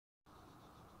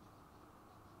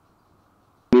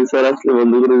Sir আসলে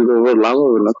বন্ধ করে দিতে লাভ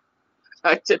হবে না।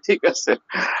 আচ্ছা ঠিক আছে,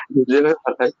 যেভাবে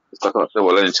পাঠাই কথাবার্তা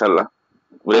বলেন ইনশাল্লাহ।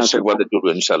 ইশরাক বাদে জুড়বো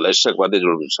ইনশাল্লাহ, ইশরাক বাদে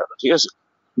জুড়বো ইনশাল্লাহ, ঠিক আছে।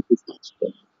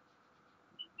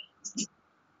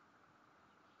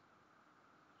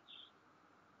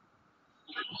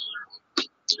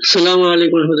 আসসালামু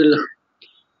আলাইকুম রহমতুল্লাহ।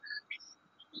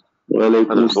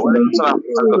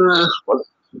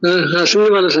 হ্যাঁ শুনি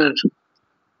ভালো স্যার।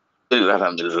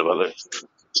 আলহামদুলিল্লাহ ভালো।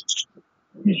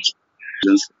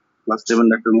 Class 7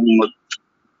 doctor Mohammad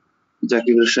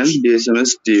Zakir Hossain,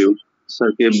 BHMS DU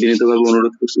স্যারকে বিনীতভাবে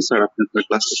অনুরোধ করছি স্যার আপনি আপনার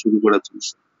ক্লাসটা শুরু করার জন্য।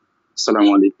 আসসালামু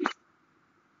আলাইকুম।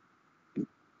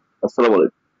 আসসালামু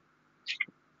আলাইকুম।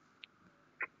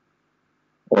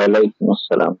 ওয়ালাইকুম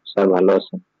আসসালাম। স্যার ভালো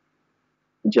আছেন?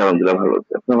 জি আলহামদুলিল্লাহ ভালো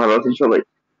আছি। আপনি ভালো আছেন সবাই?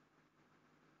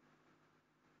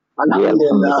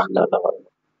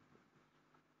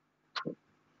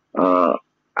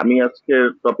 আমি আজকে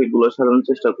টপিক গুলো সাজানোর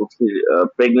চেষ্টা করছি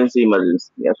প্রেগনেন্সি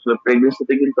ইমার্জেন্সি। আসলে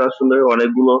প্রেগনেন্সিতে কিন্তু আসলে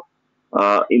অনেকগুলো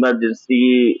ইমার্জেন্সি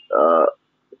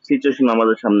সিচুয়েশন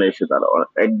আমাদের সামনে এসে দাঁড়ায়,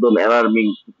 একদম অ্যালার্মিং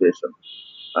সিচুয়েশন,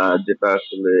 যেটা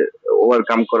আসলে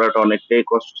ওভারকাম করাটা অনেকটাই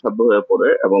কষ্টসাধ্য হয়ে পড়ে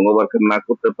এবং ওভারকাম না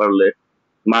করতে পারলে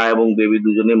মা এবং বেবি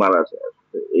দুজনেই মারা যায়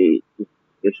এই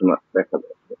সিচুয়েশন দেখা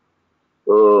যায়।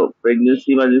 তো প্রেগনেন্সি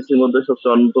ইমার্জেন্সির মধ্যে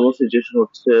সবচেয়ে অন্যতম সিচুয়েশন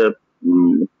হচ্ছে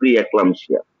প্রি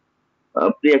এক্লামশিয়া।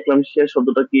 প্রি এক্লামশিয়া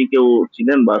শব্দটা কি কেউ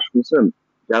চিনেন বা শুনছেন?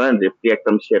 জানেন যে প্রি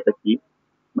এক্লামশিয়াটা কি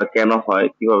বা কেন হয়,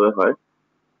 কিভাবে হয়?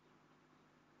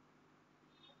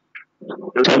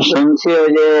 শুনছি ওই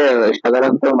যে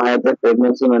সাধারণত মায়েদের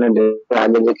প্রেগনেন্সি মানে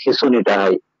আগে যে খিঁচুনিটা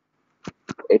হয়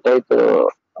এটাই তো।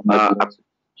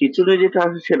 খিচুড়ি যেটা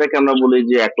আছে সেটাকে আমরা বলি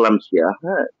যে এক্লামশিয়া।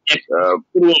 হ্যাঁ,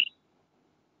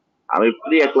 আমি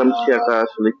প্রি এক্লামশিয়াটা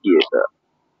আসলে কি এটা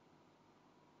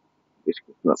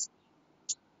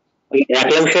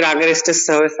এক্লামশিয়ার আগের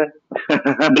স্টেজটা হয় স্যার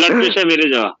ব্লাড প্রেশার বেড়ে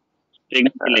যাওয়া,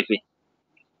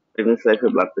 প্রেগন্যান্সি লাইফে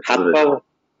ব্লাড প্রেশার,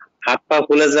 হাত পা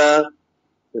ফুলে যাওয়া,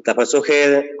 তারপর চোখে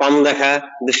কম দেখা,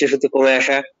 দৃষ্টিশক্তি কমে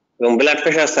আসা এবং ব্লাড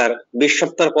প্রেশার স্যার 20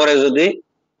 সপ্তাহ পরে যদি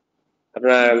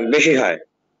আপনার বেশি হয়,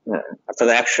 অর্থাৎ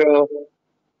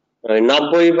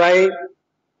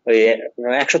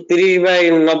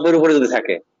 190/130/90 উপরে যদি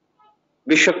থাকে,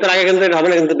 20 সপ্তাহ আগে কিন্তু হবে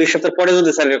না, কিন্তু 20 সপ্তাহ পরে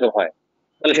যদি স্যার এরকম হয়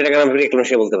তাহলে সেটাকে আমরা প্রি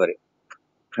এক্লামশিয়া বলতে পারি।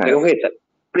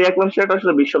 প্রি এক্লামশিয়াটা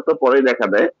আসলে 20 সপ্তাহ পরেই দেখা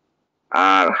দেয়।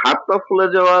 আর হাত পা ফুলে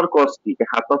যাওয়ার কজ কি?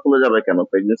 হাত পা ফুলে যাবে কেন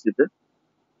প্রেগনেন্সিতে?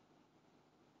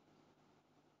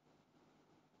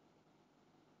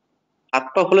 হাত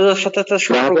পা ফুলে যাওয়ার সাথে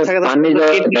সম্পর্ক থাকে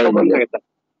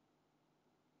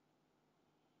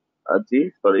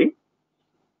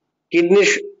কিডনির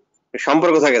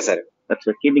সম্পর্ক থাকে স্যার। আচ্ছা,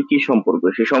 কিডনি কি সম্পর্ক?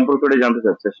 সেই সম্পর্কটা জানতে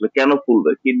চাচ্ছি আসলে কেন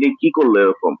ফুলবে, কিডনি কি করলো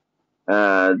এরকম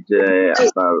যে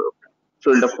আপনার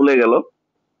শরীরটা ফুলে গেল?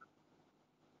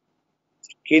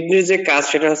 কিডনির যে কাজ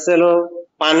সেটা হচ্ছে হলো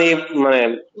পানি মানে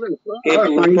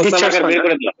বের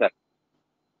করে দেওয়া স্যার,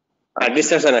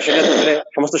 ডিসচার্জ হয় না, সেটা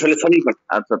সমস্ত শরীরে ছড়িয়ে পড়ে।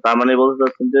 আচ্ছা, তার মানে বলতে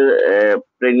চাচ্ছেন যে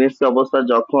প্রেগনেন্সি অবস্থা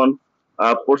যখন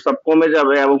প্রস্রাব কমে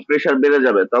যাবে এবং প্রেসার বেড়ে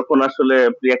যাবে তখন আসলে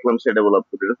প্রি এক্লামশিয়া ডেভেলপ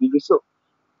করবে, এরকম কিছু?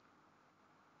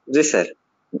 জি স্যার।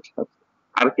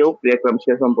 আর কেউ প্রি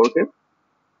এক্লামশিয়া সম্পর্কে?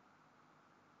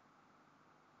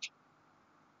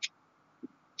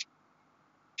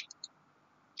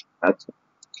 আচ্ছা,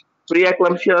 প্রি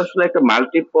এক্লামশিয়া আসলে একটা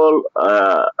মাল্টিপল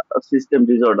সিস্টেম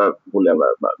ডিসঅর্ডার বলে আমরা,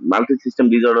 মাল্টি সিস্টেম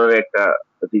ডিসঅর্ডারের একটা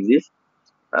ডিজিজ,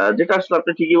 যেটা আসলে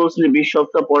আপনি ঠিকই বলছেন 20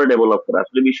 সপ্তাহ পরে ডেভেলপ করে,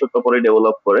 আসলে 20 সপ্তাহ পরে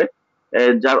ডেভেলপ করে,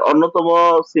 যার অন্যতম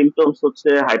সিমটমস হচ্ছে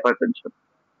হাইপারটেনশন,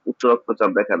 উচ্চ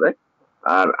রক্তচাপ দেখা দেয়।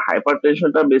 আর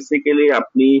হাইপারটেনশনটা বেসিক্যালি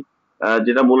আপনি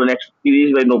যেটা বলেন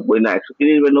 130/90, না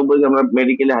 130/90 আমরা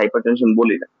মেডিকেলি হাইপারটেনশন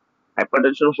বলি না।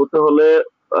 হাইপারটেনশন হতে হলে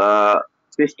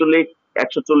সিস্টোলিক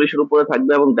 140-এর উপরে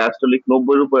থাকবে এবং ডায়াস্টোলিক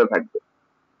 90-এর উপরে থাকবে,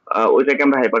 ওইটাকে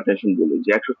আমরা হাইপারটেনশন বলি, যে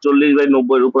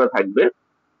 140/90-এর উপরে থাকবে।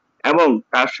 এবং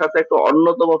তার সাথে একটা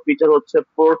অন্যতম ফিচার হচ্ছে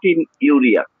প্রোটিন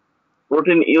ইউরিয়া।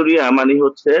 প্রোটিন ইউরিয়া মানে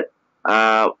হচ্ছে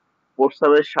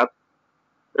প্রস্রাবের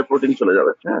সাথে প্রোটিন চলে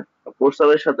যাবে। হ্যাঁ,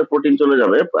 প্রস্রাবের সাথে প্রোটিন চলে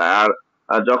যাবে। আর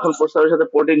যখন প্রস্রাবের সাথে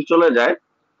প্রোটিন চলে যায়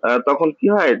তখন কি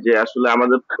হয় যে আসলে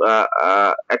আমাদের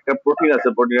একটা প্রোটিন আছে,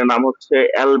 প্রোটিনের নাম হচ্ছে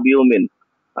অ্যালবিউমিন।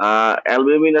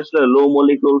 অ্যালবিউমিন আসলে লো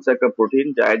মলিকুলস একটা প্রোটিন,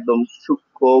 যা একদম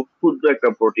সূক্ষ্ম ক্ষুদ্র একটা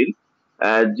প্রোটিন,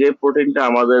 যে প্রোটিনটা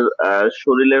আমাদের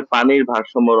শরীরের পানির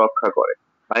ভারসাম্য রক্ষা করে।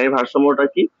 পানির ভারসাম্যটা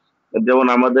কি? যেমন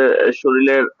আমাদের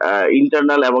শরীরের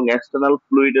ইন্টারনাল এবং এক্সটার্নাল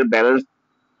ফ্লুইডের ব্যালেন্স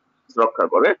রক্ষা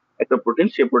করে একটা প্রোটিন,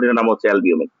 সেই প্রোটিনের নাম হচ্ছে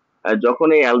অ্যালবিউমিন। যখন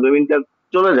এই অ্যালবিউমিনটা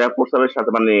চলে যায় প্রস্রাবের সাথে,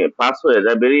 মানে পাস হয়ে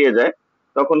যায়, বেরিয়ে যায়,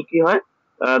 তখন কি হয়?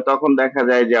 তখন দেখা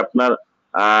যায় যে আপনার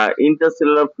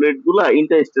ইন্টারসেলুলার ফ্লুইড গুলা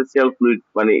ইন্টারস্টেসিয়াল ফ্লুইড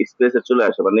মানে স্পেসে চলে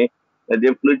আসে, মানে যে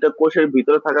ফ্লুইডটা কোষের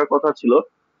ভিতরে থাকার কথা ছিল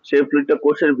সেই ফ্লুইডটা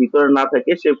কোষের ভিতরে না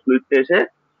থেকে সেই ফ্লুইডটা এসে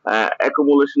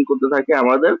অ্যাকুমুলেশন করতে থাকে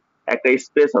আমাদের একটা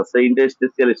স্পেস আছে,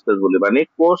 ইন্টারস্টেসিয়াল স্পেস বলি, মানে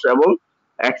কোষ এবং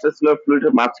এক্সট্রাসেলুলার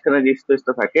ফ্লুইডের মাঝখানে যে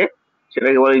স্পেসটা থাকে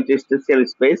সেটাকে বলে ইন্টারস্টেসিয়াল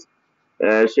স্পেস।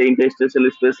 সেই ইন্টারস্টেসিয়াল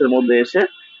স্পেসের মধ্যে এসে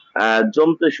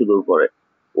জমতে শুরু করে।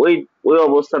 ওই ওই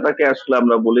অবস্থাটাকে আসলে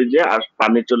আমরা বলি যে আর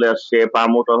পানি চলে আসছে, পা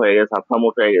মোটা হয়ে গেছে, হাত পা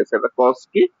মোটা হয়ে গেছে। এটা কজ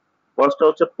কি? কজটা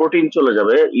হচ্ছে প্রোটিন চলে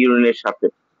যাবে ইউরিনের সাথে।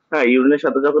 হ্যাঁ, ইউরিনের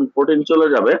সাথে যখন প্রোটিন চলে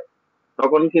যাবে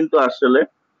তখন কিন্তু আসলে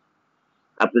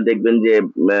আপনি দেখবেন যে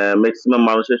ম্যাক্সিমাম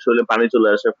মানুষের শরীরে পানি চলে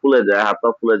আসে, ফুলে যায়, হাত পা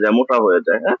ফুলে যায়, মোটা হয়ে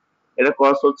যায়। হ্যাঁ, এটা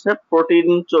কজ হচ্ছে প্রোটিন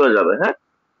চলে যাবে। হ্যাঁ,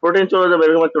 প্রোটিন চলে যাবে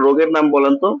এরকম একটা রোগের নাম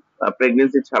বলেন তো,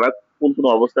 প্রেগনেন্সি ছাড়া কোন কোন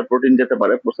অবস্থায় প্রোটিন যেতে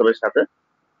পারে প্রস্রাবের সাথে?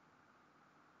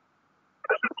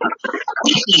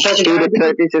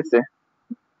 ইউরেথ্রাইটিস আছে,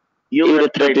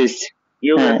 ইউরেথ্রাইটিস।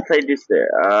 ইউরেথ্রাইটিসে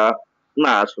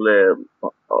না, আসলে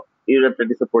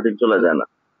ইউরেথ্রাইটিসে প্রোটিন চলে যায় না।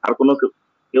 আর কোনো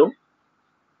কেউ?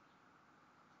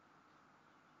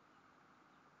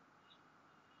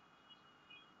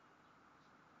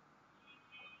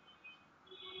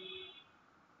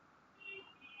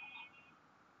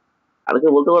 আর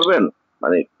কেউ বলতে পারবেন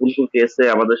মানে কোন কোন কেসে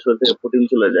আমাদের শরীর থেকে প্রোটিন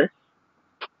চলে যায়?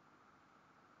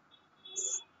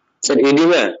 Sir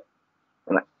edema.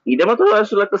 না, ইডেমা তো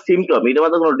আসলে একটা সিমটম, ইডেমা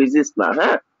তো কোনো ডিজিজ না।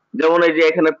 হ্যাঁ, যেমন এই যে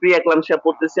এখানে প্রি একলামশিয়া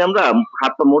পড়তেছি আমরা,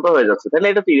 হাত পা মোটা হয়ে যাচ্ছে, তাই না?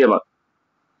 এটা তো ইডেমা।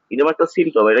 ইডেমা একটা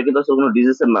সিমটম, এটা কিন্তু আসলে কোনো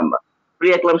ডিজিজের নাম না। প্রি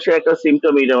একলামশিয়া একটা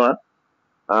সিমটম ইডেমা,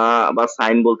 বা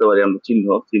সাইন বলতে পারি আমরা, চিহ্ন,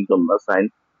 সিমটম বা সাইন।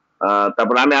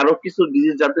 তারপর আমি আরো কিছু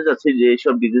ডিজিজ জানতে চাচ্ছি যে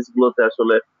এইসব ডিজিজ গুলোতে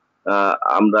আসলে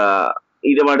আমরা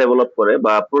ইডেমা ডেভেলপ করে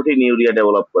বা প্রোটিন ইউরিয়া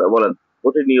ডেভেলপ করে। বলেন,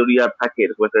 প্রোটিন ইউরিয়া থাকে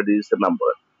এরকম একটা ডিজিজের নাম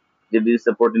বলেন, যে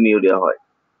ডিজিজে প্রোটিন ইউরিয়া হয়।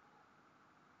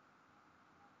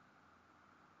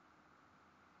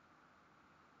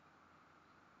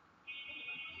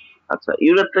 আচ্ছা,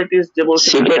 ইউরেথ্রাইটিস যে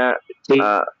বলছেন,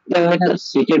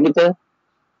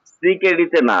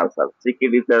 সিকেডিতে না স্যার,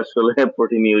 সিকেডিতে আসলে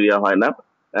প্রোটিন ইউরিয়া হয় না।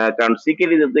 কারণ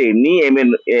সিকেডিতে তো এমনি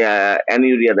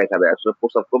অ্যানিউরিয়া দেখা দেয়, আসলে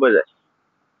প্রস্রাব কমে যায়।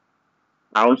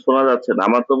 সাউন্ড শোনা যাচ্ছে না,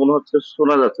 আমার তো মনে হচ্ছে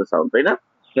শোনা যাচ্ছে সাউন্ড, তাই না?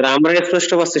 স্যার আমরা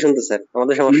স্পষ্ট পাচ্ছি শুনতে স্যার,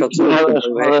 আমাদের সমস্যা হচ্ছে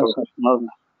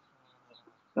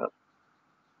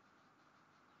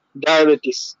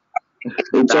ডায়াবেটিস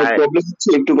প্রবলেম হচ্ছে,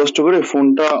 একটু কষ্ট করে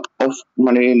ফোনটা অফ,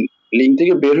 মানে লিঙ্ক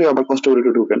থেকে বের হয়ে আবার কষ্ট করে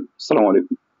একটু ঢুকেন। আসসালামু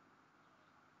আলাইকুম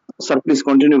স্যার, প্লিজ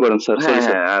কন্টিনিউ করেন স্যার। হ্যাঁ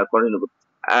হ্যাঁ, কন্টিনিউ করুন।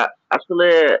 আসলে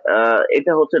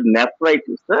এটা হচ্ছে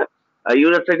নেফ্রাইটিস। হ্যাঁ,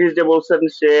 ইউরেথ্রাইটিস যে বলছেন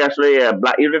সে আসলে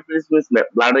ইউরেথ্রাইটিস মিন্স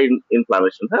ব্লাডার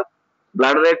ইনফ্লামেশন। হ্যাঁ,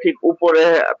 ব্লাডারের ঠিক উপরে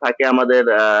থাকে আমাদের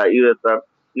ইউরেথ্রার,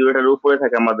 ইউরেথারের উপরে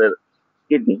থাকে আমাদের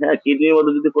কিডনি। হ্যাঁ, কিডনির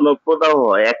মধ্যে যদি কোনো প্রদাহ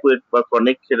হয়, অ্যাকুয়েট বা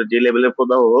ক্রনিক, সেটা যে লেভেলের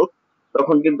প্রদাহ হোক,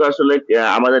 তখন কিন্তু আসলে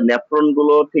আমাদের নেফ্রন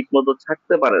গুলো ঠিক মতো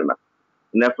ছাকতে পারে না।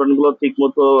 নেফ্রন গুলো ঠিক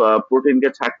মতো প্রোটিনকে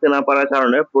ছাকতে না পারার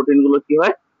কারণে প্রোটিন গুলো কি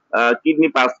হয়, কিডনি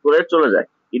পাস করে চলে যায়।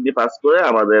 কিডনি পাস করে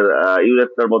আমাদের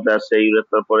ইউরেথ্রার মধ্যে আসে,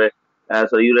 ইউরেথ্রার পরে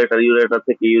সরি ইউরেটার, ইউরেটার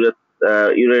থেকে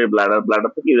ইউরের ব্লাডার,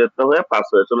 ব্লাডার থেকে ইউরেথ্রা হয়ে পাস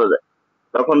হয়ে চলে যায়।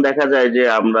 তখন দেখা যায় যে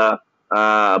আমরা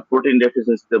প্রোটিন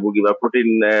ডেফিসিয়েন্সিতে ভুগি বা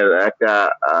প্রোটিনের একটা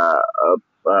আহ, আহ,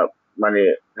 আহ, মানে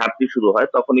ঘাটতি শুরু হয়।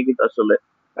 তখনই কিন্তু আসলে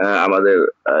আমাদের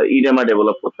ইডেমা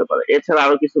ডেভেলপ করতে পারে। এছাড়া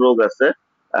আরো কিছু রোগ আছে,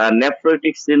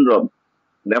 নেফ্রোটিক সিনড্রোম।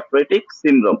 নেফ্রোটিক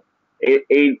সিনড্রোম, এই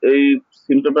এই এই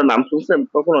সিমটমটার নাম শুনছেন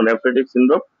কখনো? নেফ্রোটিক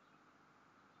সিনড্রোম,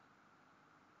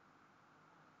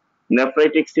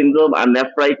 নেফ্রাইটিক সিনড্রোম আর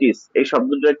নেফ্রাইটিস, এই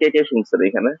শব্দটা কে কে শুনছেন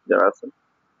এখানে যারা আছেন?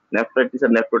 নেফ্রাইটিস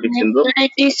আর নেফ্রোটিক সিনড্রোম।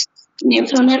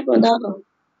 নেফ্রনের প্রদাহ।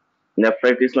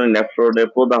 নেফ্রাইটিস মানে নেফ্রনের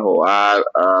প্রদাহ, আর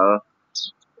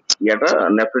ইয়াটা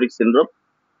নেফ্রোটিক সিনড্রোম।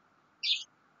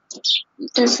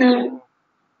 এটা স্যার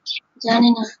জানি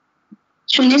না,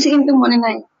 শুনেছি কিন্তু মনে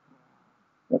নাই।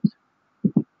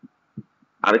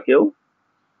 আর কেউ?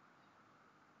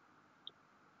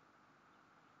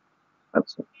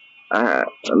 আচ্ছা, হ্যাঁ,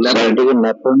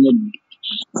 নেফ্রনের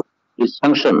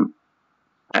ডিসফাংশন,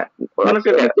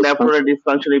 নেফ্রনের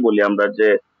ডিসফাংশনই বলি আমরা, যে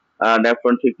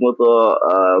নেফ্রন ঠিক মতো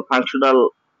ফাংশনাল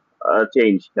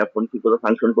চেঞ্জ, নেফ্রন ঠিক মতো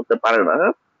ফাংশন করতে পারে না।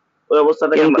 হ্যাঁ, ওই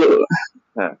অবস্থাটাকে আমরা,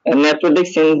 হ্যাঁ, নেফ্রোটিক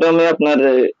সিনড্রোমে আপনার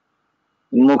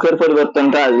মুখের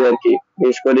পরিবর্তনটা আসবে আর কি,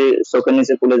 বিশেষ করে চোখের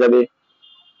নিচে ফুলে যাবে।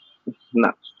 না,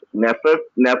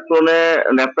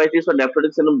 নেফ্রাইটিস ও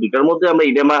নেফ্রোটিক সিনড্রোম দুটার মধ্যে আমরা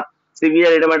ইডেমা,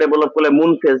 সিভিয়ার ইডেমা ডেভেলপ করলে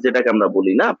মুন ফেস, যেটাকে আমরা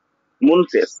বলি না, মুন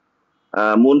ফেস,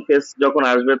 মুন ফেস যখন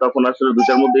আসবে তখন আসলে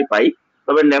দুটার মধ্যেই পাই।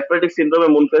 তবে নেফ্রোটিক সিনড্রোমে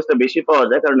মুন ফেসটা বেশি পাওয়া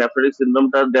যায়, কারণ নেফ্রোটিক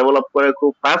সিনড্রোমটা ডেভেলপ করে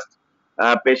খুব ফাস্ট,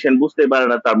 পেশেন্ট বুঝতেই পারে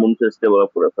না তার মুন ফেস ডেভেলপ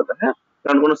করে ফেলে। হ্যাঁ,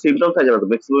 কারণ কোনো সিমটম থাকে না, তো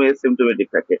ম্যাক্সিমাম সিমটোমেটিক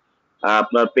থাকে।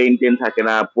 আপনার পেইন টেন থাকে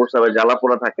না, প্রস্রাবে জ্বালা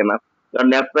পোড়া থাকে না। কারণ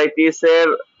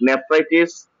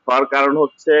নেফ্রাইটিস হওয়ার কারণ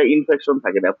হচ্ছে ইনফেকশন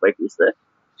থাকে নেফ্রাইটিসে,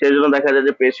 সেই জন্য দেখা যায়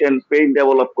যে পেশেন্ট পেইন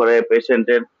ডেভেলপ করে,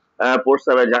 পেশেন্টের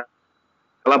প্রস্রাবে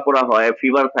জ্বালা পোড়া হয়,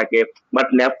 ফিভার থাকে, বাট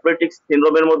নেফ্রাইটিক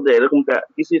সিনড্রোমের মধ্যে এরকম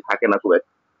কিছুই থাকে না খুব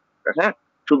একটা। হ্যাঁ,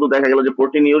 শুধু দেখা গেল যে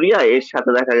প্রোটিন ইউরিয়া, এর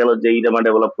সাথে দেখা গেল যে ইডেমা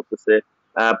ডেভেলপ করতেছে,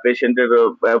 পেশেন্টের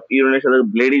ইউরিনের সাথে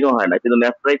ব্লিডিংও হয় না, কিন্তু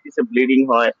নেফ্রাইটিসে ব্লিডিং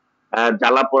হয়,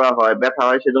 জ্বালা পোড়া হয়, ব্যথা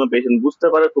হয়, সেজন্য পেশেন্ট বুঝতে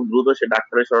পারে, খুব দ্রুত সে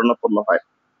ডাক্তারের শরণাপন্ন হয়।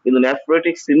 কিন্তু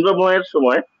নেফ্রাইটিক সিনড্রোমের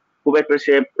সময় খুব একটা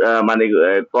সে মানে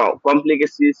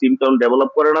কমপ্লিকেসি সিমটম ডেভেলপ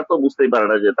করে না, তো বুঝতেই পারে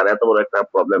না যে তার এত বড় একটা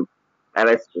প্রবলেম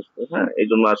অ্যারাইজ করছে। হ্যাঁ, এই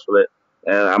জন্য আসলে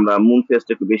আমরা মুন ফেস্ট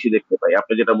একটু বেশি দেখতে পাই।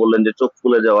 আপনি যেটা বললেন যে চোখ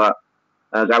ফুলে যাওয়া,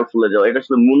 গাল ফুলে যাওয়া, এটা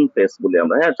আসলে মুন ফেস বলি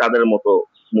আমরা। হ্যাঁ, চাঁদের মতো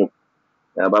মুখ,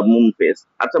 বা মুন ফেস।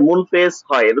 আচ্ছা, মুন ফেস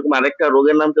হয় এরকম আরেকটা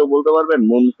রোগের নাম কেউ বলতে পারবেন?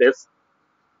 Moon face.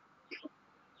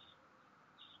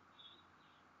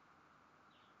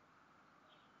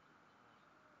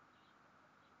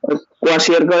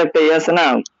 কোয়াশিয়ার একটা ইয়ে আছে না,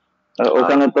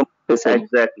 ওখানে তো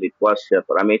এক্স্যাক্টলি,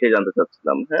 কোয়াশিয়াকর, আমি এটাই জানতে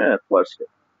চাচ্ছিলাম। হ্যাঁ,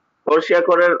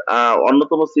 কোয়াশিয়াকরের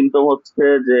অন্যতম সিমটম হচ্ছে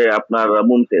যে আপনার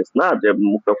মুন ফেস, না যে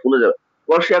মুখটা ফুলে যাবে।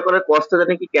 কোয়াশিয়াকরের কষ্টটা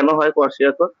জানি কি কেন হয়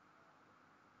কোয়াশিয়াকর?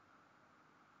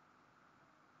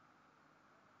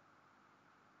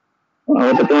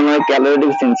 ওটা তো মনে হয় ক্যালোরি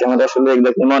ডেফিসিয়েন্সি, আমার আসলে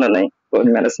এক্স্যাক্টলি মনে নাই,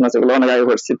 ম্যারেজ মাস এগুলো অনেক আগে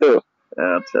পড়ছি তো।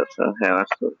 আচ্ছা আচ্ছা, হ্যাঁ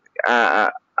আসলে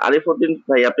আরিফউদ্দিন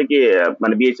ভাই, আপনি কি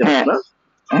মানে বিএইচএমএস হ্যাঁ না?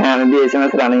 হ্যাঁ, আমি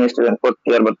BHMS running student, fourth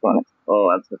year বর্তমানে। ও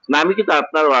আচ্ছা আচ্ছা। না, আমি কিন্তু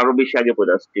আপনার আরো বেশি আগে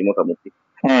পড়ে আসছি মোটামুটি।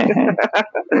 হ্যাঁ হ্যাঁ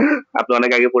আপনি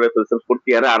অনেক আগে পড়ে ফেলছেন, ফোর্থ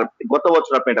ইয়ারে। আর গত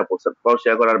বছর আপনি এটা পড়ছেন,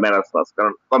 কোয়াশিয়াকর আর ম্যারাসমাস,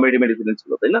 কারণ কমিউনিটি মেডিসিনে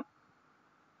ছিল, তাই না?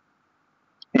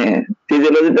 হ্যাঁ,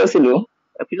 ফিজিওলজিটাও ছিল।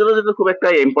 ফিজিওলজি তো খুব একটা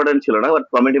ইম্পর্টেন্ট ছিল না, বাট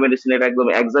কমিউনিটি মেডিসিন এটা একদম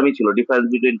এক্সামই ছিল, ডিফারেন্স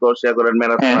বিটুইন কোয়াশিয়াকর আর হ্যাঁ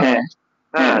ম্যারাসমাস। হ্যাঁ হ্যাঁ,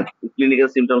 হ্যাঁ ক্লিনিক্যাল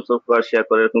সিমটমস অফ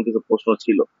কোয়াশিয়াকর, এরকম কিছু প্রশ্ন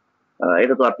ছিল।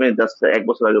 এটা তো আপনি জাস্ট 1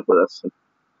 বছর আগে পড়ে আসছেন।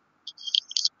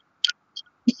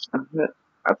 হ্যাঁ,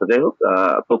 আচ্ছা যাই হোক,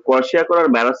 তো কোয়াশিয়াকর আর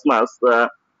ম্যারাসমাস,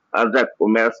 আর যাক,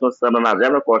 ম্যারাসমাস আমরা না যাই,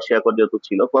 আমরা কোয়াশিয়াকর যেহেতু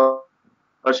ছিল,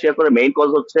 কোয়াশিয়াকরের মেইন কজ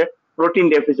হচ্ছে প্রোটিন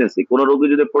ডেফিসিয়েন্সি। কোন রোগী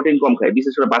যদি প্রোটিন কম খায়,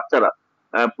 বিশেষ করে বাচ্চারা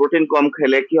প্রোটিন কম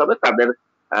খেলে কি হবে, তাদের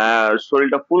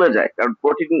শরীরটা ফুলে যায়, কারণ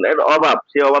প্রোটিনের অভাব,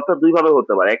 সেই অভাবটা দুই ভাবে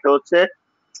হতে পারে। একটা হচ্ছে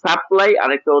সাপ্লাই, আর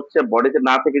একটা হচ্ছে বডিতে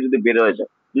না থেকে যদি বের হয়ে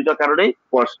যায়। দুইটা কারণেই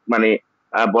মানে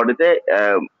বডিতে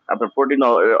আপনার প্রোটিন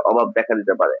অভাব দেখা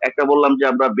দিতে পারে। একটা বললাম যে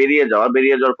আমরা বেরিয়ে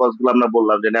যাওয়ার কজ গুলো আমরা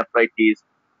বললাম, যে নেফ্রাইটিস,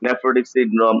 নেফ্রোটিক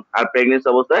সিনড্রোম, আর প্রেগনেন্সি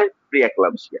অবস্থায়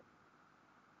প্রিএক্লাম্পসিয়া।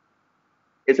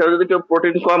 এছাড়া যদি কেউ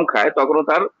প্রোটিন কম খায়, তখনও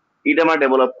তার ইডেমা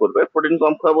ডেভেলপ করবে। প্রোটিন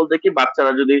কম খাওয়া বলতে কি,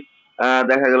 বাচ্চারা যদি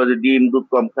দেখা গেল যে ডিম দুধ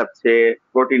কম খাচ্ছে,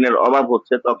 প্রোটিনের অভাব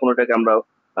হচ্ছে, তখন ওটাকে আমরা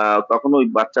তখন ওই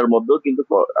বাচ্চার মধ্যেও কিন্তু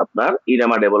আপনার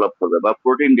ইডেমা ডেভেলপ করবে বা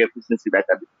প্রোটিন ডেফিসিয়েন্সি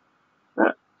দেখা দিবে।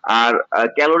 হ্যাঁ, আর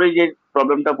ক্যালোরি যে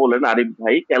প্রবলেমটা বললেন আরিফ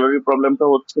ভাই, ক্যালোরি প্রবলেমটা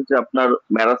হচ্ছে যে আপনার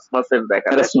ম্যারাসমাসের দেখা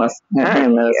দেয়। ম্যারাসমাস, হ্যাঁ হ্যাঁ, হ্যাঁ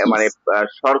ম্যারাসমাস। মানে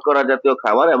শর্করা জাতীয়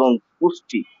খাবার এবং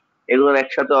পুষ্টি, এগুলোর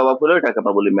একসাথে অভাব হলেও এটাকে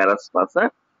আমরা বলি ম্যারাসমাস।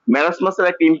 হ্যাঁ, ম্যারাসমাসের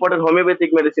একটা ইম্পর্টেন্ট হোমিওপ্যাথিক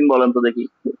মেডিসিন বলেন তো দেখি।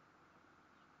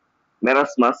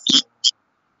 Marasmus,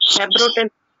 অ্যাব্রোটেন,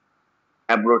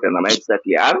 abrotanum,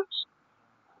 exactly. আর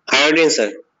আয়োডিন স্যার।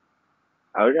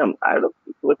 আয়োডিনাম, আয়োডিনাম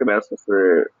খুব একটা ম্যারাসমাস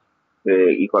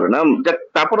ই করে না।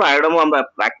 তারপর আয়োডিনামও আমরা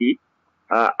রাখি।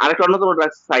 আরেকটা অন্যতম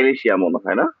ড্রাগ সাইলেশিয়া মনে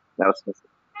হয় না ম্যারাসমাস,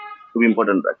 খুব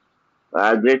important drug.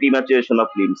 Great ইম্যাচুরেশন of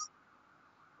limbs.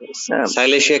 হ্যাঁ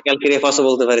সাইলেশিয়া ক্যালকেরিয়াফাসও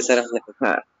বলতে পারি স্যার আপনাকে।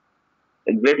 হ্যাঁ,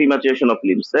 গ্রেট ইমাচুরেশন অফ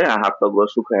লিম্বস, হাত পা গুলো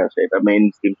শুকায় আসে, এটা মেইন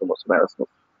সিমটম হচ্ছে ম্যারাসমাস।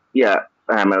 ইয়া,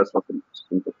 হ্যাঁ ম্যারাসমাস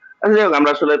সিমটম। আচ্ছা যাই হোক,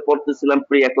 আমরা আসলে পড়তেছিলাম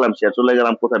প্রি একলামসিয়া, চলে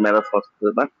গেলাম কোথায় ম্যারাসমাস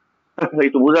না।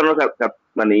 একটু বোঝানোর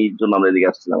মানে এই জন্য আমরা এদিকে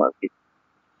আসছিলাম আর কি।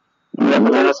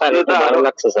 স্যার, এটা ভালো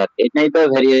লাগছে স্যার, এটাই তো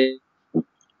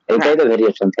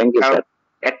ভেরিয়েশন। Thank you sir.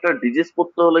 একটা ডিজিজ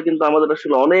পড়তে হলে কিন্তু আমাদের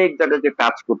আসলে অনেক জায়গাকে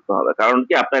টাচ করতে হবে, কারণ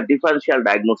কি আপনার differential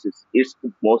diagnosis is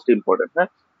most important.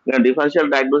 হ্যাঁ, ডিফারেন্সিয়াল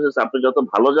ডায়াগনোসিস আপনি যত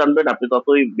ভালো জানবেন, আপনি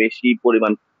ততই বেশি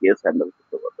পরিমাণ কেস হ্যান্ডেল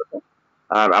করতে পারবেন। হ্যাঁ?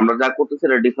 আর আমরা যা করতেছি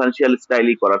এটা ডিফারেন্সিয়াল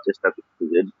স্টাইলই করার চেষ্টা করছি,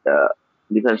 যে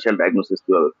ডিফারেন্সিয়াল ডায়াগনোসিস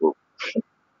কিভাবে করব।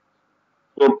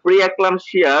 তো প্রি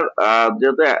অ্যাক্লামশিয়ার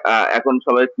যেহেতু এখন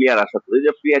সবাই ক্লিয়ার, আশা করি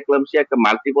যে প্রি অ্যাক্লামশিয়া একটা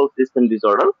মাল্টিপল সিস্টেম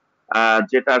ডিসঅর্ডার,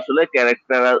 যেটা আসলে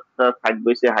ক্যারেক্টার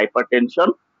থাকবে সে হাইপার টেনশন,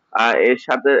 এর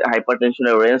সাথে হাইপার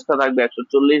টেনশনের রেঞ্জটা থাকবে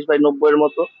 140/90 এর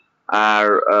মতো। আর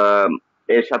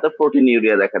এর সাথে প্রোটিন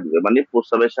ইউরিয়া দেখা দিবে, মানে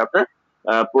প্রস্রাবের সাথে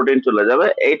প্রোটিন চলে যাবে।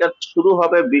 এইটা শুরু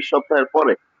হবে 20 সপ্তাহের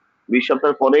পরে। 20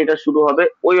 সপ্তাহের পরে এটা শুরু হবে,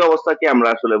 ওই অবস্থাকে আমরা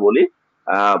আসলে বলি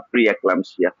প্রি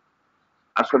অ্যাক্লামশিয়া।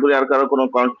 আশা করি আর কারো কোনো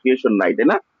কনফিউশন নাই, তাই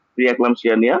না প্রি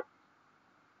অ্যাক্লামশিয়া নিয়ে?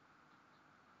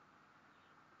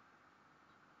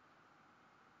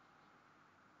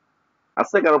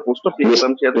 আছে কারো প্রশ্ন প্রি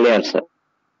অ্যাক্লামশিয়া? Clear sir.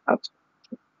 আচ্ছা,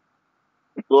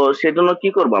 তো সেজন্য কি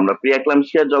করবো আমরা, প্রি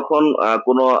এক্লাম্পসিয়া যখন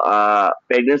কোনো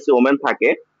প্রেগনেন্সি ওমেন থাকে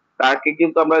তাকে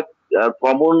কিন্তু আমরা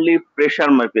কমনলি প্রেসার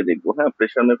মেপে দেখবো। হ্যাঁ,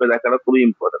 প্রেসার মেপে দেখাটা খুবই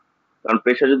ইম্পর্টেন্ট, কারণ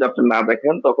প্রেসার যদি আপনি না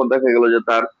দেখেন তখন দেখা গেল যে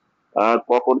তার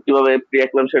কখন কিভাবে প্রি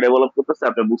এক্লাম্পসিয়া ডেভেলপ করতেছে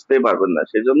আপনি বুঝতেই পারবেন না।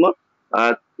 সেজন্য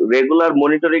রেগুলার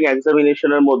মনিটরিং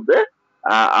এক্সামিনেশনের মধ্যে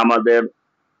আমাদের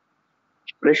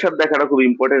প্রেসার দেখাটা খুব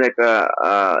ইম্পর্টেন্ট একটা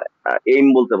এইম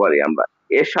বলতে পারি আমরা।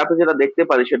 এর সাথে যেটা দেখতে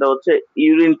পারি সেটা হচ্ছে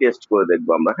ইউরিন টেস্ট করে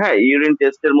দেখবো আমরা। হ্যাঁ, ইউরিন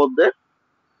টেস্টের মধ্যে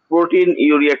প্রোটিন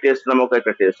ইউরিয়া টেস্ট নামক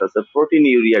একটা টেস্ট আছে, প্রোটিন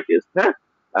ইউরিয়া টেস্ট। হ্যাঁ,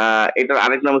 এটার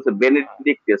আরেক নাম হচ্ছে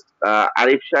বেনেডিক্ট টেস্ট।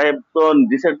 আরিফ সাহেব তো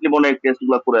রিসেন্টলি মনে হয় টেস্ট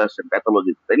গুলো করে আসছেন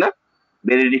প্যাথোলজি, তাই না?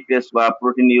 বেনেডিক্ট টেস্ট বা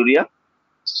প্রোটিন ইউরিয়া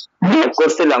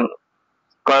করছিলাম,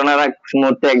 করোনার এক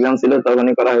মুহূর্তে এক্সাম ছিল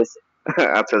তখনই করা হয়েছে।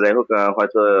 আচ্ছা, যাই হোক,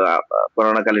 হয়তো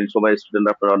করোনাকালীন সময় স্টুডেন্ট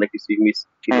আপনারা অনেক কিছু মিস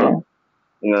ছিল।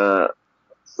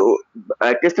 তো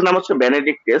টেস্টের নাম হচ্ছে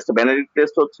বেনেডিক্ট টেস্ট। বেনেডিক্ট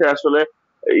টেস্ট হচ্ছে আসলে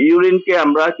ইউরিনকে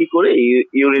আমরা কি করি,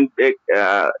 ইউরিন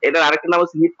এটার আরেকটা নাম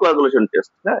হচ্ছে হিট কোয়াগুলেশন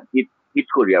টেস্ট। হ্যাঁ, হিট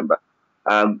করি আমরা।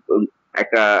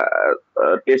 একটা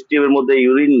টেস্ট টিউবের মধ্যে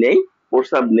ইউরিন নেই,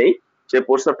 প্রস্রাব নেই, সে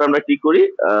প্রস্রাবটা আমরা কি করি,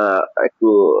 একটু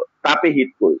তাপে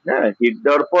হিট করি। হ্যাঁ, হিট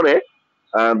দেওয়ার পরে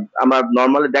আমরা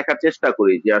নর্মালি দেখার চেষ্টা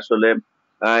করি যে আসলে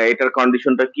এটার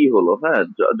কন্ডিশনটা কি হলো। হ্যাঁ,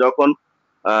 যখন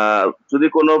যদি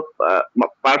কোনো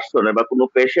পার্সনের বা কোনো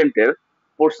পেশেন্টের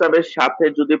প্রস্রাবের সাথে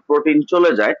যদি প্রোটিন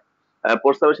চলে যায়,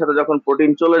 প্রস্রাবের সাথে যখন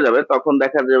প্রোটিন চলে যাবে তখন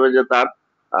দেখা যাবে যে তার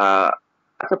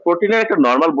আচ্ছা, প্রোটিনের একটা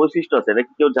নর্মাল বৈশিষ্ট্য আছে, এটা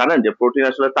কি কেউ জানেন যে প্রোটিন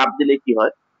আসলে তাপ দিলে কি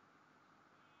হয়?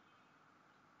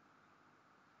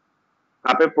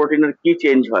 তাপে প্রোটিনের কি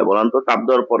চেঞ্জ হয় বলেন তো, তাপ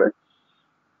দেওয়ার পরে?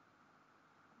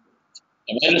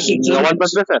 জমাট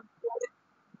বাঁধবে স্যার,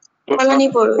 কলানি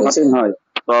পড়বে।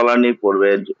 তলানি পড়বে,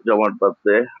 জমাট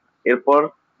বাঁধবে। এরপর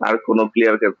আর কোনো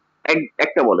ক্লিয়ার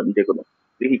একটা বলেন, যে কোনো,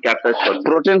 দেখি কারটা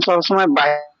প্রোটিন সবসময়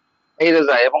বাইরে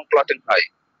যায় এবং ক্লটেড হয়।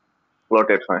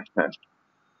 ক্লটেড হয়, হ্যাঁ।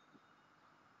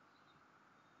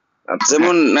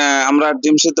 যেমন আমরা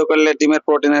ডিম সিদ্ধ করলে ডিমের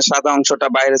প্রোটিনের সাদা অংশটা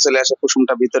বাইরে চলে আসে,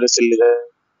 কুসুমটা ভিতরে চলে যায়,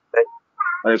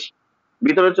 মানে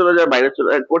ভিতরে চলে যায়, বাইরে চলে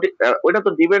যায়। ওইটা তো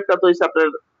ডিবেটটা তো হচ্ছে আপনার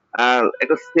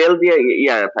একটা সেল দিয়ে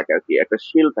ইয়া থাকে আর কি, একটা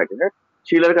শিল থাকে। হ্যাঁ,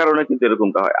 শিলের কারণে কিন্তু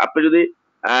এরকমটা হয়। আপনি যদি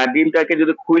ডিমটাকে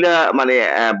যদি খুইলা মানে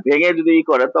ভেঙে যদি ই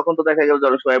করেন তখন তো দেখা গেল যে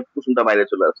অনেক সময় কুসুমটা বাইরে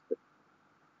চলে আসছে।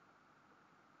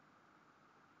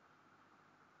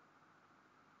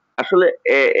 আসলে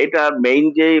এটা মেইন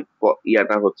যে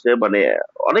ইয়াটা হচ্ছে মানে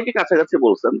অনেকে কাছাকাছি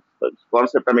বলছেন,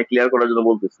 কনসেপ্ট আমি ক্লিয়ার করার জন্য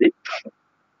বলতেছি।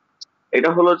 এটা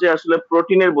হলো যে আসলে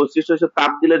প্রোটিনের বৈশিষ্ট্য হচ্ছে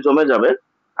তাপ দিলে জমে যাবে,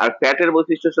 আর ফ্যাটের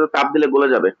বৈশিষ্ট্য হচ্ছে তাপ দিলে গলে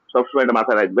যাবে। সবসময় এটা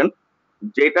মাথায় রাখবেন।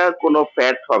 যেটা কোনো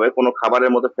ফ্যাট হবে, কোনো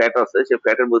খাবারের মধ্যে ফ্যাট আছে, সেই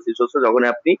ফ্যাটের বৈশিষ্ট্য হচ্ছে যখন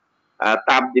আপনি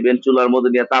তাপ দিবেন, চুলার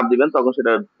মধ্যে নিয়ে তাপ দিবেন তখন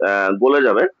সেটা গলে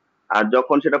যাবে। আর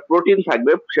যখন সেটা প্রোটিন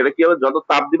থাকবে সেটা কি হবে, যত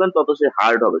তাপ দিবেন তত সে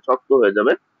হার্ড হবে, শক্ত হয়ে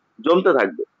যাবে, জমতে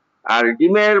থাকবে। আর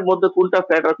ডিমের মধ্যে কোনটা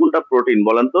ফ্যাট আর কোনটা প্রোটিন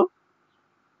বলেন তো?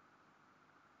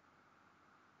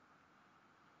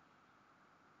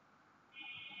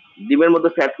 ডিমের মধ্যে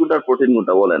ফ্যাট কোনটা আর প্রোটিন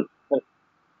কোনটা বলেন?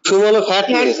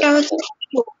 ফ্যাটটা হচ্ছে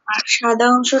আর সাদা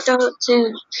অংশটা হচ্ছে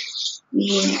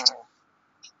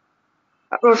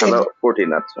প্রোটিন।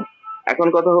 আচ্ছা, এখন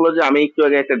কথা হলো যে আমি একটু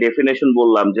আগে একটা ডেফিনেশন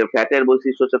বললাম যে ফ্যাটের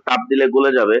বৈশিষ্ট্য হচ্ছে তাপ দিলে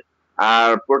গলে যাবে, আর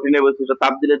প্রোটিনের বৈশিষ্ট্য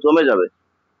তাপ দিলে জমে যাবে।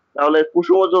 তাহলে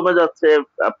কুসুমও জমে যাচ্ছে,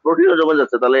 প্রোটিনও জমে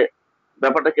যাচ্ছে, তাহলে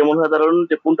ব্যাপারটা কেমন হয় দাঁড়ান,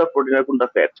 যে কোনটা প্রোটিন আর কোনটা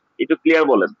ফ্যাট, একটু ক্লিয়ার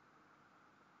বলেন।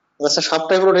 আচ্ছা,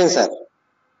 সবটাই প্রোটিন স্যার।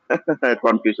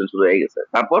 কনফিউশন শুরু হয়ে গেছে।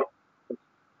 তারপর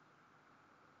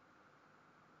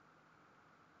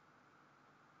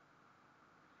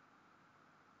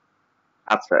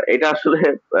আচ্ছা, এটা আসলে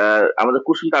আমাদের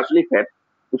কুসুমটা আসলেই ফ্যাট,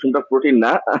 কুসুমটা প্রোটিন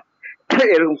না।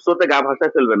 এরকম স্রোতে গা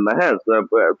ভাসায় ফেলবেন না, হ্যাঁ,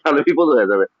 তাহলে বিপদ হয়ে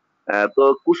যাবে। তো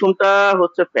কুসুমটা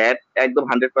হচ্ছে ফ্যাট, একদম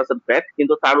 100% ফ্যাট,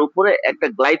 কিন্তু তার উপরে একটা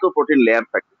গ্লাইকোপ্রোটিন লেয়ার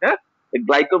থাকে। হ্যাঁ, এই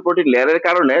গ্লাইকোপ্রোটিন লেয়ারের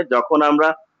কারণে যখন আমরা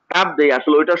তাপ দেই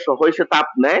আসলে ওইটা সহজে সে তাপ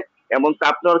নেয়, এবং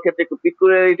তাপ নেওয়ার ক্ষেত্রে একটু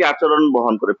পিকুলারিটি আচরণ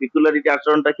বহন করে। পিকুলারিটি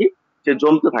আচরণটা কি, সে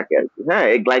জমতে থাকে আর কি। হ্যাঁ,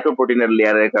 এই গ্লাইকোপ্রোটিনের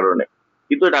লেয়ারের কারণে,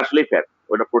 কিন্তু এটা আসলেই ফ্যাট,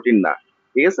 ওটা প্রোটিন না।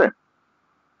 ঠিক আছে,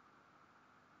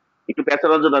 একটু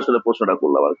পেঁচানোর জন্য আসলে প্রশ্নটা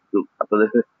করলাম আর একটু আপনাদের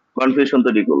কনফিউশন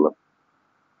তৈরি করলাম।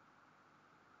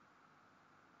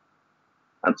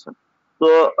 আচ্ছা, তো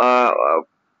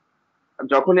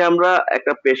যখনই আমরা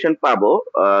একটা পেশেন্ট পাবো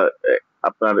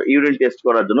আপনার ইউরিন টেস্ট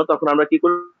করার জন্য, তখন আমরা কি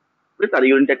করি, তার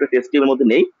ইউরিনটা একটা টেস্ট টিউবের মধ্যে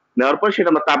নেই, নেওয়ার পর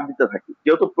সেটা আমরা তাপ দিতে থাকি।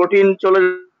 যেহেতু প্রোটিন চলে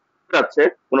যাচ্ছে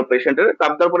কোনো পেশেন্টের,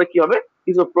 তাপ দেওয়ার পরে কি হবে,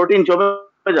 কিছু প্রোটিন জমে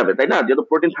যাবে, তাই না? যেহেতু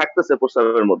প্রোটিন থাকতেছে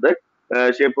প্রস্রাবের মধ্যে,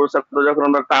 সেই প্রস্রাবটা যখন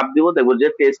আমরা তাপ দিব দেখবো যে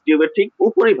টেস্ট টিউবের ঠিক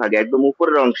উপরই ভাগে, একদম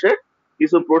উপরের অংশে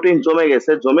কিছু প্রোটিন জমে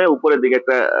গেছে, জমে উপরের দিকে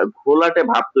একটা ঘোলাটে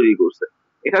ভাব তৈরি করছে।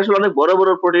 এটা আসলে অনেক বড় বড়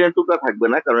প্রোটিনের টুকরা থাকবে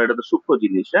না, কারণ এটা তো সূক্ষ্ম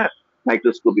জিনিস, হ্যাঁ,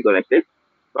 মাইক্রোস্কোপিক অনেকটাই।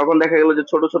 তখন দেখা গেল যে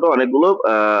ছোট ছোট অনেকগুলো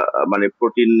মানে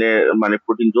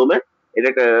প্রোটিন জমে এটা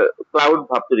একটা ক্লাউড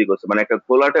ভাব তৈরি করছে, মানে একটা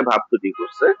ঘোলাটে ভাব তৈরি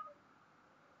করছে।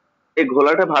 এই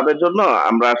ঘোলাটে ভাবের জন্য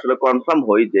আমরা আসলে কনফার্ম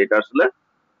হই যে এটা আসলে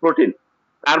প্রোটিন।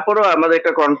 তারপরেও আমাদের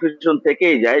একটা কনফিউশন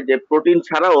থেকেই যায় যে প্রোটিন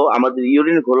ছাড়াও আমাদের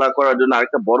ইউরিন ঘোলা করার জন্য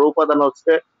আরেকটা বড় উপাদান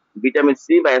হচ্ছে ভিটামিন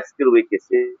সি বা অ্যাসকিউরিক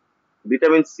অ্যাসিড।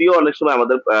 ভিটামিন সিও অনেক সময়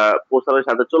আমাদের প্রস্রাবের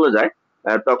সাথে চলে যায়।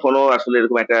 তখনও আসলে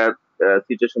এরকম একটা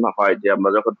সিচুয়েশন হয় যে আমরা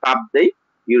যখন তাপ দেই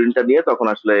ইউরিনটা নিয়ে, তখন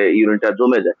আসলে ইউরিনটা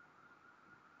জমে যায়,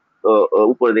 তো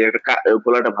উপরের দিকে একটা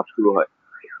ঘোলাটা ভাব শুরু হয়।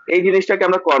 এই জিনিসটাকে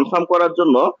আমরা কনফার্ম করার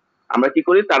জন্য আমরা কি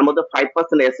করি, তার মধ্যে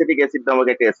 5% অ্যাসিটিক অ্যাসিড নামক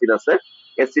একটা অ্যাসিড আছে,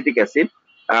 অ্যাসিটিক অ্যাসিড।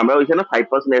 আমরা ওইখানে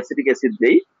 5% অ্যাসিটিক অ্যাসিড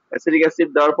দেই। অ্যাসিটিক অ্যাসিড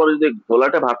দেওয়ার পরে যদি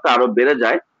ঘোলাটা ভাবটা আরো বেড়ে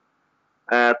যায়,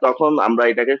 তখন আমরা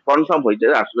এটাকে কনফার্ম হই যে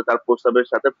আসলে তার প্রস্রাবের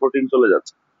সাথে প্রোটিন চলে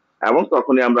যাচ্ছে, এবং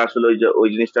তখনই আমরা আসলে ওই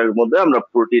জিনিসটার মধ্যে আমরা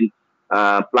প্রোটিন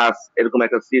প্লাস এরকম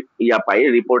একটা পাই।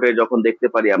 রিপোর্টে যখন দেখতে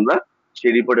পারি আমরা,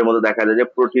 সেই রিপোর্টের মধ্যে দেখা যায় যে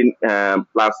প্রোটিন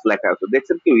প্লাস লেখা আছে।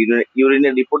 দেখছেন কি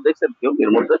ইউরিনের রিপোর্ট দেখছেন কেউ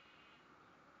এর মধ্যে?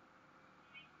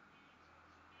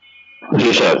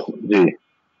 জি স্যার, জি।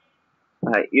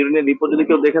 হ্যাঁ, ইউরিনের রিপোর্ট যদি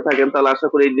কেউ দেখে থাকেন তাহলে আশা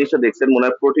করি এই জিনিসটা দেখছেন, মনে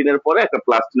হয় প্রোটিনের পরে একটা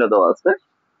প্লাস চিহ্ন দেওয়া আছে।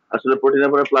 আসলে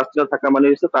প্রোটিনের পরে প্লাস চিহ্ন থাকা মানে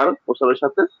হচ্ছে তার প্রস্রাবের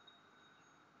সাথে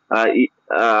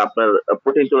আপনার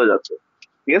প্রোটিন চলে যাচ্ছে,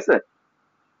 ঠিক আছে।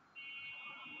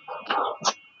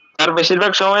 আর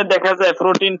বেশিরভাগ সময় দেখা যায়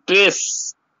প্রোটিন ট্রেস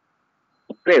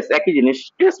একই জিনিস,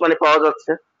 ট্রেস মানে পাওয়া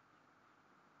যাচ্ছে,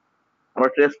 আমরা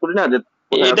ট্রেস করি না যে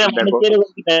এটা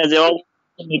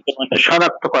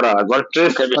শনাক্ত করা,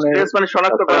 ট্রেস মানে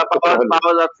শনাক্ত করা,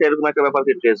 পাওয়া যাচ্ছে, এরকম একটা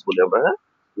ব্যাপারকে ট্রেস বলি আমরা। হ্যাঁ,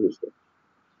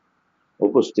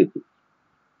 উপস্থিতি,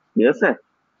 ঠিক আছে,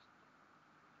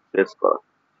 ট্রেস করা।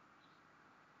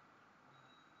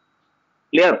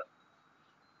 ক্লিয়ার?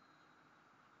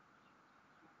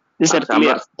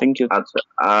 আচ্ছা,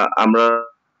 আমরা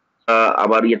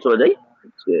আবার চলে যাই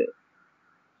যে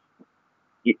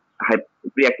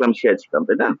প্রি অ্যাক্লামসিয়া ছিলাম,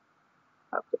 তাই না?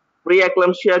 আচ্ছা, প্রি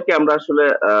অ্যাক্লামসিয়াকে আমরা আসলে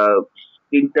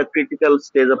তিনটা ক্রিটিক্যাল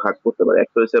স্টেজে ভাগ করতে পারি।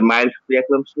 একটা হচ্ছে মাইল্ড প্রি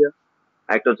অ্যাক্লামসিয়া,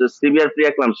 একটা হচ্ছে সিভিয়ার প্রি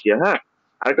অ্যাক্লামসিয়া, হ্যাঁ,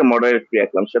 আরেকটা মডারেট প্রি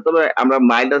অ্যাক্লামসিয়া। তবে আমরা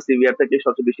মাইল্ড আর সিভিয়ার থেকে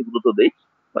সবচেয়ে বেশি গুরুত্ব দিই,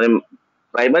 মানে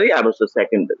প্রাইমারি আর হচ্ছে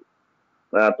সেকেন্ডারি।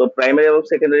 তো প্রাইমারি এবং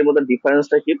সেকেন্ডারির মধ্যে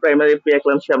ডিফারেন্সটা কি? প্রাইমারি প্রি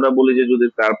অ্যাক্লামসিয়া আমরা বলি যে যদি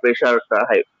তার প্রেশারটা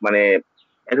মানে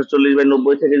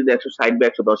 140/90 থেকে যদি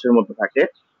 160/110 এর মধ্যে থাকে,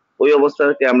 ওই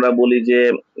অবস্থাকে আমরা বলি যে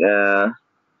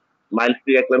মাইল্ড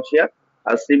প্রি অ্যাক্লামসিয়া।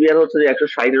 আর সিভিয়ার হচ্ছে যে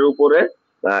 160 এর উপরে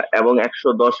এবং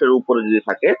 110 এর উপরে যদি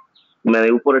থাকে, মানে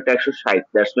উপরেটা 160,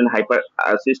 দ্যাটস মিন হাইপার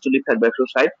সিস্টোলিক থাকবে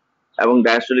 160, এবং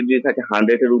ডায়াস্টোলিক যদি থাকে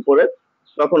 100 এর উপরে,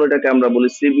 তখন ওটাকে আমরা বলি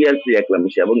সিভিয়ার প্রি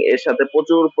অ্যাক্লামসিয়া। এবং এর সাথে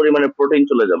প্রচুর পরিমাণে প্রোটিন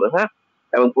চলে যাবে, হ্যাঁ,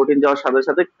 এবং প্রোটিন যাওয়ার সাথে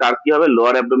সাথে তার কি হবে,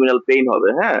 লোয়ার অ্যাবডোমিনাল পেইন হবে,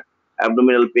 হ্যাঁ,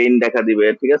 অ্যাবডোমিনাল পেইন দেখা দিবে,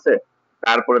 ঠিক আছে।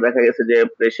 তারপরে দেখা গেছে যে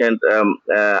পেশেন্ট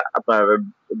আপনার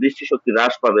দৃষ্টিশক্তি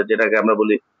হ্রাস পাবে, যেটাকে আমরা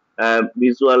বলি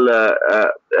ভিজুয়াল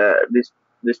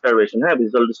ডিস্টারবেশন, হ্যাঁ,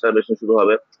 ভিজুয়াল ডিস্টারবেশন শুরু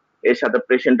হবে। এর সাথে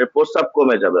পেশেন্টের প্রস্রাব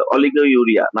কমে যাবে,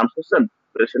 অলিগোইউরিয়া নাম শুনছেন?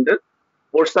 পেশেন্টের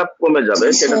প্রস্রাব কমে যাবে,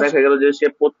 সেটা দেখা গেল যে সে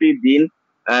প্রতিদিন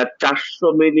 400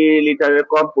 মিলিলিটারের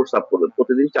কম প্রস্রাব করবে,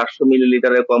 প্রতিদিন 400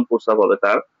 মিলিলিটারের কম প্রস্রাব হবে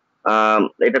তার।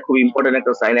 এটা খুব ইম্পর্টেন্ট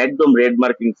একটা সাইন, একদম রেড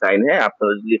মার্কিং সাইন। হ্যাঁ,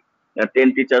 আপনারা যদি 10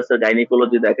 টিচার্স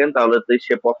গাইনিকোলজি দেখেন তাহলে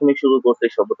সে প্রথমে শুরু করতে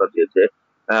সভ্যতা দিয়েছে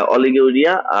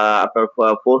অলিগোরিয়া আপনার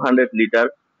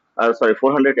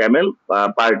 400 ml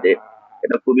পার ডে।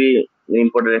 এটা খুবই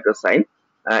ইম্পর্টেন্ট একটা সাইন।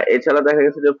 এছাড়া দেখা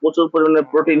গেছে যে প্রচুর পরিমাণে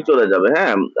প্রোটিন চলে যাবে,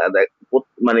 হ্যাঁ,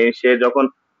 মানে সে যখন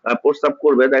প্রস্রাব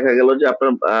করবে দেখা গেল যে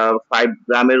আপনার 5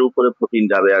 গ্রামের উপরে প্রোটিন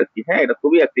যাবে আর কি। হ্যাঁ, এটা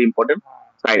খুবই একটা ইম্পর্টেন্ট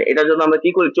সাইন। এটার জন্য আমরা কি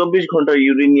করি, 24 ঘন্টার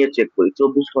ইউরিন নিয়ে চেক করি।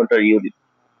 24 ঘন্টার ইউরিন,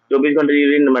 24 ঘন্টার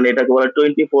ইউরিন মানে এটাকে বলে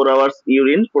 24 আওয়ার্স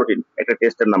ইউরিন প্রোটিন, একটা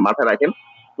টেস্টের নাম, মাথায় রাখেন।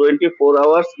 24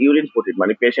 আওয়ার্স ইউরিন প্রোটিন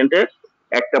মানে পেশেন্টের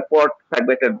একটা পট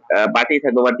থাকবে, একটা বাটি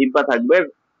থাকবে বা ডিব্বা থাকবে,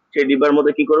 সেই ডিব্বার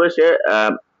মধ্যে কি করবে সে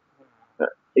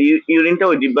ইউরিনটা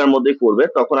ওই ডিব্বার মধ্যেই করবে।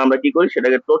 তখন আমরা কি করি,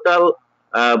 সেটাকে টোটাল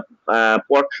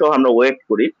পট সহ আমরা ওয়েট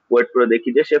করে দেখি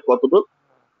যে সে কতটুকু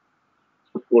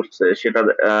করছে, সেটা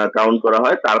কাউন্ট করা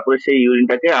হয়। তারপরে সেই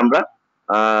ইউরিনটাকে আমরা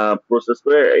প্রসেস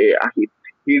করে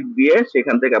হিট দিয়ে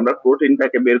সেখান থেকে আমরা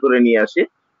প্রোটিনটাকে বের করে নিয়ে আসি।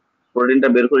 প্রোটিনটা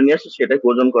বের করে নিয়ে আসি, সেটাকে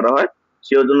ওজন করা হয়।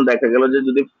 সে ওজন দেখা গেল যে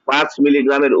যদি 5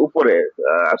 মিলিগ্রামের উপরে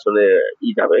আসলে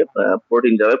যাবে,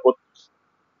 প্রোটিন যাবে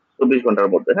 24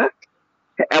 ঘন্টার মধ্যে, হ্যাঁ।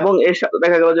 এবং এর সাথে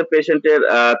দেখা গেল যে পেশেন্টের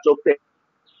চোখ থেকে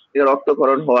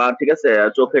রক্তক্ষরণ হওয়া, ঠিক আছে,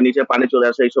 চোখের নিচে পানি চলে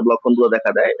আসা, এইসব লক্ষণগুলো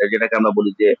দেখা দেয়, যেটাকে আমরা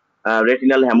বলি যে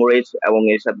রেটিনাল হ্যামোরেজ, এবং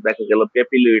এর সাথে দেখা গেল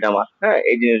পেপিলোইডামা, হ্যাঁ,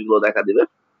 এই জিনিসগুলো দেখা দিবে।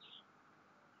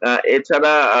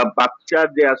 এছাড়া বাচ্চার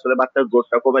যে আসলে বাচ্চার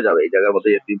গ্রোথটা কমে যাবে এই জায়গার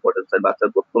মধ্যে ইম্পর্টেন্স বাচ্চার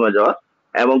গ্রোথ কমে যাওয়া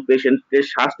এবং পেশেন্টের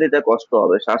শ্বাস নিতে কষ্ট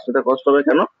হবে। শ্বাস নিতে কষ্ট হবে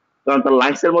কেন? কারণ তার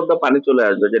লাংস এর মধ্যে পানি চলে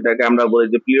আসবে, যেটাকে আমরা বলি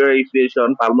যে প্লিউরাল ইনফিউশন,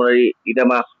 পালমোনারি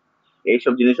ইডেমা,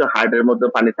 এইসব জিনিসও হার্টের মধ্যে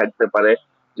পানি থাকতে পারে,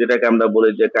 যেটাকে আমরা বলি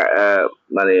যে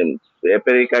মানে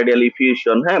পেরিকার্ডিয়াল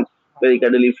ইফিউশন, হ্যাঁ,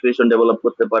 পেরিকার্ডিয়াল ইফিউশন ডেভেলপ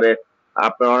করতে পারে।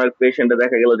 আপনার অনেক পেশেন্টে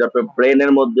দেখা গেল যে আপনার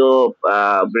ব্রেনের মধ্যেও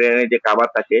ব্রেনের যে কাভার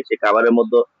থাকে সেই কাভারের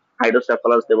মধ্যে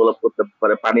হাইড্রোসেফালাস ডেভেলপ করতে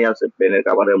পারে, পানি আছে ব্রেনের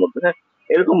কাভারের মধ্যে, হ্যাঁ।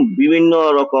 এরকম বিভিন্ন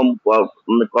রকম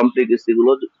কমপ্লিকেসি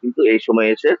গুলো কিন্তু এই সময়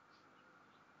এসে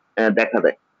দেখা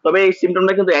দেয়। তবে এই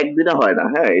সিমটমটা কিন্তু একদিনে হয় না,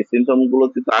 হ্যাঁ, এই সিমটম গুলো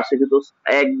কিন্তু আসে কিন্তু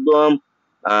একদম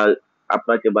আহ,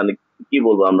 আপনাকে মানে কি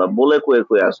বলবো আমরা বলে কয়ে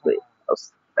কয়ে আসবে,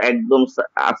 একদম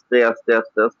আস্তে আস্তে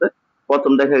আস্তে আস্তে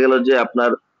প্রথম দেখা গেল যে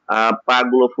আপনার পা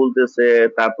গুলো ফুলতেছে,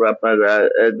 তারপর আপনার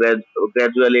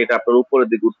গ্রাজুয়ালি এটা আপনার উপরের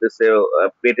দিকে উঠতেছে,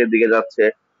 পেটের দিকে যাচ্ছে,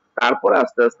 তারপরে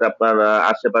আস্তে আস্তে আপনার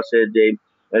আশেপাশে যে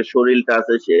শরীরটা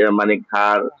আছে সে মানে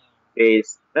ঘাড়, ফেস,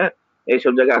 হ্যাঁ,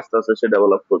 এইসব জায়গায় আস্তে আস্তে সে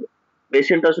ডেভেলপ করবে।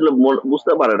 পেশেন্ট আসলে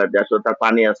বুঝতে পারে না যে আসলে তার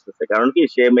পানি আসতেছে, কারণ কি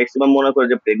সে ম্যাক্সিমাম মনে করে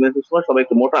যে প্রেগনেন্সির সময় সবাই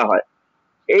একটু মোটা হয়,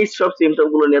 এই সব সিমটম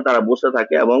গুলো নিয়ে তারা বসে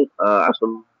থাকে এবং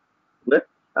আসলে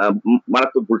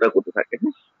মারাত্মক ভুলটা করতে থাকে,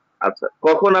 হ্যাঁ? আচ্ছা,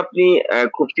 কখন আপনি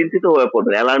খুব চিন্তিত হয়ে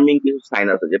পড়বেন, অ্যালার্মিং কিছু সাইন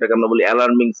আছে যেটাকে আমরা বলি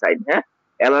অ্যালার্মিং সাইন, হ্যাঁ।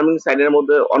 অ্যালার্মিং সাইনের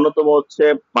মধ্যে অন্যতম হচ্ছে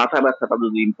মাথা ব্যথাটা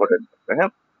যদি ইম্পর্টেন্ট,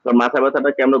 হ্যাঁ। তো মাথা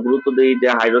ব্যথাটাকে আমরা গুরুত্ব দিই যে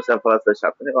হাইড্রোসেফালাস এর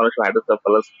সাথে, অনেক সময়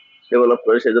হাইড্রোসেফালাস ডেভেলপ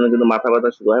করে, সেজন্য কিন্তু মাথা ব্যথা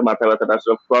শুরু হয়। মাথা ব্যথাটা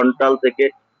আসলে ফ্রন্টাল থেকে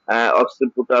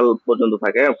অক্সিপুটাল পর্যন্ত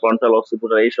থাকে, ফ্রন্টাল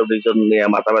অক্সিপুটাল এইসব রিজন নিয়ে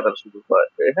মাথা ব্যথাটা শুরু হয়,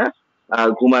 হ্যাঁ।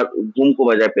 ঘুম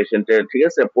কমে যায় পেশেন্টের, ঠিক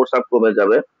আছে, প্রস্রাব কমে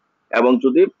যাবে। এবং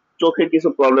যদি চোখে কিছু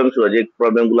প্রবলেম শুরু হয়, যে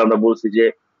প্রবলেম গুলো আমরা বলছি যে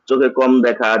চোখে কম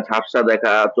দেখা, ঝাপসা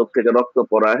দেখা, চোখ থেকে রক্ত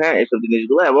পড়া, হ্যাঁ, এইসব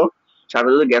জিনিসগুলো, এবং সাথে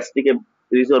যদি গ্যাস্ট্রিক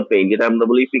রিজোর পেইন, যেটা আমরা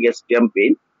বলি ইপিগ্যাস্ট্রিয়াম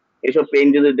পেইন, এইসব পেইন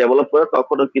যদি ডেভেলপ করে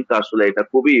তখনও কিন্তু আসলে এটা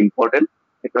খুবই ইম্পর্টেন্ট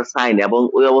একটা সাইন, এবং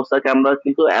ওই অবস্থাকে আমরা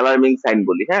কিন্তু অ্যালার্মিং সাইন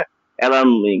বলি, হ্যাঁ।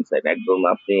 অ্যালার্মিং সাইন একদম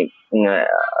আপনি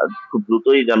খুব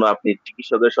দ্রুতই যেন আপনি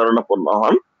চিকিৎসকের শরণাপন্ন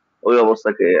হন, ওই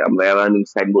অবস্থাকে আমরা অ্যালার্মিং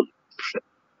সাইন বলি।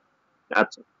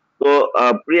 আচ্ছা, তো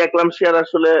প্রি এক্লাম্পসিয়ার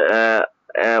আসলে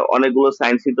অনেকগুলো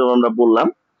সাইন সিমটম আমরা বললাম।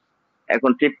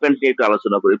 এখন ট্রিটমেন্ট নিয়ে একটু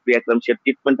আলোচনা করি। প্রি এক্লাম্পসিয়ার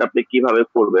ট্রিটমেন্ট আপনি কিভাবে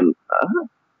করবেন।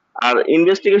 আর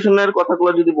ইনভেস্টিগেশনের কথাগুলো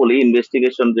যদি বলি,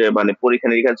 ইনভেস্টিগেশন যে মানে পরীক্ষা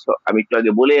নিরীক্ষা, আমি একটু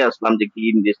আগে বলেই আসলাম যে কি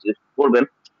ইনভেস্টিগেশন করবেন।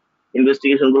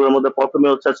 ইনভেস্টিগেশন গুলোর মধ্যে প্রথমে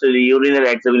হচ্ছে ইউরিনের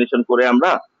এক্সামিনেশন করে আমরা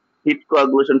হিট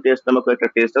কোয়াগুলেশন টেস্ট নামক একটা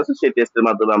টেস্ট আছে, সেই টেস্টের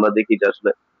মাধ্যমে আমরা দেখি যে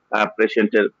আসলে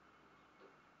পেশেন্টের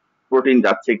প্রোটিন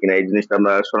যাচ্ছে কিনা, এই জিনিসটা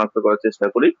আমরা শনাক্ত করার চেষ্টা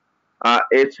করি।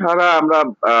 এছাড়া আমরা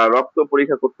রক্ত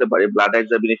পরীক্ষা করতে পারি, ব্লাড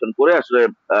এক্সামিনেশন করে আসলে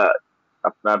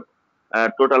আপনার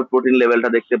টোটাল প্রোটিন লেভেলটা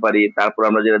দেখতে পারি। তারপর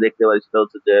আমরা যেটা দেখতে পারি সেটা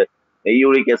হচ্ছে যে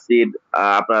ইউরিক অ্যাসিড,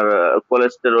 আপনার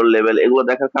কোলেস্টেরল লেভেল, এগুলো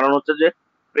দেখার কারণ হচ্ছে যে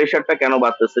প্রেশারটা কেন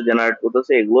বাড়তেছে, জেনারেট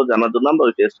করতেছে, এগুলো জানার জন্য আমরা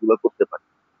ওই টেস্ট গুলো করতে পারি।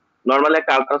 নর্মালি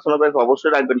একটা আলট্রাসোনোগ্রাফি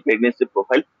অবশ্যই রাখবেন প্রেগনেন্সি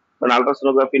প্রোফাইল, কারণ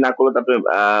আলট্রাসোনোগ্রাফি না করলে তারপরে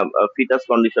ফিটাস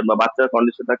কন্ডিশন বা বাচ্চার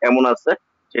কন্ডিশনটা কেমন আছে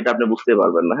সেটা আপনি বুঝতে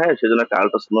পারবেন না, হ্যাঁ। সেজন্য একটা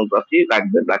আলট্রাসোনোগ্রাফি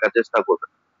রাখবেন, রাখার চেষ্টা করবেন,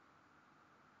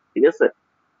 ঠিক আছে।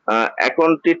 এখন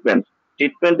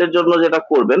ট্রিটমেন্টের জন্য যেটা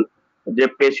করবেন যে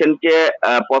পেশেন্টকে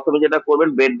প্রথমে যেটা করবেন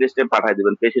বেড রেস্টে পাঠিয়ে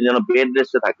দিবেন, পেশেন্ট যেন বেড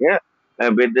রেস্টে থাকে,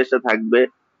 হ্যাঁ, বেড রেস্টে থাকবে।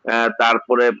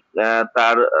 তারপরে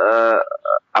তার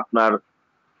আপনার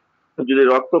যদি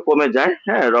রক্ত কমে যায়,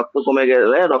 হ্যাঁ, রক্ত কমে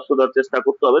গেলে রক্ত দেওয়ার চেষ্টা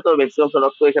করতে হবে, তবে ম্যাক্সিমাম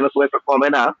রক্ত এখানে খুব একটা কমে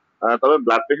না। তবে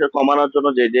ব্লাড প্রেশার কমানোর জন্য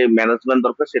যে যে ম্যানেজমেন্ট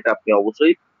দরকার সেটা আপনি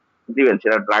অবশ্যই দিবেন,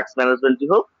 সেটা ড্রাগস ম্যানেজমেন্টই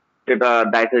হোক, সেটা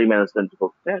ডায়েটারি ম্যানেজমেন্ট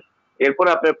হোক, হ্যাঁ। এরপরে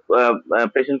আপনি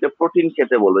পেশেন্টকে প্রোটিন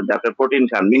খেতে বলবেন, যে আপনি প্রোটিন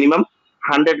খান, মিনিমাম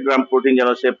 100 গ্রাম প্রোটিন যেন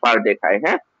সে পার ডে খায়,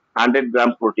 হ্যাঁ। 100 গ্রাম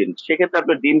প্রোটিন, সেক্ষেত্রে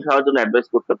আপনি ডিম খাওয়ার জন্য অ্যাডভাইস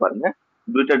করতে পারেন, হ্যাঁ।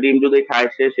 2টা ডিম যদি খায়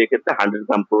সে, সেক্ষেত্রে 100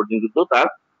 গ্রাম প্রোটিন কিন্তু তার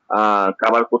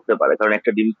কাভার করতে পারে, কারণ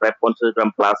একটা ডিম প্রায় 50 গ্রাম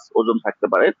প্লাস ওজন থাকতে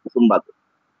পারে কুসুম বাদে,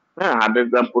 হ্যাঁ। 100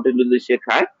 গ্রাম প্রোটিন যদি সে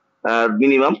খায়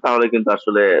মিনিমাম, তাহলে কিন্তু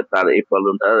আসলে তার এই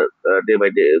প্রবলেমটা ডে বাই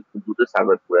ডে খুব দ্রুত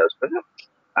সার্ভাইভ করে আসবে, হ্যাঁ।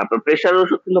 আপনার প্রেশার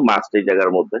ওষুধ কিন্তু মাস্ট এই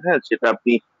জায়গার মধ্যে, হ্যাঁ। সেটা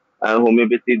আপনি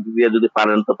হোমিওপ্যাথি দিয়ে যদি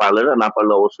পারেন তো পারলেন, না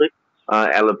পারলে অবশ্যই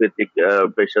অ্যালোপ্যাথিক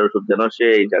প্রেশার ওষুধ যেন সে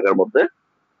এই জায়গার মধ্যে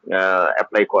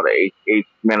অ্যাপ্লাই করে, এই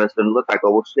ম্যানেজমেন্ট গুলো তাকে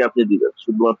অবশ্যই আপনি দিবেন।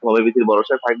 শুধুমাত্র হোমিওপ্যাথির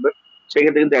ভরসায় থাকবেন,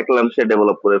 সেক্ষেত্রে কিন্তু একলামসে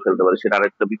ডেভেলপ করে ফেলতে পারে, সেটা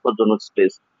আরেকটা বিপজ্জনক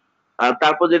স্টেজ। আর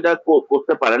তারপর যেটা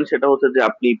করতে পারেন সেটা হচ্ছে যে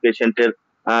আপনি পেশেন্টের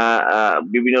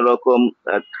বিভিন্ন রকম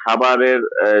খাবারের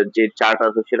যে চার্ট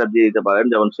আছে সেটা দিয়ে দিতে পারেন,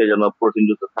 যেমন সে যেন প্রোটিন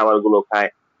যুক্ত খাবার গুলো খায়,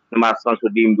 মাছ, মাংস,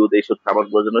 ডিম, দুধ, এইসব খাবার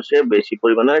গুলো যেন সে বেশি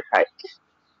পরিমাণে খায়।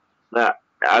 আহ,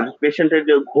 আর পেশেন্টের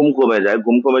যে ঘুম কমে যায়,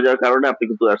 ঘুম কমে যাওয়ার কারণে আপনি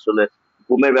কিন্তু আসলে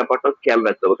ঘুমের ব্যাপারটা খেয়াল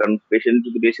রাখতে হবে, কারণ পেশেন্ট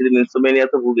যদি বেশি দিন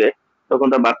ইনসোমেনিয়াতে ভুগে তখন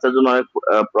তার বাচ্চার জন্য অনেক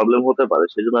প্রবলেম হতে পারে,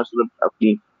 সেজন্য আসলে আপনি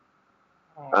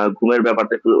ঘুমের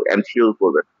ব্যাপারটা একটু এনশিওর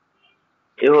করবেন।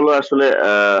 এ হলো আসলে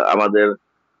আমাদের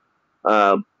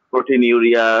protein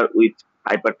urea with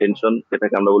hyper tension,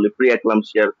 যেটাকে আমরা বলি প্রি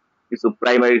অ্যাক্লামসিয়ার কিছু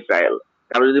প্রাইমারি ট্রায়াল।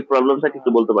 কারো যদি প্রবলেম থাকে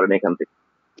একটু বলতে পারেন এখান থেকে।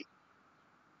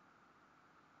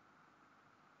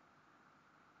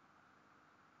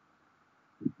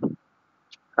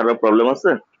 কারো প্রবলেম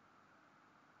আছে?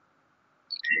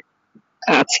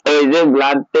 আচ্ছা, ওই যে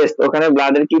ব্লাড টেস্ট, ওখানে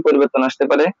ব্লাডের কি পরিবর্তন আসতে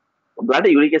পারে? ব্লাডে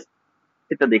ইউরিক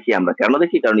অ্যাসিডটা দেখি আমরা, কেন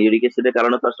দেখি? কারণ ইউরিক অ্যাসিডের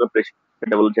কারণে তো আসলে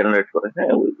প্রেশার জেনারেট করে,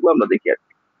 হ্যাঁ, ওইগুলো আমরা দেখি আর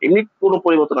কি। এমনি কোনো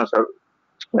পরিবর্তন আসার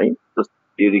নাই,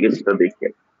 ইউরিক অ্যাসিডটা দেখি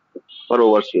আর ফর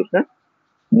ওভার শিওর। হ্যাঁ,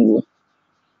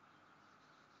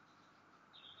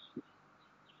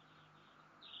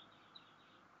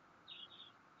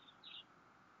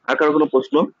 আর কারো কোনো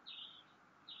প্রশ্ন?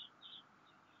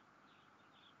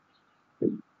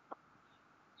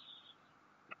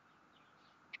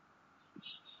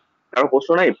 কারো প্রশ্ন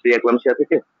নাই প্রি অ্যাক্লামসিয়া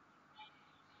থেকে?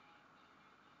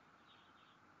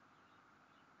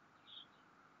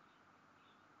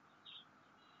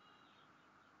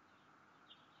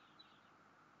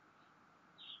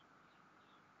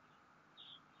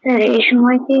 স্যার এই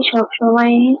সময় কি সব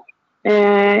সময়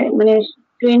মানে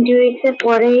 20 উইকস এর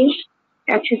পরেই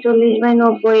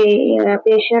 140/90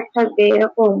 প্রেশার থাকবে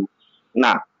এরকম?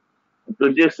 না,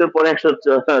 20 উইকস এর পরে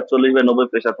 140/90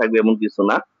 প্রেশার থাকবে এমন কিছু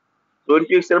না। 20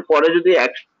 উইকস এর পরে যদি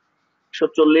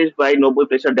 140/90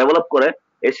 প্রেশার ডেভেলপ করে,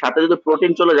 এর সাথে যদি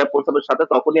প্রোটিন চলে যায় প্রস্রাবের সাথে,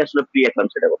 তখনই আসলে প্রি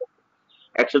অ্যাক্লামসিয়া ডেভেলপ।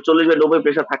 140/90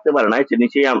 প্রেশার থাকতে পারে না, এর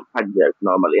নিচেই থাকবে আর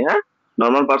নর্মালি। হ্যাঁ,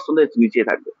 নর্মাল পার্সন এর নিচেই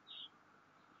থাকবে।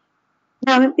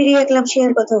 না, আমি প্রি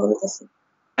এক্লাম্পসিয়ার কথা বলতেছি।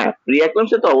 হ্যাঁ, প্রি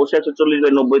অ্যাক্লামসিয়া তো অবশ্যই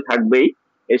 140/90 থাকবেই,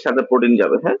 এর সাথে প্রোটিন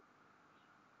যাবে। হ্যাঁ,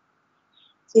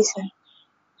 জি স্যার।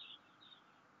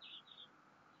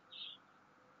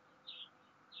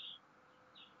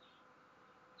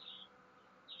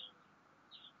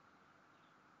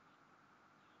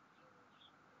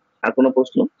 আর কোনো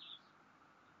প্রশ্ন?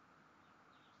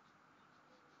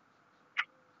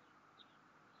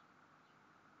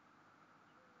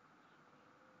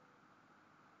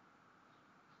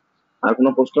 আর কোনো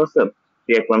প্রশ্ন আছে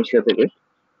প্রি অ্যাক্লামসিয়া থেকে?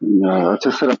 আচ্ছা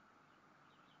স্যার,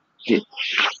 জি,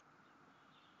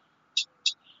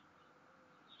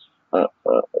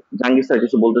 জাহাঙ্গীর স্যার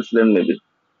কিছু বলতেছিলেন মেবি।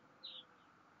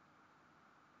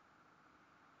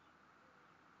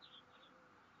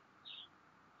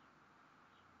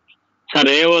 স্যার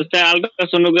এই অবস্থায়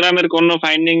আলট্রাসোনোগ্রামের কোন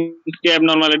ফাইন্ডিংস কি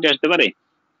অ্যাবনরমালিটি আসতে পারে?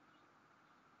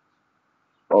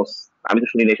 আমি তো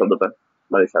শুনি না এই শব্দটা,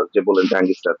 মানে স্যার যে বলেন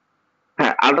জাহাঙ্গীর স্যার।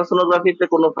 হ্যাঁ, আলট্রাসোনোগ্রাফিতে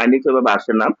কোনো ফাইন্ডিংস এভাবে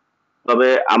আসে না, তবে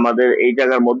আমাদের এই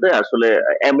জায়গার মধ্যে আসলে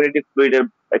অ্যামিউনিটিক ফ্লুইড এর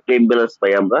একটা ইমব্যালেন্স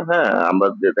পাই আমরা। হ্যাঁ, আমরা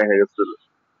যে দেখা গেছে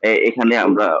এখানে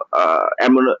আমরা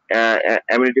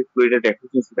অ্যামিউনিটিক ফ্লুইড এর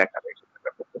ডেফিসিয়েন্সি দেখা যায়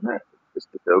সেটার মধ্যে। হ্যাঁ,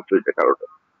 ফ্লুইডের কারণে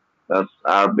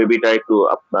আর বেবিটা একটু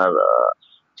আপনার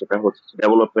যেটা হচ্ছে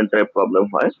ডেভেলপমেন্টের প্রবলেম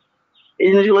হয়, এই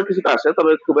জিনিসগুলো কিছুটা আসে,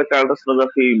 তবে খুব একটা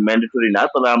আলট্রাসোনোগ্রাফি ম্যান্ডেটরি না।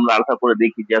 তবে আমরা আলট্রা করে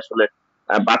দেখি যে আসলে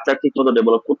বাচ্চা ঠিক মতো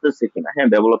ডেভেলপ করতেছে কিনা। হ্যাঁ,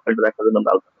 ডেভেলপমেন্ট দেখার জন্য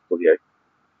আমরা আলট্রা করি আর কি।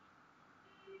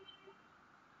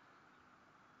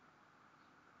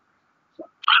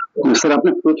 স্যার আপনি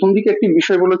প্রথম দিকে একটি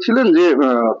বিষয় বলেছিলেন যে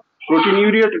প্রোটিন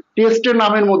ইউরিয়া টেস্টের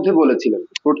নামের মধ্যে বলেছিলেন,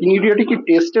 প্রোটিন ইউরিয়াটি কি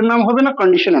টেস্টের নাম হবে না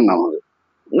কন্ডিশনের নাম হবে?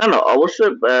 না না,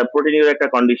 অবশ্যই প্রোটিনের একটা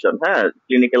কন্ডিশন, হ্যাঁ,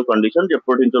 ক্লিনিক্যাল কন্ডিশন যে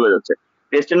প্রোটিন চলে যাচ্ছে।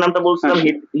 টেস্টের নামটা বলছিলাম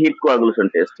হিট কোয়াগুলেশন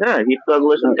টেস্ট। হ্যাঁ, হিট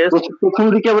কোয়াগুলেশন টেস্ট। প্রথম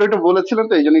দিকে আবার এটা বলেছিলেন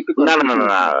তো এই জন্য একটু না না না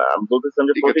না, আমি বলতেছিলাম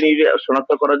যে প্রোটিন ইউরিয়া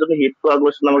শনাক্ত করার জন্য হিট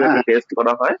কোয়াগুলেশন নামক একটা টেস্ট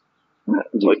করা হয়। হ্যাঁ,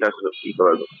 ওইটা আসলে কি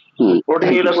করার জন্য।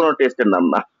 প্রোটিন ইউরিয়া কোনো টেস্টের নাম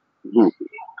না।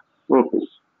 ওকে।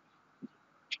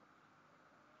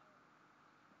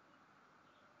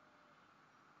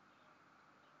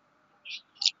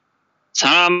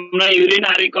 স্যার আমরা ইউরিন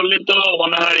আরি করলে তো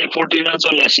মনে হয় প্রোটিনও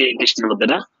চলে আসে এই টেস্টের মধ্যে,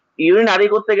 না? ইউরিন আরি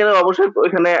করতে গেলে অবশ্যই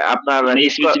ওইখানে আপনার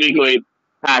স্পেসিফিক ওই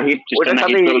হ্যাঁ ওইটার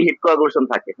সাথে হিট কোয়াগুলেশন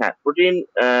থাকে। হ্যাঁ, প্রোটিন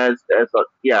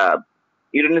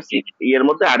ইউরিনের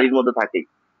মধ্যে আরির মধ্যে থাকে।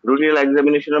 রুটিনাল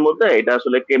এক্সামিনেশনের মধ্যে এটা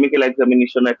আসলে কেমিক্যাল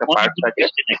এক্সামিনেশন একটা পার্ট থাকে।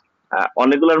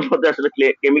 অনেকগুলোর মধ্যে আসলে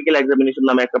কেমিক্যাল এক্সামিনেশন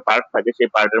নামে একটা পার্ট থাকে, সেই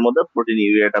পার্টের মধ্যে প্রোটিন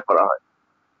ইউরিয়াটা করা হয়।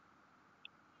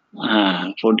 হ্যাঁ,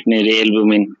 প্রোটিনের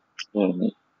অ্যালবুমিন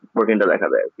প্রোটিনটা দেখা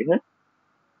যায় আর কি। হ্যাঁ,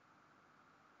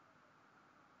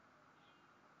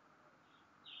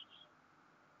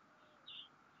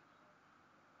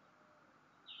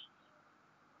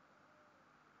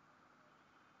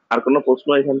 আর কোনো প্রশ্ন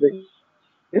এখান থেকে?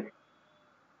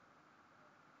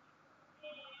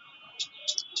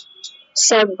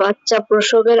 স্যার বাচ্চা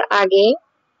প্রসবের আগে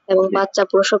এবং বাচ্চা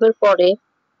প্রসবের পরে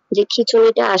যে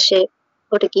খিঁচুনিটা আসে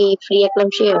ওটা কি প্রি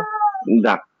এক্লাম্পসিয়া?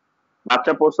 না,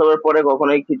 বাচ্চা প্রসবের পরে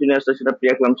কখনোই খিঁচুনি আসলে সেটা প্রি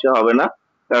এক্লাম্পসিয়া হবে না।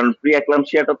 কারণ প্রি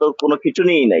অ্যাক্লামসিয়াটা তো কোনো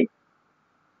খিঁচুনিই নাই।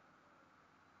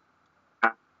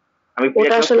 আমি প্রি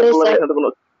ওটা অ্যাক্লামসিয়া আসলে বললাম, স্যার এখানে তো কোনো,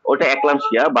 ওটা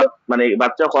অ্যাক্লামসিয়া, মানে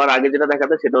বাচ্চা হওয়ার আগে যেটা দেখা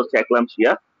যায় সেটা হচ্ছে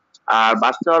অ্যাক্লামসিয়া। আর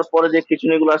বাচ্চা হওয়ার পরে যে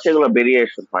খিঁচুনিগুলো আসে এগুলো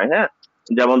ভেরিয়েশন হয়, হ্যাঁ।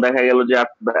 যেমন দেখা গেল যে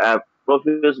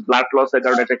প্রফিউজ ব্লাড লসের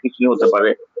কারণে একটা খিঁচুনি হতে পারে।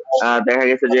 দেখা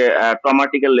গেছে যে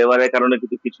ট্রমাটিক্যাল লেভারের কারণে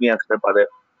কিছু খিঁচুনি আসতে পারে।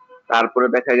 তারপরে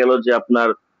দেখা গেল যে আপনার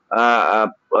আহ, আহ,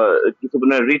 আহ, কিছু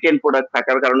রিটেন প্রোডাক্ট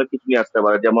থাকার কারণে খিঁচুনি আসতে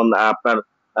পারে। যেমন আপনার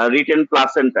রিটেন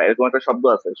প্লাসেন্টা, এরকম একটা শব্দ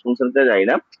আছে, শুনছেন কিনা জানি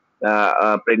না।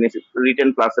 প্রেগনেন্সি রিটেন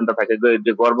প্লাসেন্টা থাকে,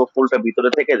 যে গর্ভফুলটা ভিতরে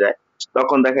থেকে যায়,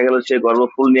 তখন দেখা গেল সেই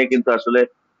গর্ভফুল নিয়ে কিন্তু আসলে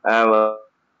আহ,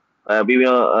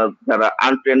 বিভিন্ন যারা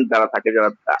আনট্রেন যারা থাকে, যারা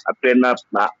ট্রেন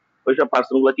না, ওইসব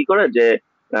পার্সন গুলো কি করে যে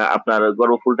আপনার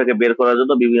গর্ভফুলটাকে বের করার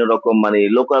জন্য বিভিন্ন রকম মানে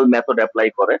লোকাল মেথড অ্যাপ্লাই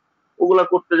করে। ওগুলা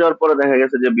করতে যাওয়ার পরে দেখা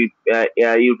গেছে যে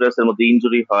ইউটারাসের মধ্যে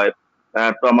ইনজুরি হয়,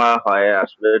 ট্রমা হয়,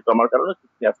 আসলে ট্রমার কারণে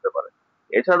কিছু আসতে পারে।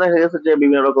 এছাড়া দেখা গেছে যে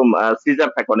বিভিন্ন রকম সিজার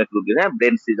থাকে অনেক রোগীর, হ্যাঁ,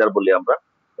 ব্রেন সিজার বলি আমরা।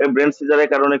 এই ব্রেন সিজারের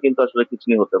কারণে কিন্তু আসলে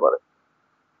কিডনি হতে পারে।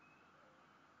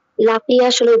 লাফিয়ে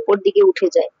আসলে উপর দিকে উঠে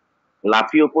যায়,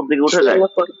 লাফিয়ে উপর দিকে উঠে যায়।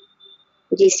 শোয়ানোর পরে।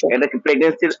 জি স্যার। এটা কি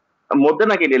প্রেগনেন্সির মধ্যে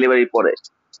নাকি ডেলিভারি পরে?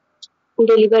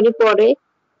 ডেলিভারি পরে।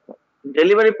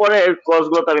 ডেলিভারি পরে কজ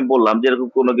গুলো তো আমি বললাম, যেরকম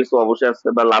কোনো কিছু অবশ্যই আসছে,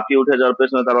 বা লাফিয়ে উঠে যাওয়ার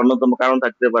পেছনে তার অন্যতম কারণ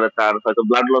থাকতে পারে তার হয়তো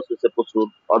ব্লাড লস হচ্ছে প্রচুর,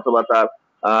 অথবা তার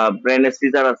ব্রেনে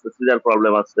সিজার আছে, সিজার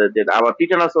প্রবলেম আছে, যেটা আবার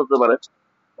টিটানাস হতে পারে।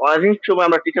 অনেক সময়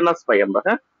আমরা টিটানাস পাই আমরা,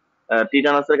 হ্যাঁ।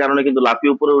 টিটানাসের কারণে কিন্তু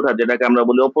লাফিয়ে উপরে ওঠা, যেটাকে আমরা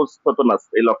বলি অপস্থতনাস,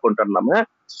 এই লক্ষণটার নাম, হ্যাঁ,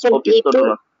 স্যার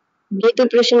অপিস্থতনাস। ভীতু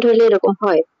পেশেন্ট হলে এরকম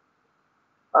হয়?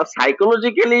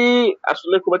 সাইকোলজিক্যালি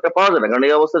আসলে খুব একটা পাওয়া যায় না, কারণ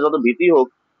এই অবস্থায় যত ভীতি হোক,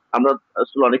 আমরা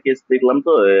আসলে অনেক কেস দেখলাম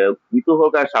তো, ভীতু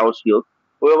হোক আর সাহসী হোক,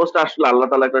 ওই অবস্থা আসলে আল্লাহ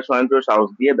তালা একটা স্বয়ংক্রিয় সাহস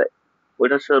দিয়ে দেয়।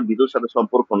 ওইটার সাথে ভীতুর সাথে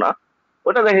সম্পর্ক না।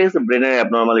 ওটা দেখা গেছে ব্রেনের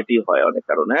অ্যাবনর্মালিটি হয় অনেক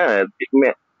কারণে, হ্যাঁ।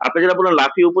 আপনি যেটা বললেন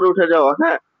লাফিয়ে উপরে উঠে যাওয়া,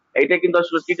 হ্যাঁ, এইটা কিন্তু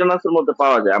আসলে টিটানাসের মধ্যে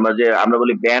পাওয়া যায়। আমরা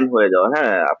বলি ব্যান হয়ে যাওয়া,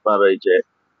 হ্যাঁ, আপনার ওই যে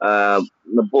আহ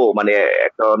মানে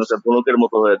একটা অনেকটা ধনুকের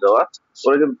মতো হয়ে যাওয়া,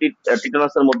 ওরা কিন্তু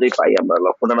টিটানাসের মধ্যেই পাই আমরা,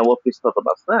 লক্ষণটা নাম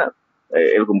অপিস্থতনাস, হ্যাঁ,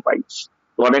 এরকম পাই।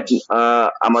 তো অনেক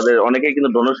আমাদের অনেকেই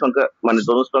কিন্তু ডোনার সংখ্যা, মানে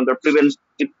ডোনার সংখ্যার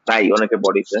প্রিভেন্টিভ নাই অনেকে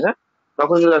বডিতে, হ্যাঁ,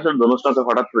 তখন কিন্তু আসলে ডোনার সংখ্যা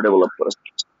হঠাৎ করে ডেভেলপ করে।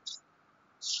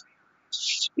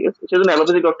 ঠিক আছে, সেজন্য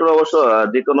অ্যালোপ্যাথিক ডক্টর অবশ্য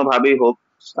যে কোনো ভাবেই হোক,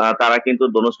 তারা কিন্তু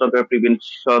ডোনার সংখ্যার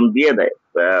প্রিভেনশন দিয়ে দেয়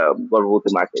গর্ভবতী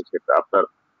মাকে। সেটা আপনার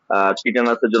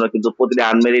টিটানাসের জন্য কিন্তু প্রতিটি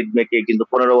আনমেরিড মেয়েকে কিন্তু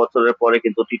 15 বছরের পরে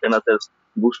কিন্তু টিটানাসের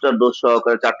বুস্টার ডোজ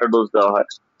সহকারে 4টা ডোজ দেওয়া হয়।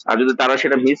 আর যদি তারা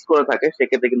সেটা মিস করে থাকে,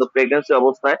 সেক্ষেত্রে কিন্তু প্রেগনেন্সি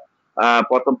অবস্থায়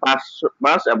প্রথম 5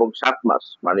 মাস এবং 7 মাস,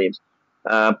 মানে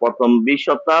প্রথম 20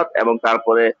 সপ্তাহ এবং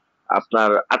তারপরে আপনার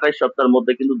 28 সপ্তাহের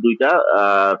মধ্যে কিন্তু 2টা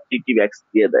টিটি ভ্যাক্স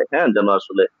দিয়ে দেয়, হ্যাঁ, যেন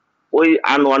আসলে ওই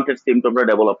আনওয়ান্টেড সিমটমটা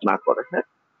ডেভেলপ না করে, হ্যাঁ।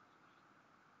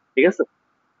 ঠিক আছে।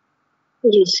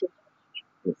 জি স্যার।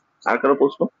 আর কারো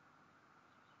প্রশ্ন?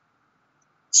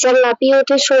 স্যার লাফিয়ে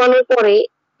উঠে শোয়ানোর পরে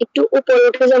একটু উপরে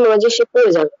উঠে যেমন যে সে পড়ে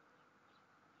যাবে,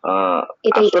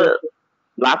 এটাই তো আসলে নাকি?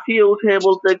 লাফিয়ে উঠে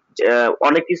বলতে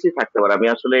অনেক কিছুই থাকতে পারে। আমি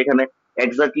আসলে এখানে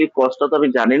এক্স্যাক্টলি কজটা তো আমি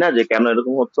জানি না যে কেন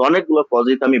এরকম হচ্ছে, অনেকগুলো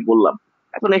কজই তো আমি বললাম।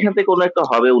 এখন এখান থেকে কোনো একটা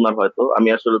হবে উনার হয়তো, আমি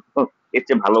আসলে তো এর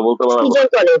চেয়ে ভালো বলতে পারবো না। সিজার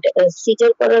করে, এটা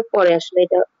সিজার করার পরে আসলে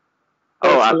এটা ও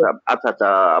হয়েছিল। আচ্ছা আচ্ছা আচ্ছা,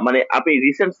 মানে আপনি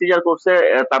রিসেন্ট সিজার করছে,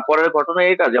 তারপরের ঘটনা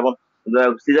এটা, যেমন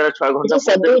সিজারের 6 ঘন্টার জি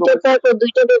স্যার, মধ্যে এরকম দুইটা হয়েছে? পর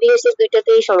দুইটা বেরিয়েছে,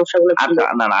 দুইটাতেই সমস্যাগুলো ছিল। আচ্ছা,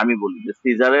 না না, আমি বলি যে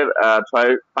সিজারের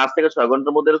 5 থেকে 6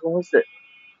 ঘন্টার মধ্যে এরকম হয়েছে।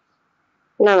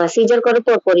 না না, সিজার করার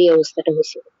পর পরই এই অবস্থাটা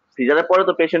হয়েছিল। সিজারের পরে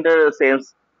তো পেশেন্টের সেন্স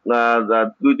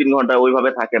 2-3 ঘন্টা ওইভাবে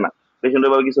থাকে না, পেশেন্ট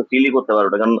ওইভাবে কিছু ফিলই করতে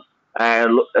পারবে না, কারণ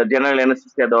জেনারেল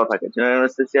অ্যানেস্থেসিয়া দেওয়া থাকে। জেনারেল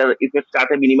অ্যানেস্থেসিয়ার ইফেক্ট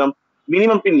কাটে মিনিমাম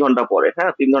মিনিমাম 3 ঘন্টা পরে,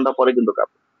 হ্যাঁ, 3 ঘন্টা পরে কিন্তু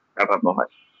কাটানো হয়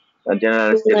জেনারেল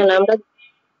অ্যানেস্থেসিয়ার না না, ইফেক্ট। আমরা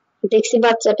দেখছি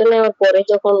বাচ্চাটা নেওয়ার পরে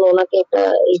যখন ওনাকে একটা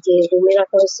এই যে রুমে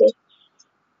রাখা হয়েছে,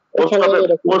 এখানে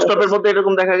এরকম পোস্ট অপের হয়েছে। মধ্যে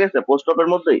এরকম দেখা গেছে, পোস্ট অপের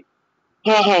মধ্যেই।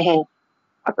 হ্যাঁ হ্যাঁ হ্যাঁ।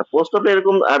 আচ্ছা, পোস্ট অপে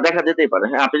এরকম দেখা যেতেই পারে,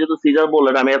 হ্যাঁ। আপনি যেহেতু সিজার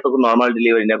বললেন, আমি এত নর্মাল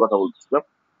ডেলিভারি নিয়ে কথা বলছিলাম।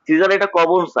 সিজার এটা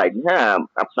কমন সাইন, হ্যাঁ।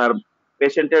 আপনার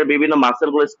পেশেন্টের বিভিন্ন মাসেল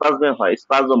গুলো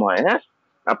স্পাজম হয়, হ্যাঁ।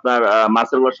 আপনার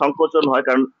মাসেল গুলো সংকোচন হয়,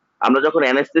 কারণ আমরা যখন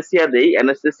অ্যানেস্থেসিয়া দেই,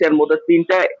 অ্যানেস্থেসিয়ার মধ্যে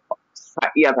 3টা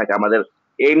ইয়া থাকে, আমাদের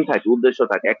এইম থাকে, উদ্দেশ্য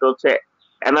থাকে। একটা হচ্ছে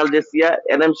analgesia,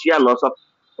 এনামসিয়া, loss of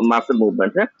muscle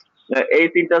movement, হ্যাঁ। এই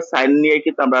 3টা সাইন নিয়ে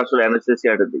কিন্তু আমরা আসলে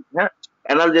অ্যানেস্থেসিয়াটা দিই, হ্যাঁ।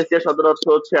 অ্যানালজেসিয়া শব্দের অর্থ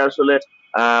হচ্ছে আসলে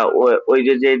ওই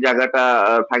যে যে জায়গাটা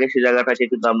থাকে সেই জায়গাটাকে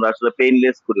কিন্তু আমরা আসলে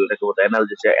পেইনলেস করি, ওটাকে বলতে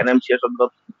অ্যানালজেসিয়া। অ্যানামসিয়া শব্দ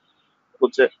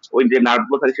হচ্ছে ওই যে নার্ভ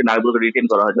গুলো থাকে, সেই নার্ভ গুলোকে রিটেন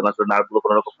করা হয়, যেন আসলে নার্ভ গুলো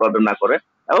কোনো রকম প্রবলেম না করে,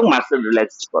 এবং মাসেল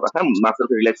রিল্যাক্স করা, হ্যাঁ,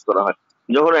 মাসেলকে রিল্যাক্স করা হয়।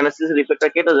 যখন অ্যানাস্থেসিয়ার ইফেক্টটা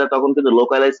কেটে যায়, তখন কিন্তু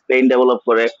লোকালাইজ পেইন ডেভেলপ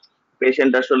করে,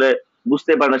 পেশেন্ট আসলে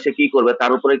বুঝতে পারে না সে কি করবে।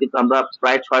 তার উপরে কিন্তু আমরা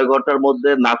প্রায় 6 ঘন্টার মধ্যে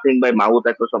নাথিং বাই মাউথ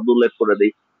একটা শব্দ উল্লেখ করে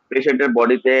দিই, পেশেন্টের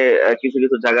বডিতে কিছু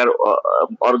কিছু জায়গার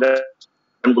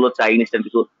অর্গান গুলো চাই ইনস্ট্যান্ট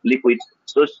কিছু লিকুইড।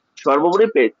 তো সর্বোপরি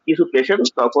কিছু পেশেন্ট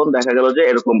তখন দেখা গেল যে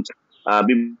এরকম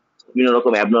বিভিন্ন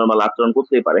রকম অ্যাবনর্মাল আচরণ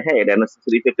করতেই পারে, হ্যাঁ, এটা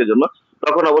অ্যানাস্থেসির ইফেক্টের জন্য।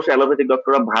 তখন অবশ্যই অ্যালোপ্যাথিক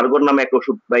ডক্টররা ভার্গন নামে একটা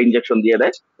ওষুধ বা ইনজেকশন দিয়ে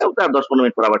দেয় এবং তার 10-15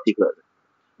 মিনিট পর আবার ঠিক হয়ে যায়।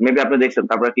 মেবি আপনি দেখছেন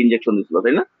তারপর একটা ইনজেকশন দিছিল,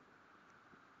 তাই না?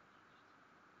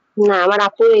 না, আমার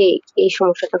আপুর এই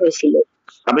সমস্যাটা হয়েছিল।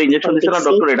 আপনি ইনজেকশন দিচ্ছেন না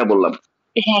ডক্টর, এটা বললাম।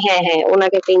 হ্যাঁ হ্যাঁ হ্যাঁ,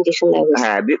 ওনাকে একটা ইনজেকশন দেওয়া হয়েছে।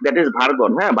 হ্যাঁ, দ্যাট ইজ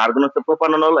ভার্গন। হ্যাঁ, ভার্গন হচ্ছে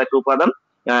প্রোপানল একটা উপাদান।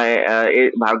 এই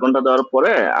ভার্গনটা দেওয়ার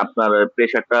পরে আপনার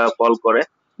প্রেশারটা ফল করে,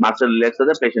 মাসেল রিল্যাক্স হয়ে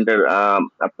যায়, পেশেন্টের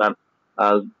আপনার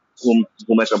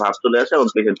ঘুম একটা ভাব চলে আসে এবং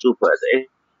পেশেন্ট চুপ হয়ে যায়।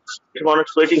 এই সময় অনেক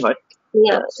সোয়েটিং হয়,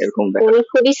 এরকম দেখা। উনি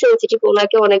খুবই সেনসিটিভ,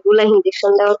 ওনাকে অনেকগুলা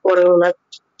ইনজেকশন দেওয়ার পরে ওনার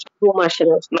ঘুম আসে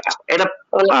না। এটা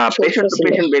পেশেন্ট টু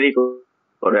পেশেন্ট ভেরি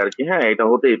করে আর কি। হ্যাঁ, এটা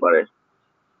হতেই পারে।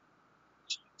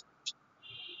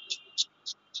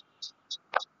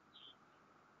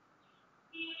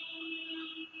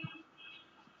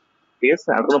 ঠিক আছে,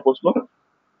 আর কোনো প্রশ্ন?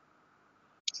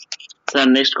 স্যার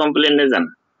নেক্সট কমপ্লেইনে যান।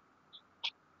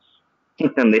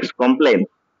 নেক্সট কমপ্লেন,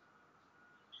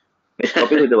 নেক্সট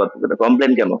টপিক হইতে পারতেছে না,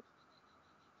 কমপ্লেন কেন?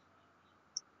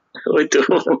 ওই তো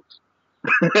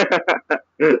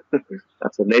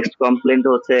আচ্ছা, নেক্সট কমপ্লেন্ট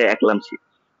হচ্ছে একলামশি।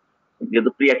 যেহেতু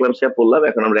প্রি একলামশিয়া পড়লাম,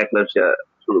 এখন আমরা একলামশিয়া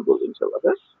শুরু করবো ইনশাআল্লাহ।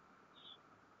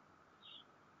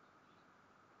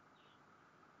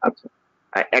 আচ্ছা,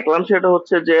 একলামশিয়াটা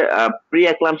হচ্ছে যে প্রি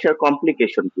একলামশিয়ার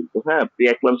কমপ্লিকেশন, কিন্তু হ্যাঁ, প্রি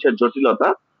একলামশিয়ার জটিলতা,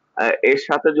 এর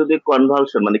সাথে যদি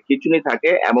কনভালশন মানে খিঁচুনি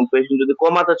থাকে এবং পেশেন্ট যদি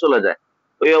কোমাতে চলে যায়,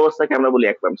 ওই অবস্থাকে আমরা বলি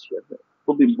একলামশিয়া।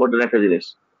 খুব ইম্পর্টেন্ট একটা জিনিস,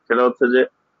 সেটা হচ্ছে যে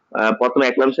প্রথমে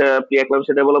একলামশিয়া প্রি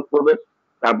একলামশিয়া ডেভেলপ করবে,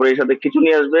 তারপরে এর সাথে খিঁচুনি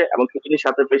আসবে এবং খিঁচুনির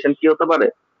সাথে পেশেন্ট কি হতে পারে,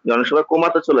 যে অনেক সময়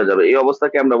কোমাতে চলে যাবে। এই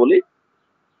অবস্থাকে আমরা বলি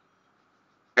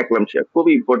একলামশিয়া।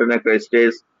 খুবই ইম্পর্টেন্ট একটা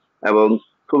স্টেজ এবং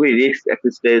খুবই রিস্ক একটা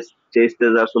স্টেজ। যে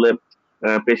স্টেজ আসলে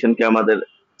পেশেন্টকে আমাদের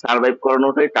সার্ভাইভ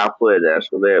করানোটাই টাফ হয়ে যায়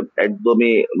আসলে,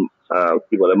 একদমই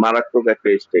কি বলে মারাত্মক একটা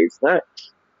স্টেজ। হ্যাঁ,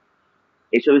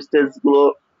 এইসব স্টেজ গুলো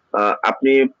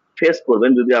আপনি ফেস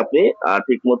করবেন যদি আপনি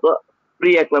ঠিক মতো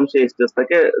প্রি একলামশিয়া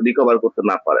স্টেজটাকে রিকভার করতে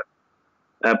না পারেন।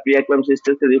 প্রি একলামশিয়া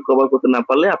স্টেজকে রিকভার করতে না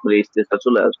পারলে আপনার এই স্টেজটা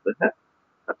চলে আসবে। হ্যাঁ,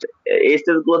 আচ্ছা, এই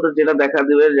স্টেজ গুলোতে যেটা দেখা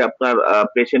দিবে যে আপনার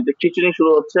পেশেন্টের খিঁচুনি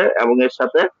শুরু হচ্ছে এবং এর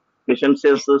সাথে পেশেন্ট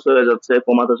সেন্সলেস হয়ে যাচ্ছে,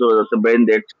 কোমাতে চলে যাচ্ছে, ব্রেন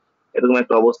ডেড, এরকম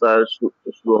একটা অবস্থা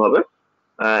শুরু হবে।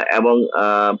 এবং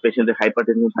পেশেন্টের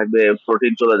হাইপারটেনশন থাকবে,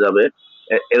 প্রোটিন চলে যাবে,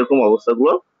 এরকম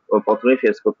অবস্থাগুলো প্রথমেই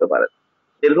ফেস করতে পারে।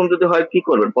 এরকম যদি হয় কি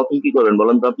করবেন, প্রথম কি করবেন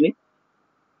বলেন তো আপনি?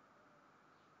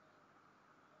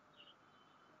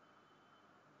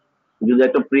 যদি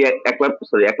একটা প্রি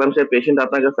একলামশিয়া পেশেন্ট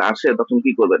আপনার কাছে আসে তখন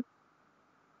কি করবেন?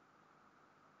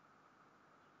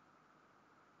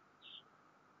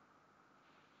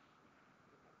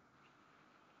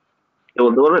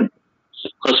 বলতে পারবেন?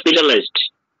 হসপিটালাইজড।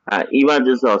 হ্যাঁ,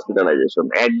 ইমার্জেন্সি হসপিটালাইজেশন,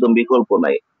 একদম বিকল্প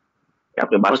নাই।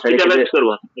 আপনি বাসায় রেখে,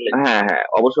 হ্যাঁ হ্যাঁ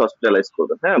অবশ্যই হসপিটালাইজ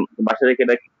করবেন। হ্যাঁ, বাসায় রেখে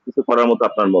এটা কিছু করার মতো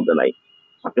আপনার মধ্যে নাই।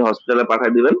 আপনি হসপিটালে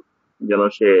পাঠিয়ে দিবেন যেন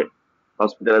সে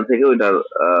হসপিটাল থেকে ওইটার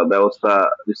ব্যবস্থা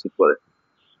রিসিভ করে।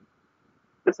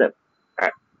 ঠিক আছে?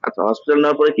 আচ্ছা, হসপিটাল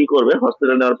নেওয়ার পরে কি করবে?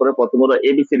 হসপিটাল নেওয়ার পরে প্রথম হলো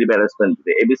এবিসিডি ম্যানেজমেন্ট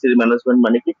দিবে। এবিসিডি ম্যানেজমেন্ট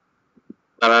মানে কি?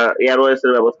 তারা এয়ারওয়েস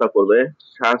এর ব্যবস্থা করবে,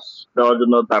 শ্বাস দেওয়ার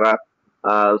জন্য তারা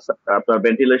আপনার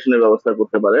ভেন্টিলেশনের ব্যবস্থা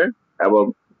করতে পারে এবং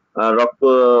রক্ত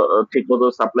ঠিক মতো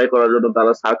সাপ্লাই করার জন্য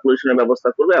তারা সার্কুলেশনের ব্যবস্থা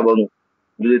করবে এবং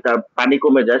যদি তার পানি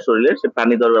কমে যায় শরীরে, সে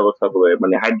পানি দেওয়ার ব্যবস্থা করবে,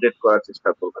 মানে হাইড্রেট করার চেষ্টা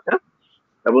করবে। হ্যাঁ,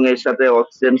 এবং এর সাথে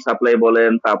অক্সিজেন সাপ্লাই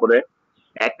বলেন, তারপরে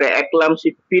একটা একলামশি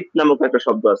ফিট নামক একটা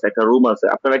শব্দ আছে, একটা রুম আছে।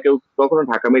 আপনারা কেউ কখনো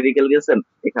ঢাকা মেডিকেল গেছেন?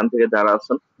 এখান থেকে যারা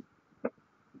আছেন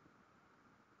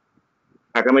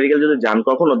ঢাকা মেডিকেল যদি যান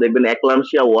কখনো, দেখবেন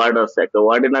একলামশিয়া ওয়ার্ড আছে, একটা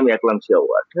ওয়ার্ডের নাম একলামশিয়া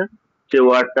ওয়ার্ড। হ্যাঁ, সেই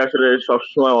ওয়ার্ডটা আসলে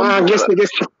সবসময়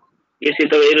গেছি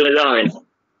তো এই রুমে যাওয়া হয়নি।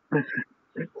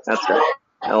 আচ্ছা,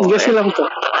 গেছিলাম তো।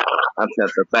 আচ্ছা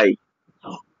আচ্ছা, তাই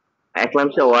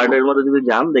একলামশিয়া ওয়ার্ডের মধ্যে যদি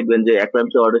যান দেখবেন যে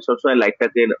একলামশিয়া ওয়ার্ডে সবসময়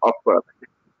লাইটটাকে অফ করা থাকে।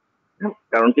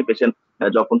 কারণ কি, পেশেন্ট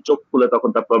যখন চোখ খুলে তখন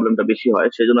তার প্রবলেমটা বেশি হয়,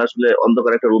 সেজন্য আসলে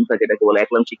অন্ধকার একটা রুম থাকে, এটাকে বলে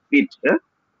একলামশিক ফিট। হ্যাঁ,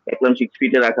 একলামশিক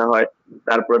ফিটে রাখা হয়,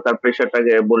 তারপরে তার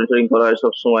প্রেশারটাকে মনিটরিং করা হয়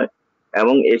সব সময়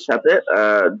এবং এর সাথে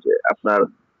আপনার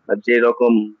যে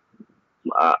রকম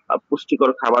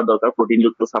পুষ্টিকর খাবার দরকার,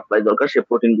 প্রোটিনযুক্ত সাপ্লাই দরকার, সে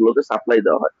প্রোটিন গুলোকে সাপ্লাই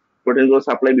দেওয়া হয়। প্রোটিন গুলো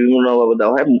সাপ্লাই বিভিন্ন ভাবে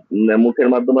দেওয়া হয়, মুখের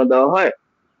মাধ্যমে দেওয়া হয়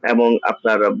এবং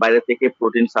আপনার বাইরে থেকে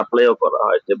প্রোটিন সাপ্লাইও করা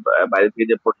হয়। যে বাইরে থেকে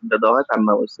যে প্রোটিনটা দেওয়া হয় তার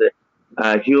নাম হচ্ছে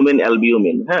হিউম্যান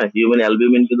অ্যালবিউমিন। হ্যাঁ, হিউম্যান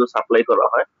অ্যালবিউমিন কিন্তু সাপ্লাই করা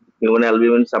হয়। হিউম্যান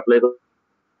অ্যালবিউমিন সাপ্লাই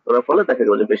করার ফলে দেখা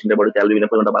গেল যে পেশেন্টের বডিতে অ্যালবিউমিনের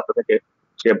পরিমাণটা বাড়তে থাকে,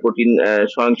 সে প্রোটিন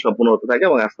স্বয়ং সম্পূর্ণ হতে থাকে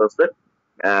এবং আস্তে আস্তে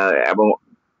এবং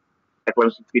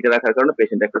অ্যাক্লামসিয়া ফিটে রাখার কারণে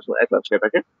পেশেন্ট একটা সময়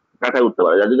অ্যাক্লামসিয়াটাকে কাটায় উঠতে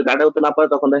পারে। আর যদি কাটায় উঠতে না পারে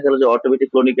তখন দেখা গেল যে অটোমেটিক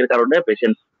ক্রনিকের কারণে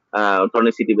পেশেন্ট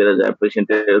টনিসিটি বেড়ে যায়,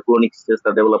 পেশেন্টের ক্রনিক স্ট্রেসটা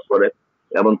ডেভেলপ করে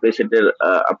এবং পেশেন্টের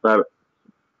আপনার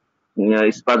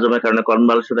স্পাজমের কারণে,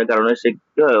 কনভালশনের কারণে সে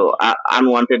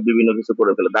আনওয়ান্টেড বিভিন্ন কিছু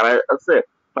করে ফেলে। দাঁড়ায় আছে,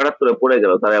 হঠাৎ করে পড়ে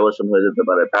গেল, তার অ্যাবর্শন হয়ে যেতে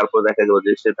পারে। তারপর দেখা গেল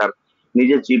যে সে তার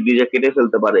নিজের জিভ নিজে কেটে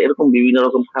ফেলতে পারে। এরকম বিভিন্ন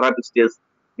রকম খারাপ স্টেজ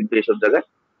কিন্তু এইসব জায়গায়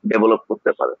ডেভেলপ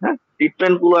করতে পারে। হ্যাঁ,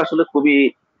 ট্রিটমেন্ট গুলো আসলে খুবই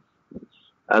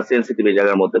সেন্সিটিভ এই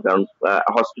জায়গার মধ্যে, কারণ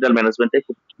হসপিটাল ম্যানেজমেন্টে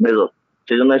খুব মেজর।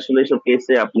 সেজন্য আসলে এইসব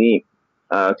কেসে আপনি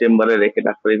চেম্বারে রেখে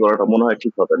ডাক্তারি করাটা মনে হয়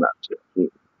ঠিক হবে না। আপনি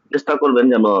চেষ্টা করবেন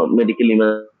যেন মেডিকেল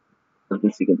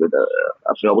ইমার্জেন্সি, কিন্তু এটা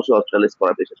আপনি অবশ্যই হসপিটালাইজ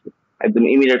করাতে চেষ্টা করবেন, একদম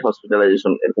ইমিডিয়েট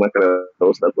হসপিটালাইজেশন এরকম একটা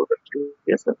ব্যবস্থা করবেন।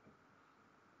 ঠিক আছে?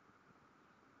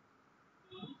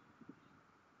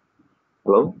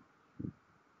 হ্যালো,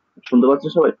 শুনতে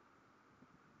পাচ্ছেন সবাই?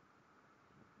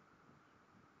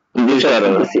 জি স্যার,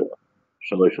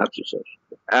 সবাই শুনছি স্যার।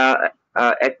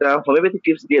 একটা হোমিওপ্যাথিক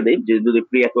টিপস দিয়ে দেই, যে যদি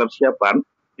প্রি অ্যাক্লামসিয়া পান,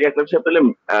 প্রি অ্যাক্লামসিয়া পেলে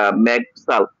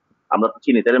ম্যাগসাল, আমরা তো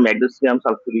চিনি তাহলে ম্যাগনেসিয়াম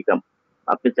সালফিউরিকাম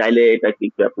আপনি চাইলে এটা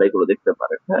একটু অ্যাপ্লাই করে দেখতে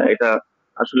পারেন। হ্যাঁ, এটা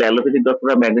আসলে অ্যালোপ্যাথিক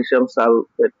ডক্টররা ম্যাগনেসিয়াম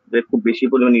সালফেট খুব বেশি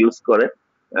পরিমাণে ইউজ করে।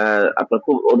 আপনার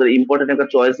খুব ওদের ইম্পর্টেন্ট একটা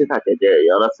চয়েসই থাকে যে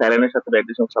ওরা স্যালাইনের সাথে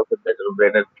ম্যাগনেসিয়াম সালফেট দেয় যেন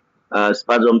ব্রেনের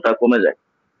স্পাজমটা কমে যায়।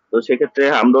 তো সেক্ষেত্রে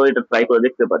আমরাও এটা ট্রাই করে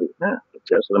দেখতে পারি। হ্যাঁ,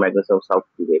 আসলে ম্যাগনেসিয়াম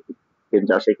সালফেট চেঞ্জ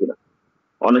আসে কিনা।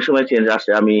 অনেক সময় চেঞ্জ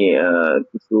আসে। আমি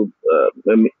কিছু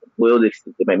বইও দেখছি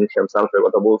যে ম্যাগনেসিয়াম সালফেটের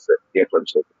কথা বলছে।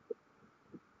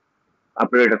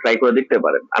 আপনারা এটা ট্রাই করে দেখতে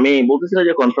পারেন। আমি বলতেছি না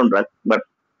যে confirm drug, but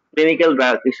clinical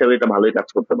drug হিসেবে এটা ভালোই কাজ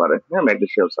করতে পারে। হ্যাঁ,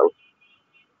 ম্যাগনেসিয়াম সালফেট।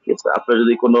 ঠিক আছে, আপনারা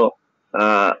যদি কোনো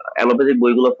অ্যালোপ্যাথিক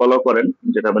বইগুলো ফলো করেন,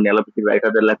 যেটা মানে অ্যালোপ্যাথিক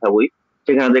রাইটারদের লেখা বই,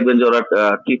 সেখানে দেখবেন যে ওরা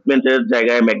ট্রিটমেন্টের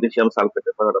জায়গায় ম্যাগনেসিয়াম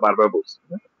সালফেটের কথাটা বারবার বলছে।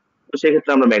 তো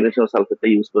সেক্ষেত্রে আমরা ম্যাগনেসিয়াম সালফেটটা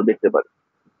ইউজ করে দেখতে পারি।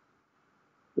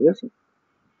 ঠিক আছে?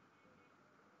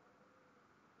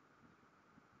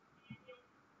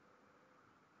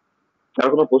 আর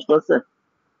কোনো প্রশ্ন আছে?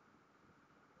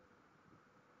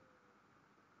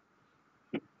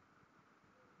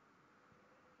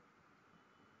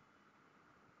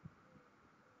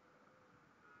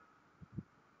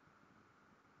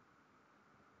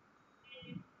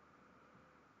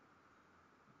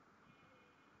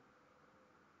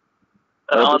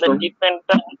 আমাদের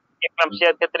ট্রিটমেন্টটা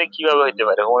এক্লামসিয়ার ক্ষেত্রে কিভাবে হতে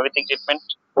পারে, হোমিওপ্যাথিক ট্রিটমেন্ট?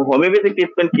 হোমিওপ্যাথিক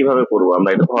ট্রিটমেন্ট কিভাবে করবো আমরা?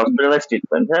 এটা তো হসপিটালাইজ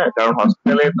ট্রিটমেন্ট। হ্যাঁ, কারণ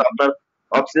হসপিটালে তো আপনার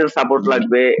অক্সিজেন সাপোর্ট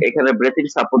লাগবে, এখানে ব্রেথিং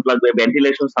সাপোর্ট লাগবে,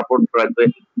 ভেন্টিলেশন সাপোর্ট লাগবে,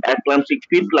 অ্যাক্লামসিক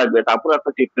ফিট লাগবে, তারপর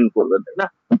আপনার ট্রিটমেন্ট করবেন, তাই না?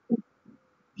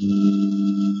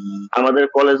 আমাদের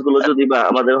কলেজগুলো যদি বা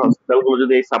আমাদের হসপিটালগুলো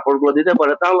যদি এই সাপোর্ট গুলো দিতে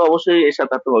পারে, তাহলে অবশ্যই এর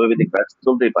সাথে আপনার হোমিওপ্যাথিক কাজ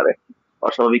চলতেই পারে,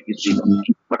 অস্বাভাবিক কিছুই না।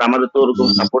 বাট আমাদের তো ওরকম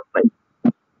সাপোর্ট নাই।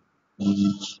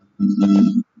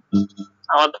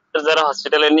 আমাদের যারা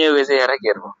হসপিটালে নিয়ে গেছে এরা কি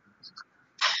করবো?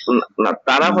 না,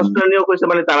 তারা হসপিটাল নিয়োগ হয়েছে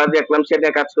মানে তারা যে অ্যাক্লামসিয়া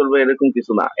নিয়ে কাজ করবে এরকম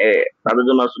কিছু না। তাদের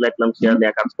জন্য আসলে অ্যাক্লামসিয়া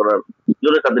নিয়ে কাজ করার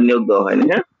জন্য তাদের নিয়োগ দেওয়া হয়নি।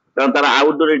 হ্যাঁ, কারণ তারা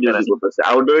আউটডোরে ডিউটি করতেছে।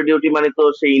 আউটডোরে ডিউটি মানে তো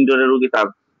সেই ইনডোরের রোগী তার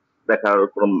দেখার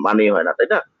কোনো মানেই হয় না, তাই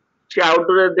না? সে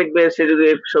আউটডোরে দেখবে, সে যদি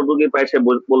সব রোগী পায় সে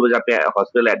বলবে যে আপনি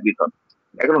হসপিটালে অ্যাডমিট হন।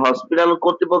 এখন হসপিটাল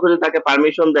কর্তৃপক্ষ যদি তাকে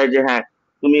পারমিশন দেয় যে হ্যাঁ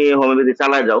তুমি হোমিওপ্যাথি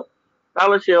চালায় যাও,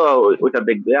 তাহলে সে ওইটা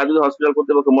দেখবে। আর যদি হসপিটাল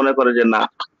কর্তৃপক্ষ মনে করে যে না,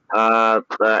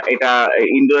 এটা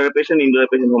ইনডোরের পেশেন্ট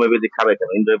হোমিওপ্যাথি খাবে কেন,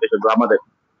 ইনডোরের পেশেন্ট আমাদের,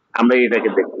 আমরা এটাকে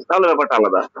দেখবো, তাহলে ব্যাপারটা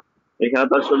আলাদা। এখানে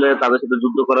তো আসলে তাদের সাথে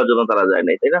যুদ্ধ করার জন্য তারা যায়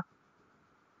নাই, তাই না?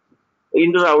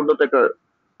 ইনডোর আউটডোর তো একটা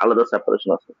আলাদা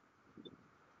সেপারেশন আছে।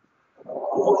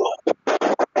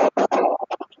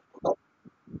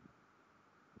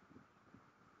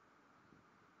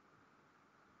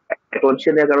 এখন সে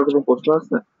নিয়ে কারো কোনো প্রশ্ন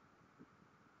আছে?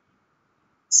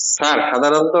 স্যার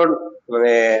সাধারণত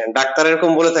মানে ডাক্তার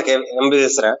এরকম বলে থাকে,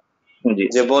 এমবিবিএসরা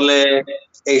যে বলে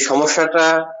এই সমস্যাটা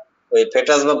ওই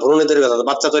ফেটাস বা ভ্রূণে তৈরি করতেছে,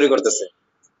 বাচ্চা তৈরি করতেছে,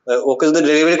 ওকে যদি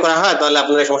ডেলিভারি করা হয় তাহলে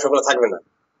আপনার এই সমস্যাগুলো থাকবে না।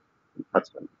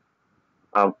 আচ্ছা,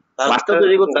 বাচ্চা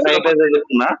তৈরি করতেছে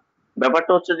না,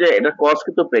 ব্যাপারটা হচ্ছে যে এটা কজ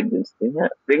কিন্তু প্রেগনেন্সি।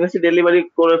 হ্যাঁ, প্রেগনেন্সি ডেলিভারি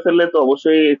করে ফেললে তো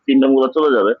অবশ্যই সিমটম গুলো চলে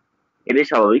যাবে, এটাই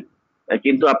স্বাভাবিক।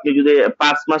 কিন্তু আপনি যদি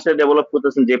 5 মাসে ডেভেলপ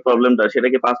করতেছেন যে প্রবলেমটা, সেটা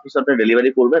কি 5 মাসে আপনি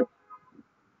ডেলিভারি করবেন?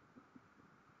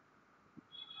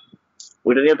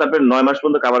 ওইটা নিয়ে তো আপনার 9 মাস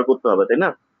পর্যন্ত কভার করতে হবে, তাই না?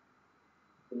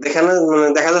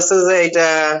 দেখা যাচ্ছে যে এটা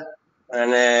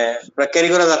মানে ক্যারি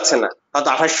করা যাচ্ছে না, হয়তো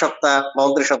 28 সপ্তাহ বা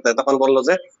 29 সপ্তাহে তখন বললো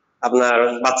যে আপনার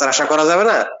বাচ্চার আশা করা যাবে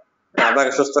না,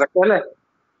 আপনাকে সুস্থ রাখতে হলে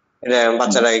এটা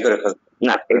বাচ্চারা এই করে ফেলবে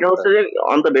না। এটা হচ্ছে যে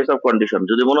on the base of condition,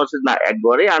 যদি মনে হচ্ছে না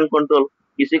একবারেই আনকন্ট্রোল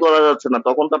কিছু করা যাচ্ছে না,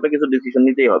 তখন তো আপনাকে কিছু ডিসিশন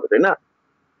নিতেই হবে, তাই না?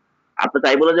 আপনি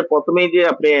তাই বলে যে প্রথমেই যে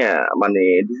আপনি মানে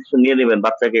ডিসিশন নিয়ে নেবেন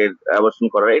বাচ্চাকে অ্যাবর্শন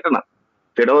করার, এটা না।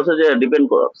 সেটা হচ্ছে যে ডিপেন্ড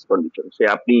কন্ডিশন, সে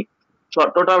আপনি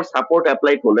টোটাল সাপোর্ট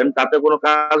অ্যাপ্লাই করলেন, তাতে কোনো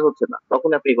কাজ হচ্ছে না,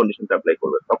 তখনই আপনি কন্ডিশনটা অ্যাপ্লাই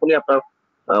করবেন, তখনই আপনার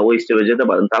ওই স্টেপে যেতে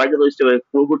পারেন। তার আগে তো ওই স্টেপে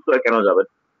হুট করে কেন যাবেন,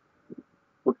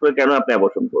 হুট করে কেন আপনি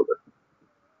অ্যাবর্শন করবেন?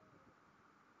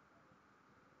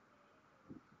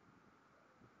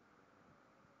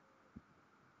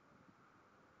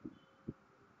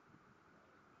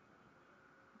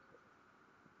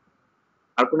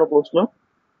 আর কোনো প্রশ্ন?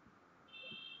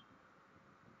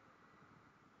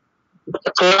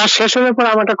 ক্লাস শেষ হলে পরে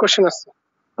আমার একটা কোশ্চেন আছে।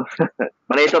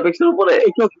 মানে এই টপিক্সের উপরে?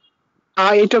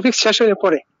 এই টপিক শেষ হলে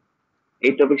পরে।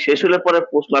 এই টপিক শেষ হলে পরে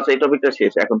প্রশ্ন আছে? এই টপিকটা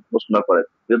শেষ, এখন প্রশ্ন করেন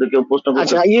যদি কেউ প্রশ্ন করতে।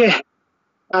 আচ্ছা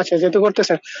আচ্ছা যেহেতু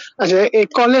করতেছেন, আচ্ছা এই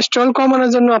কোলেস্ট্রল কমানোর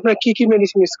জন্য আপনারা কি কি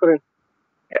মেডিসিন ইউজ করেন?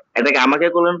 এটাকে আমাকে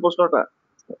করলেন প্রশ্নটা?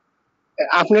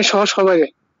 আপনি সহ সবাই,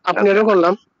 আপনারও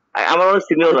করলাম। আমার অনেক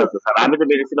সিনিয়র আছে স্যার, আমি তো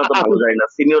মেডিসিন অত ভালো জানি না,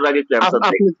 সিনিয়র আগে একটু অ্যান্সার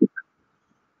দেই।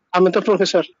 আমি তো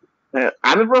প্রফেসর। হ্যাঁ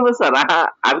আমি প্রফেসর,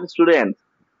 আমি স্টুডেন্ট।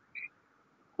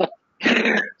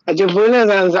 আচ্ছা বলে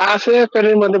যান, যা আছে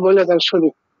পেটের মধ্যে বলে যান শুনি।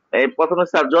 এই প্রথমে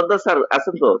স্যার জর্দা স্যার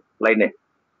আছেন তো লাইনে?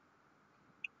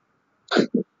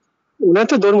 উনি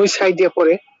তো ধর্ম সাইড দিয়ে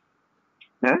পড়ে।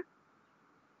 হ্যাঁ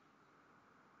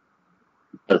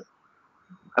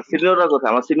আর সিনিয়ররা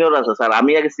কোথায়? আমার সিনিয়র আছে স্যার,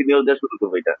 আমি আগে সিনিয়র দিয়ে শুরু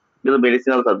করবো, এটা কিন্তু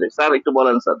মেডিসিনাল সাবজেক্ট। স্যার একটু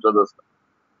বলেন স্যার জর্দা স্যার।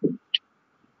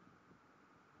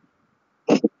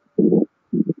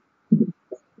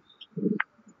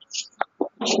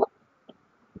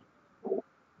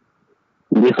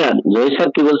 জি স্যার, জয় স্যার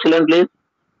কি বলছিলেন প্লিজ?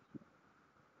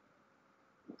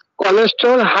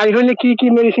 কোলেস্ট্রল হাই হলে কি কি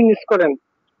মেডিসিন ইউজ করেন?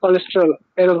 কোলেস্ট্রল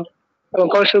এরকম, এবং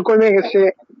কোলেস্ট্রল কমে গেছে।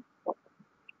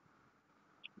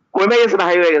 কমে গেছে না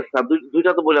হাই হয়ে গেছে স্যার?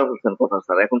 দুইটা তো বলে ফেলছেন কথা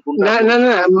স্যার, এখন কোনটা? না না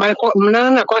না মানে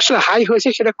না কোলেস্ট্রল হাই হয়েছে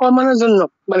সেটা কমানোর জন্য,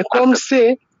 মানে কমছে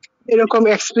এরকম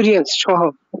এক্সপেরিয়েন্স সহ।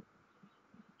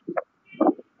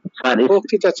 স্যার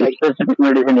বক্তৃতা চাই। স্পেসিফিক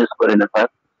মেডিসিন ইউজ করি না স্যার।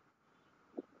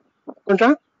 কোনটা?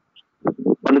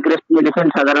 পলিক্রেস্ট মেডিসিন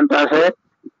সাধারণত আছে,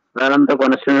 সাধারণত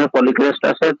কনস্টিটিউশন পলিক্রেস্ট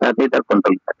আছে, তাতেই তার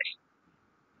কন্ট্রোল থাকে।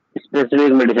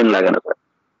 স্পেসিফিক মেডিসিন লাগে না স্যার।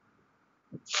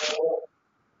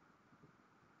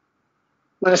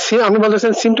 মানে আপনি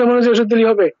বলতেছেন সিমটম অনুযায়ী ওষুধ দিলেই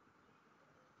হবে?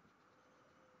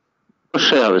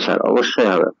 অবশ্যই হবে স্যার, অবশ্যই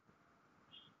হবে।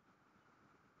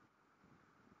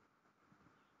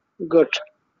 গুড।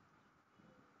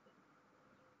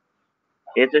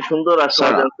 এতে সুন্দর আর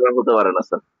সমাধান হতে পারে না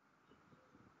স্যার।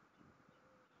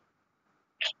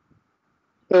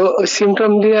 তো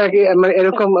সিমটম দিয়ে আগে মানে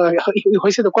এরকম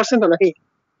হয়েছে তো, করছেন তো নাকি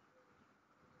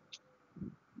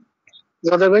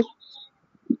দাদা ভাই?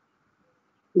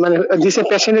 মানে দিছে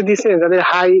পেশেন্টে দিছে যাদের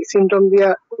হাই সিমটম দিয়া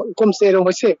কমছে, এরকম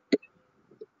হয়েছে?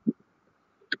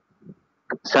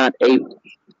 স্যার এই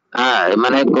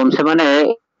মানে কমছে মানে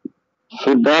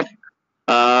ফিডব্যাক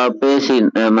পেয়েছি,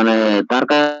 মানে তার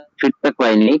কাছে ফিডব্যাক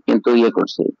পাইনি, কিন্তু ইয়ে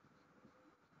করছি।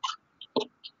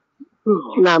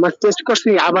 না আমার টেস্ট করছি,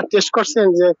 আবার টেস্ট করছেন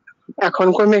যে এখন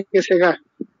কমে গেছে গা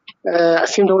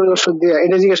সিমটম ওষুধ দিয়ে,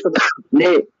 এটা জিজ্ঞেস করতে।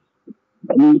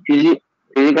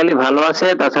 ফিজিক্যালি ভালো আছে,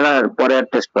 তাছাড়া পরে আর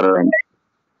টেস্ট করা হয় না।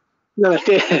 না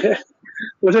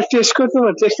ওটা টেস্ট করতে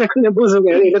হবে, চেষ্টা করলে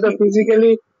বুঝবে, এটা তো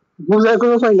ফিজিক্যালি বুঝার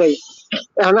কোনো উপায় নাই।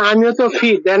 এখন আমিও তো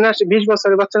ফিট, দেন 20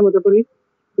 বছরের বাচ্চার মতো করি,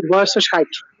 বয়স তো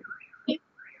 60।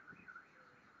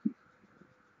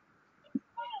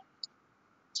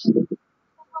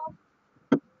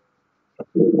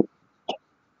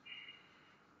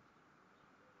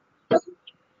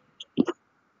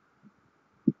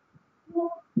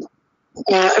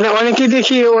 অনেকে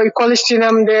দেখি ওই কোলেস্ট্রল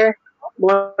নাম দেয়,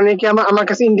 অনেকে আমার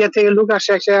কাছে ইন্ডিয়া থেকে লোক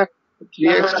আসে একটা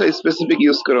 3x টা স্পেসিফিক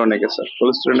ইউজ করে অনেকে স্যার,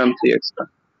 কোলেস্টেরল নাম 3x টা।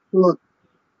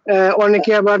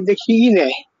 অনেকে আবার দেখি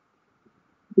নেয়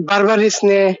বারবারিস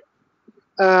নেয়,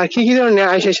 কি কি ধরনের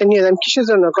আইসা নিয়ে যান কিসের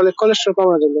জন্য? কোলেস্ট্রল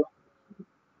কমার জন্য।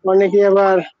 অনেকে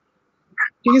আবার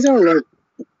কি কি ধরনের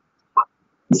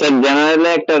স্যার জেনারেলি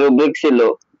একটা রুব্রিক ছিল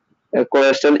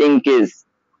কোলেস্ট্রল ইনক্রিজ,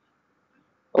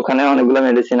 ওখানে অনেকগুলো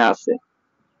মেডিসিন আছে।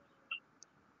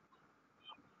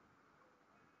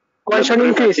 Cholesterol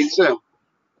increase?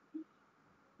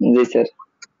 জি স্যার।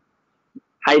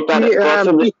 হাইপার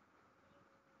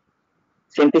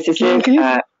সিনথেসিসে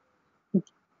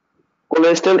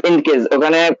কোলেস্ট্রল ইনক্রিজ,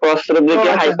 ওখানে ক্রসরুব্রিকে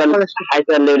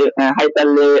হাইপার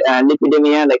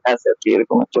লিপিডেমিয়া লেখা আছে,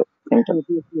 এরকম একটা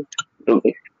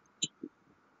রুব্রিক।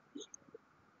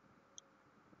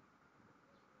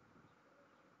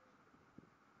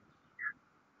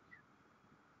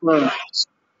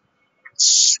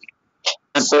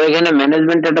 তো এখানে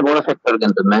ম্যানেজমেন্ট একটা বড় ফ্যাক্টর,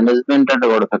 কিন্তু ম্যানেজমেন্ট একটা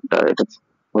বড় ফ্যাক্টর, এটা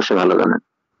অবশ্যই ভালো জানেন।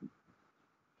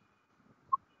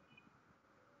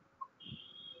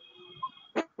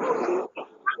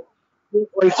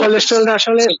 ওই কোলেস্ট্রলটা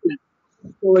আসলে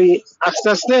ওই আস্তে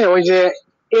আস্তে ওই যে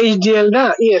এইচডিএল না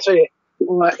সরি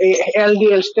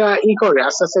এলডিএল টা করে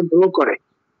আস্তে আস্তে গ্রো করে।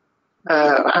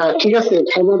 হ্যাঁ ঠিক আছে,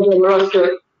 খবর খবর হচ্ছে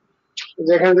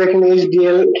যেখানে যেখানে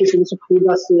এইচডিএল কিছু কিছু ফুড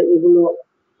আছে এগুলো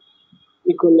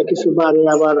করলে কিছু বাড়ে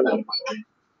আবার।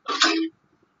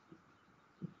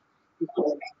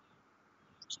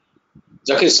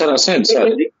 জাকির স্যার আছেন স্যার?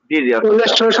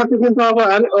 কোলেস্ট্রলের সাথে কিন্তু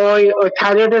আবার ওই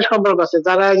থাইরয়েডের সম্পর্ক আছে।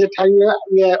 যারা যে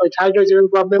ওই থাইরয়েড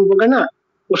প্রবলেম ভোগে না,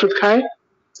 ওষুধ খায়,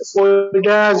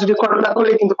 ওইটা যদি কন্ট্রোল না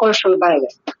করলে কিন্তু কোলেস্ট্রল বাড়ে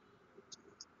যায়।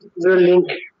 Link.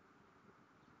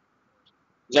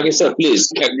 Zakir sir please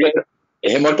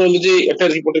haematology একটা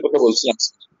রিপোর্টের কথা বলছিলাম।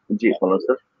 জি বলুন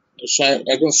স্যার।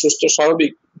 একদম সুস্থ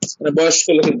স্বাভাবিক মানে বয়স্ক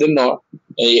লোকের জন্য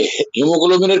এই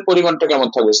হিমোগ্লোবিনের পরিমাণটা কেমন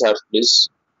থাকবে স্যার প্লিজ?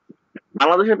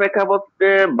 বাংলাদেশের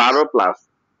প্রেক্ষাপটে 12+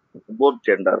 বোথ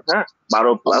জেন্ডার, হ্যাঁ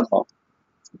 12+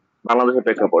 বাংলাদেশের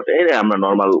প্রেক্ষাপটে আমরা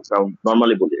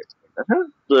নর্মালি বলি, হ্যাঁ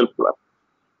 12+।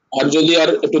 আর যদি আর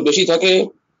একটু বেশি থাকে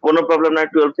কোনো প্রবলেম নাই,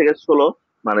 12 থেকে 16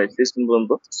 মানে 16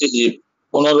 পর্যন্ত। জি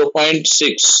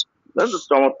 15.6।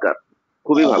 চমৎকার,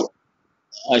 খুবই ভালো।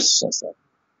 আচ্ছা স্যার।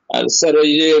 আর স্যার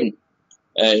ওই যে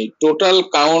টোটাল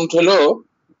কাউন্ট হলো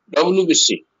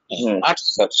ডব্লিউবিসি 8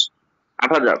 স্যার।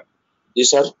 8000। জি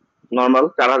স্যার। নরমাল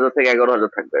 4000 থেকে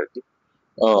 11000 থাকবে আর কি।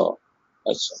 ও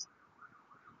আচ্ছা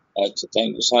আচ্ছা,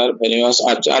 thank you sir very much.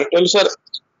 আচ্ছা আরেকটা হলো স্যার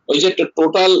ওই যে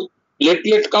টোটাল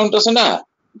প্লেটলেট কাউন্ট আছে না,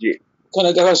 জি ওখানে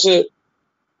দেখা যাচ্ছে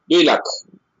 2 লাখ।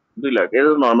 2 লাখ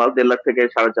এটা নরমাল, 1.5 লাখ থেকে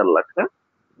 4.5 লাখ। হ্যাঁ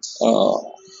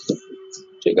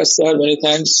ঠিক আছে স্যার, ভেরি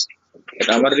থ্যাঙ্কস।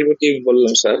 এটা আমার রিপোর্টে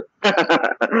বললাম স্যার।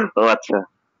 ও আচ্ছা,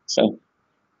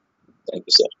 থ্যাংক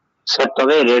ইউ স্যার। স্যার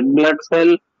তবে রেড ব্লাড সেল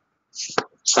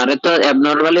স্যারে তো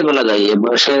অ্যাবনর্মালি বলা যায়, এ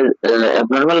বয়সে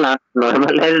অ্যাবনর্মাল না,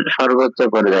 নর্মালের সর্বোচ্চ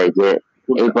পর্যায়ে যে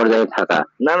এই পর্যায়ে থাকা।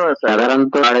 না না স্যার,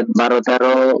 সাধারণত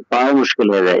 12-13 পাওয়া মুশকিল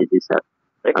হয়ে যায়। জি স্যার,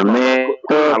 আমি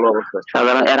তো ভালো অবস্থা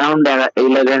সাধারণ অ্যারাউন্ড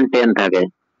 11-10 থাকে।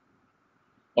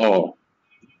 ও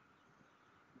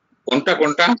কোনটা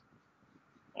কোনটা?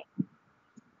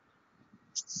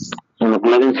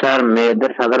 হিমোগ্লোবিন স্যার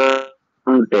মেয়েদের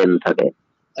সাধারণ 10 থাকে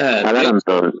সাধারণত।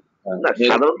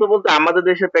 সাধারণত বলতে আমাদের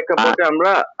দেশের প্রেক্ষাপটে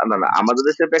আমরা আমাদের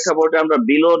দেশের প্রেক্ষাপটে আমরা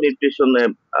বিলো নিউট্রিশনে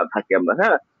থাকি আমরা,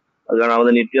 হ্যাঁ কারণ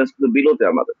আমাদের নিউট্রিয়েন্টস কিন্তু বিলোতে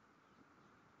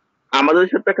আমাদের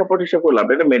দেশের প্রেক্ষাপট হিসেবে করলাম।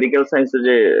 এটা মেডিকেল সায়েন্সে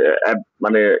যে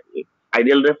মানে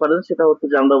আইডিয়াল রেফারেন্স সেটা হচ্ছে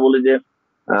যে আমরা বলি যে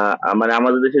মানে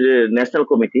আমাদের দেশে যে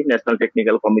ন্যাশনাল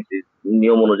টেকনিক্যাল কমিটি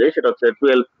নিয়ম অনুযায়ী সেটা হচ্ছে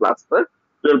 12+।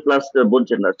 12+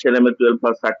 বলছেন না, ছেলে মেয়ে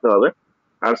 12+ থাকতে হবে।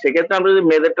 আর সেক্ষেত্রে আমরা যদি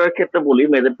মেয়েদেরটার ক্ষেত্রে বলি,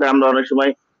 মেয়েদেরটা আমরা অনেক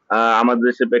সময় আমাদের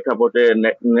দেশের প্রেক্ষাপটে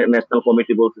ন্যাশনাল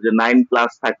কমিটি বলছে যে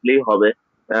 9+ থাকলেই হবে।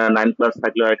 9+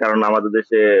 থাকলে হয়, কারণ আমাদের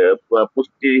দেশে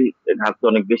পুষ্টি ঘাটতি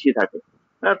অনেক বেশি থাকে।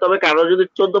 তবে কারো যদি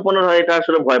 14-15 হয়, এটা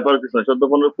আসলে ভয় পাওয়ার কিছু না।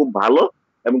 14-15 খুব ভালো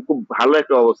এবং খুব ভালো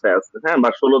একটা অবস্থায় আছে, হ্যাঁ বা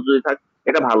 16 যদি থাকে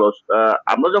এটা ভালো।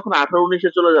 আমরা যখন 18-19-এ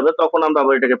চলে যাবে তখন আমরা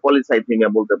আবার এটাকে পলিসাইথেমিয়া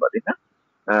বলতে পারি, হ্যাঁ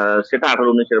সেটা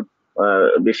 18-19-এর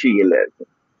বেশি গেলে আর কি।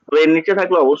 তো এর নিচে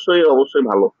থাকলে অবশ্যই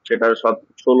ভালো, সেটা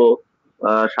 16,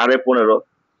 15.5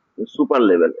 সুপার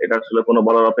লেভেল। এটা আসলে কোনো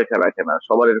বলার অপেক্ষা রাখে না,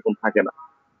 সবার এরকম থাকে না।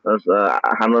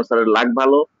 হান্নান স্যারের লাক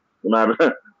ভালো, ওনার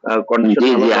কন্ডিশন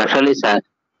ভালো, আসলে স্যার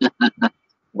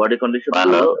বডি কন্ডিশন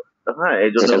ভালো, হ্যাঁ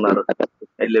এই জন্য ওনার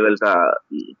এই লেভেলটা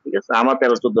ঠিক আছে। আমার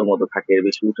 13-14 মতো থাকে, এর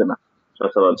বেশি উঠে না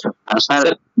সচরাচর। স্যার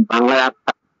বাংলায়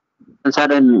স্যার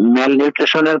ম্যাল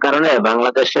নিউট্রিশনের কারণে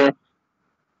বাংলাদেশে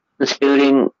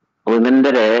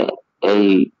উইমেনদের এই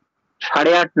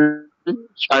 8.5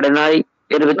 9.5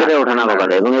 এর ভিতরে ওঠানামা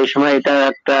করে, এবং এই সময় এটা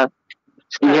একটা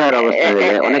সিভিয়ার অবস্থা হয়ে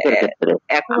যায় অনেকের ক্ষেত্রে।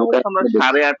 এখন আমরা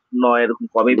 8.5-9 এরকম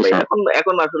কমই পাই।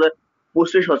 এখন আসলে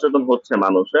পুষ্টি সচেতন হচ্ছে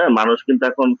মানুষ, হ্যাঁ মানুষ কিন্তু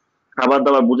এখন খাবার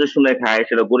দাবার বুঝে শুনে খায়,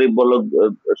 সেটা গরিব বড়লোক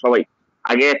সবাই।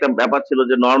 আগে একটা ব্যাপার ছিল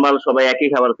যে নর্মাল সবাই একই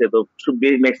খাবার খেত,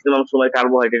 ম্যাক্সিমাম সময়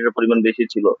কার্বোহাইড্রেটের পরিমাণ বেশি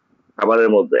ছিল খাবারের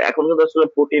মধ্যে। এখন কিন্তু আসলে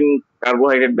প্রোটিন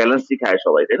কার্বোহাইড্রেট ব্যালেন্সই খায়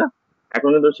সবাই, তাই না? এখন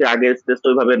কিন্তু সে আগের স্টেজটা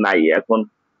ওইভাবে নাই। এখন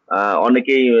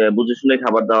অনেকেই বুঝে শুনে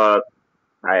খাবার দাবার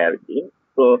খায় আর কি।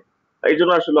 তো এই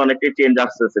জন্য আসলে অনেকটাই চেঞ্জ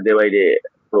আসতেছে ডে বাই ডে।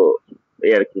 তো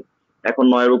এই আর কি, এখন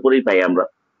 9-এর উপরেই পাই আমরা।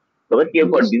 তবে কেউ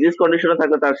ডিজিজ কন্ডিশনে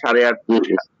থাকলে তার 8.5,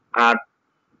 8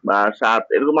 বা 7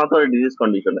 এরকম মাত্র ডিজিজ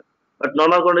কন্ডিশনে। বাট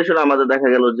নর্মাল কন্ডিশনে আমাদের দেখা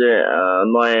গেল যে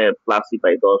 9+ই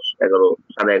পাই, 10, 11,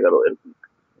 11.5 এরকম।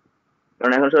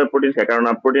 কারণ এখন সবাই প্রোটিন খায়, কারণ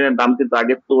প্রোটিনের দাম কিন্তু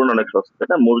আগের তুলনায় অনেক সস্তা, তাই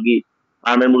না?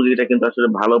 ফার্মের মুরগিটা কিন্তু আসলে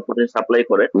ভালো প্রোটিন সাপ্লাই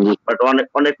করে, বাট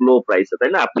অনেক লো প্রাইসে,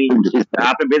 তাই না? আপনি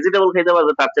ভেজিটেবল খেতে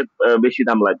পারবেন, তার চেয়ে বেশি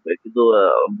দাম লাগবে, কিন্তু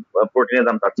প্রোটিনের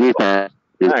দাম তার চেয়ে কম।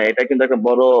 হ্যাঁ এটা কিন্তু একটা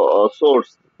বড় সোর্স,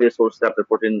 যে সোর্সে আপনার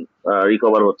প্রোটিন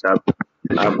রিকভার হচ্ছে। আর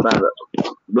আপনার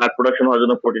ব্লাড প্রোডাকশন হওয়ার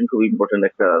জন্য প্রোটিন খুব ইম্পর্টেন্ট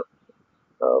একটা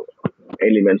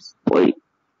এলিমেন্টস।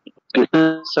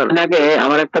 কিছুদিন আগে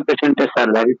আমার একটা পেশেন্টের স্যার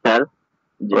জাকির স্যার,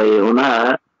 ওই ওনার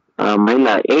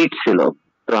মহিলা 8 ছিল,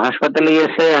 তো হাসপাতালে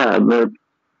গিয়েছে,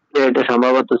 এটা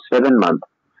সম্ভবত 7 মান্থ।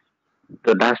 তো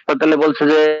হাসপাতালে বলছে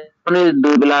যে উনি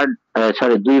 2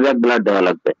 ব্যাগ ব্লাড দেওয়া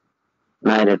লাগবে,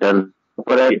 নাই রিটার্ন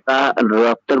করে।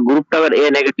 রক্তের গ্রুপটা আবার এ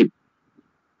নেগেটিভ।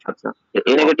 আচ্ছা,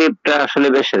 এ নেগেটিভটা আসলে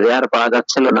বেশ রেয়ার, পাওয়া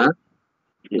যাচ্ছিল না।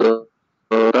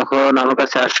 তো তখন আমার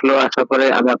কাছে আসলো, আসার পরে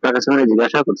আমি আপনার কাছে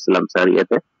জিজ্ঞাসা করছিলাম স্যার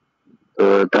ইয়েতে, তো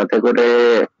তাতে করে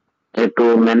একটু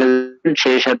ম্যানেজমেন্ট,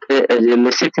 সেই সাথে যে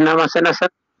লেসিথিনাম আছে না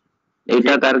স্যার,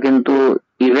 এটা তার কিন্তু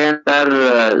ইভেন তার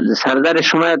সার্জারির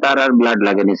সময় তার আর ব্লাড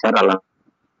লাগেনি স্যার,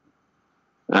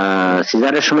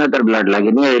 সিজারের সময় তার ব্লাড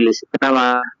লাগেনি। লেসিথিনাম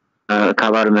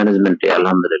খাবার ম্যানেজমেন্টে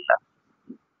আলহামদুলিল্লাহ।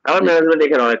 খাবার ম্যানেজমেন্ট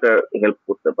এখানে অনেকটা হেল্প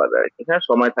করতে পারে আর কি। হ্যাঁ,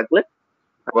 সময় থাকলে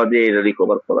খাবার দিয়ে এটা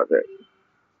রিকভার করা যায়।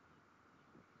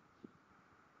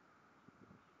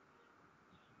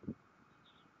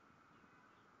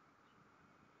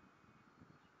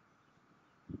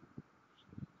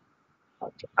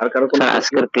 আর কারো কোনো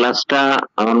আজকের ক্লাসটা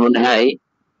আমার মনে হয়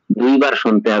 2বার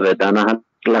শুনতে হবে, তা না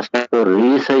ক্লাসটা তো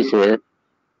রিলিজ হয়েছে।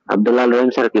 আব্দুল্লাহ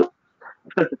রহিম স্যার কি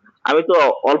আমি তো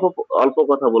অল্প অল্প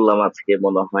কথা বললাম আজকে,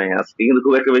 মনে হয় আজকে কিন্তু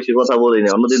খুব একটা বেশি কথা বলিনি,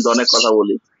 অন্যদিন তো অনেক কথা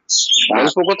বলি।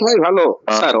 অল্প কথাই ভালো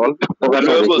স্যার, অল্প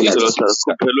ভ্যালুয়েবল ছিল স্যার,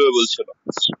 খুব ভ্যালুয়েবল ছিল,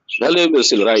 ভ্যালুয়েবল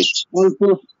ছিল, রাইট।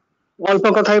 অল্প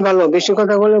কথাই ভালো, বেশি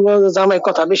কথা বলে জামাই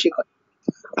কথা বেশি কথা।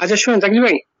 আচ্ছা শুনুন জাকির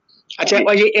ভাই, আচ্ছা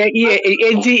ওই যে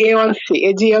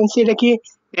AG1C এটা কি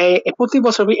প্রতি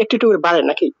বছর একটু করে বাড়ে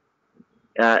নাকি?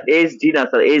 এইচডি না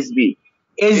স্যার, এইচবি।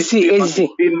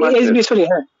 এইচবি সরি,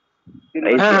 হ্যাঁ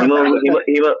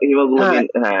হিমোগ্লোবিন,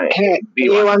 হ্যাঁ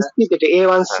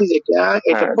A1C যেটা,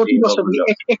 এটা প্রতি বছর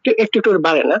একটু একটু করে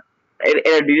বাড়ে না?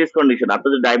 এটা ডিজিজ কন্ডিশন।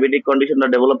 আপনার যদি ডায়াবেটিক কন্ডিশনটা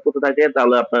ডেভেলপ করতে থাকে,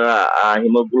 তাহলে আপনারা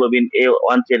হিমোগ্লোবিন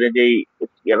A1 চেনে যেই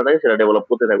ইয়েটা থাকে সেটা ডেভেলপ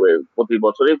করতে থাকবে প্রতি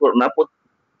বছরই, না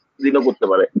প্রতিদিনও করতে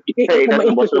পারে। এটা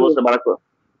বছর বছর বাড়াতে।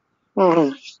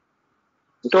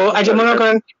 তো আচ্ছা মনে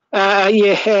করেন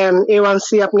A1C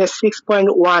আপনার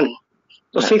 6.1,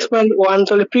 তো 6.1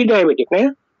 চলে প্রি ডায়াবেটিক না?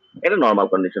 এটা নরমাল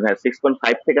কন্ডিশন। হ্যাঁ,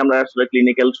 6.5 থেকে আমরা আসলে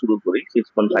ক্লিনিক্যাল শুরু করি,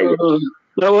 6.5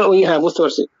 ওই হ্যাঁ বুঝতে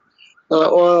পারছি।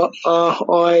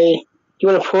 ওই কি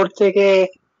বলে 4 থেকে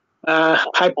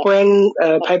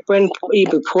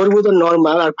 5.4 বোধহয়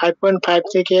নরমাল, আর 5.5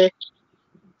 থেকে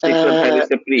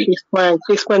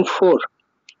 6.4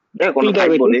 প্রি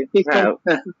ডায়াবেটিক।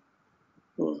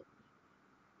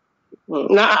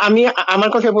 না আমি আমার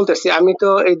কথা বলতেছি, আমি তো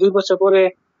এই 2 বছর পরে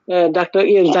ডাক্তার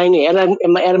যাইনি,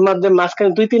 এর মধ্যে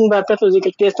মাঝখানে 2-3 বার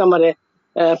প্যাথোলজিক্যাল টেস্ট আমার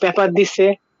পেপার দিচ্ছে,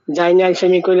 যাইনি,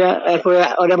 সেমি করে এরপরে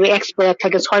ওটা এক্সপায়ার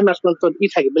থাকে 6 মাস পর্যন্ত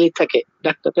থাকে, বেলিট থাকে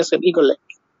ডাক্তার পেশেন্ট করলে।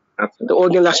 তো ওই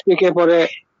দিন লাস্ট উইকে পরে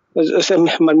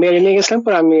মেরে নিয়ে গেছিলাম,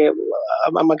 পরে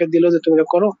আমাকে দিল যে তুমি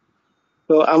করো।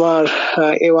 তো আমার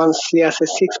A1C আছে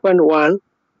 6.1,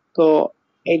 তো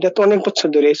এইটা তো অনেক বছর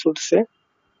ধরে চলছে।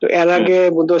 তো এর আগে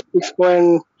বোধহয়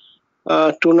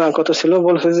 6.2 না কত ছিল,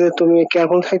 বলছে যে তুমি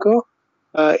কেয়ারফুল থাকো,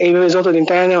 এইভাবে যতদিন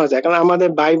টাকা নেওয়া যায়, কারণ আমাদের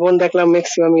ভাই বোন দেখলাম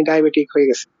ম্যাক্সিমামই ডায়াবেটিক হয়ে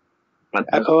গেছে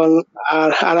এখন।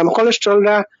 আর আমার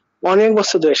কোলেস্ট্রলটা অনেক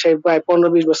বছর ধরে, সেই প্রায়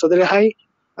 15-20 বছর ধরে হাই।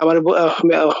 আমার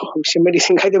সে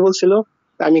মেডিসিন খাইতে বলছিল,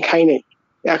 আমি খাই নাই।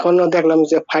 এখনো দেখলাম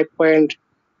যে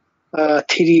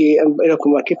 5.3 এরকম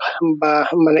আর কি, বা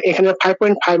মানে এখানে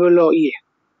 5.5 হলো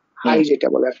হাই যেটা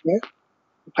বলে আপনি,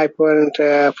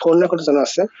 5.4 না কত জন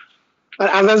আছে। আর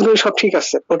আন্দাজ গুলো সব ঠিক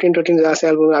আছে, প্রোটিন টোটিন যা আছে,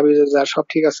 অ্যালবুমিন যা সব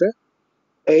ঠিক আছে।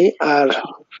 এই আর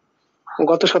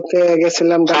গত সপ্তাহে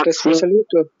গেছিলাম ডাক্তার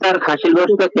স্পেশালিস্ট, তার খাসির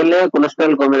গোশত খেলে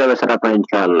কোলেস্ট্রল কমে যাবে স্যার আপনার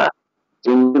ইনশাআল্লাহ।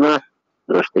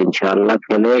 ইনশাআল্লাহ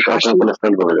খেলে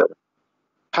কোলেস্ট্রল কমে যাবে।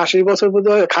 খাসির মাংস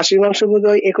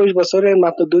বোধহয় 21 বছরের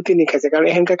মাত্র 2-3 খাইছে, কারণ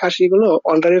এখানকার খাসিগুলো,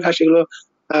 অন্টারিওর খাসিগুলো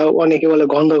অনেকে বলে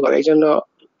গন্ধ করে, এই জন্য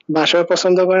বাসায়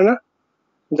পছন্দ করে না,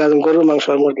 যার গরুর মাংস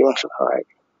আর মুরগির মাংস খাওয়া হয়।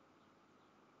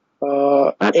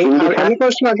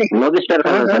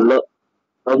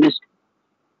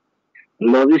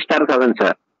 লবিস্টার খাবেন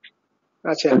স্যার।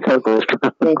 আচ্ছা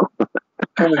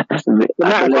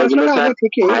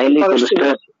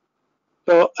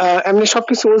তো এমনি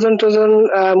সবকিছু ওজন টোজন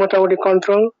মোটামুটি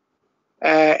কন্ট্রোল,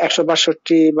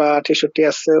 162 বা 63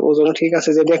 আছে, ওজন ঠিক আছে।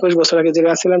 যে 21 বছর আগে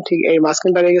যেটা ছিলাম ঠিক এই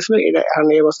মাঝখানে দাঁড়িয়ে গেছিল, এটা এখন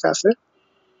এই অবস্থা আছে।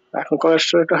 এখন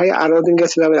কোলেস্ট্রল একটু হাই। আরো দিন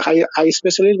গেছিলাম হাই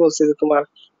স্পেশালিস্ট, বলছে যে তোমার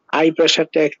হাই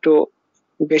প্রেশারটা একটু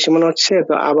বেশি মনে হচ্ছে,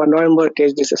 তো আবার নভেম্বর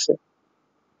টেস্ট দিতেছে।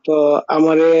 তো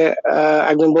আমারে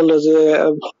একজন বললো যে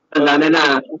জানে না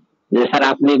যে স্যার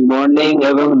আপনি মর্নিং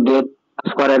এবং ডে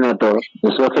করেন না, তো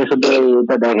চোখে শুধু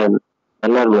এটা দেখেন।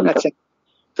 আচ্ছা,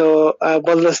 তো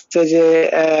বলছে যে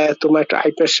তোমার একটা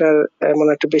হাই প্রেশার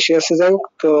মানে একটু বেশি আছে, যাই হোক।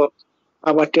 তো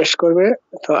আবার টেস্ট করবে।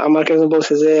 তো আমার কাছে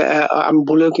বলছে যে আমি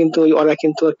বলেও কিন্তু ওরা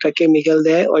কিন্তু একটা কেমিক্যাল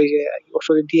দেয়, ওই যে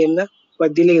ওষুধ দিয়ে না, ওই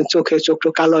দিলে কিন্তু চোখ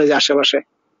কালো হয়ে যায় আশেপাশে।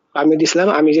 আমি দিছিলাম,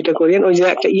 আমি যেটা করি ওই যে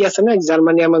একটা আছে না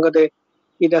জার্মানি আমার কাছে,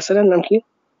 এটা আছে না, নাম কি,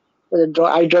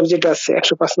 আই ড্রপ যেটা আছে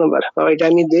 105 নম্বর, ওইটা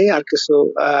আমি দিই। আর কিছু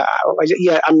ওই যে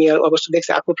আমি অবশ্য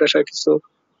দেখছি আকু প্রেশার কিছু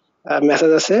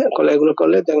মেসেজ আছে, এগুলো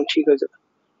করলে তখন ঠিক হয়ে যাবে।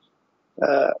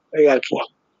 এই আর কি।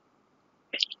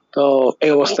 তো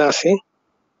এই অবস্থা আছি,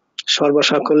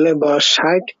 সর্বসা করলে বয়স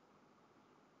 60,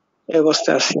 এই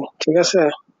অবস্থা আছি। ঠিক আছে,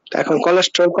 এখন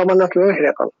কোলেস্ট্রল কমানো কিভাবে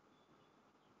এরকম।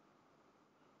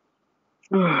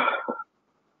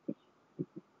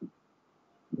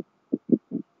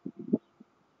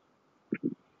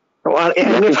 আর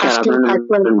এমনি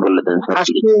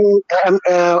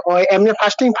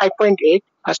ফাস্টিং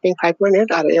 5.8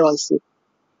 আর A1C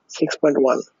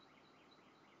 6.1।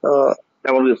 তো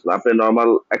কেমন গেছিল? আপনি নরমাল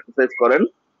এক্সারসাইজ করেন,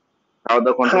 খাওয়া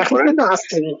দাওয়া কন্ট্রোল করেন?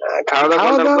 খাওয়া দাওয়া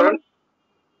কন্ট্রোল করেন?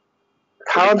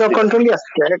 খাওয়া দাওয়া কন্ট্রোলই আছে,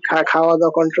 খাওয়া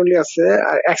দাওয়া কন্ট্রোলই আছে।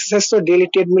 আর এক্সারসাইজ তো ডেইলি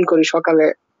ট্রেডমিল করি, সকালে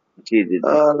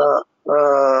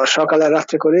সকালে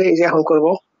রাত্রে করি, এই যে এখন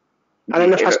করবো। আর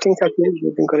এমনি ফাস্টিং থাকি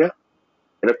দুদিন করে।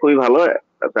 এটা খুবই ভালো,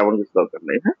 তেমন কিছু দরকার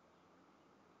নেই। হ্যাঁ,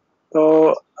 তো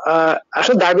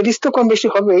আসলে ডায়াবেটিস তো কম বেশি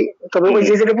হবেই, তবে ওই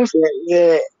যে যেটা বলছে যে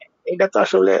এটা তো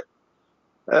আসলে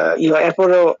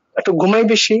এরপরও একটু ঘুমাই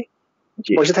বেশি,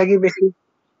 বসে থাকি বেশি,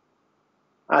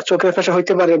 আর চোখের পেশা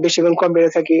হইতে পারে, বেশিক্ষণ কম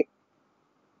বেড়ে থাকি,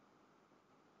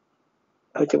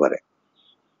 হইতে পারে।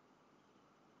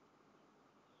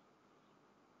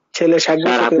 ছেলে 60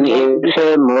 বছর,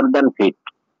 মোর দ্যান ফিট।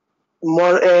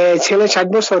 ছেলে 60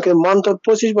 বছর, মন তো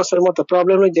 25 বছরের মতো।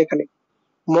 প্রবলেম হয়েছে এখানে,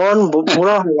 মন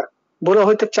বুড়া হয় না, বুড়া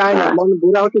হইতে চায় না, মন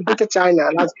বুড়া হইতে দিতে চায় না।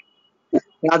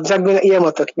 রাত জাগবে ইয়ে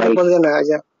মতো, কি বলে না,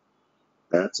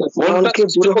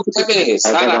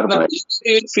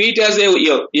 fit as a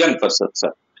young person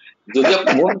sir. যদি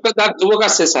মনটা তার যুবক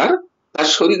আছে স্যার, তার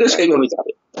শরীরে সেইভাবে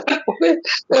যাবে।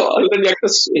 অলরেডি একটা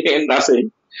এন্ড আছে,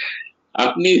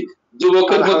 আপনি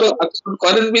যুবকের মতো আচরণ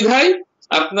করেন বিধায়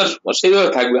আপনার সেইভাবে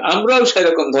থাকবে। আমরাও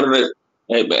সেরকম ধরনের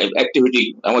অ্যাক্টিভিটি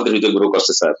আমাদের ভিতরে গ্রো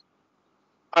করছে স্যার,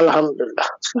 আলহামদুলিল্লাহ।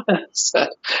 স্যার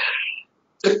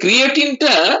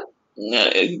ক্রিয়েটিনটা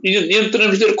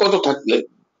নিয়ন্ত্রণের ভিতরে কত থাকলে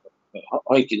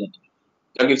হয় কি জানেন?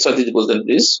 জাকির স্যার যদি বলতেন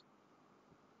please.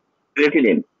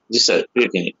 Creatinine? G sir,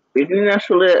 creatinine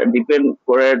আসলে ডিপেন্ড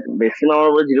করে ম্যাক্সিমাম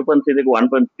 0.3 থেকে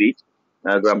 1.3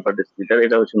 গ্রাম পার ডেসিলিটার,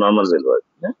 এটা হচ্ছে নরমাল ভ্যালু আর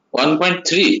কি।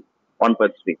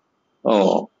 1.3। ও,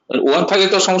 1 থাকলে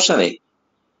তো সমস্যা নেই?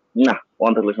 না,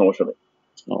 1 থাকলে সমস্যা নেই।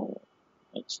 ও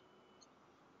আচ্ছা।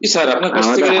 স্যার আপনার কাছ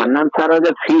থেকে হান্নান স্যার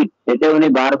যে ফিট, এটা উনি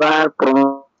বারবার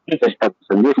চেষ্টা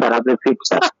করছেন। জি স্যার, আপনি ফিট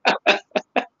স্যার।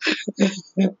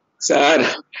 স্যার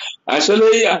আসলে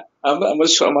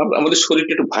আমাদের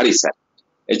শরীরটা একটু ভারী স্যার,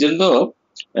 এই জন্য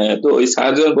তো ওই স্যার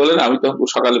যখন বলেন, আমি তো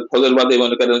সকালে ফজর বাদে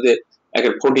মনে করেন যে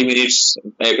 40 মিনিটস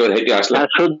একেবারে হেঁটে আসলাম।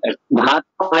 ভাত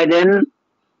কমাই দেন,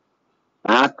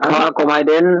 ভাত খাওয়া কমাই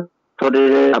দেন,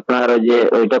 শরীরে আপনার ওই যে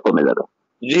ওইটা কমে যাবে।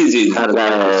 জি জি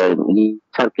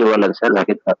স্যার কি বলেন স্যার?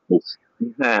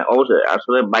 হ্যাঁ অবশ্যই,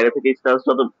 আসলে বাইরে থেকে স্ট্রেস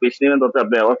যত বেশি নেবেন তত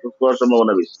আপনি অসুস্থ হওয়ার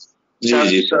সম্ভাবনা বেশি।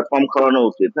 কম খাওয়ানো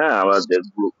উচিত। হ্যাঁ, আমাদের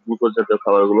গ্লুকোজ জাতীয়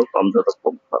খাবার গুলো কম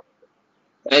খাওয়া।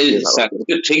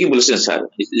 ঠিকই বলেছেন স্যার,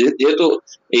 যেহেতু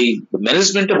এই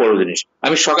ম্যানেজমেন্টটা বড় জিনিস।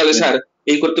 আমি সকালে স্যার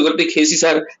এই করতে করতে খেয়েছি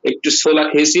স্যার, একটু ছোলা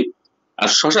খেয়েছি আর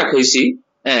শশা খেয়েছি,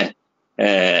 হ্যাঁ,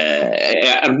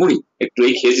 আর মুড়ি একটু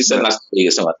এই খেয়েছি স্যার, নাস্তা হয়ে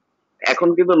গেছে আমার। এখন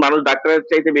কিন্তু মানুষ ডাক্তারের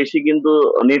চাইতে বেশি কিন্তু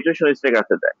নিউট্রিশনিস্টের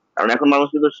কাছে যায়, কারণ এখন মানুষ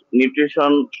কিন্তু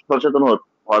নিউট্রিশন সচেতন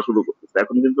হওয়া শুরু করতেছে।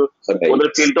 এখন কিন্তু ওদের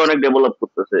ফিল্ডটা অনেক ডেভেলপ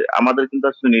করতেছে। আমাদের কিন্তু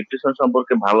আসলে নিউট্রিশন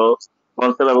সম্পর্কে ভালো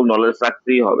কনসেপ্ট এবং নলেজ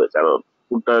রাখতেই হবে, কারণ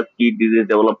কোনটা কি ডিজিজ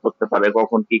ডেভেলপ করতে পারে,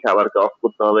 কখন কি খাবারকে অফ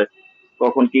করতে হবে,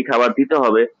 কখন কি খাবার দিতে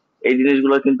হবে, এই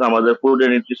জিনিসগুলো কিন্তু আমাদের ফুড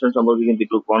এন্ড নিউট্রিশন সম্পর্কে কিন্তু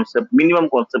একটু কনসেপ্ট, মিনিমাম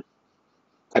কনসেপ্ট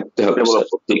থাকতে হবে ডেভেলপ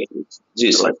করতে। জি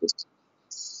স্যার।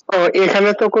 ও, এখানে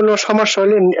তো কোনো সমস্যা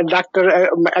হলে ডাক্তার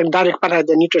ডাইরেক্ট পাঠায়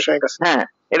দেয় নিউট্রিশনের কাছে? হ্যাঁ,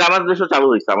 এটা আমাদের দেশে চালু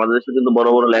হয়েছে। আমাদের দেশে কিন্তু বড়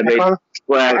বড় ল্যাবে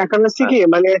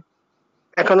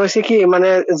এখন হচ্ছে কি, মানে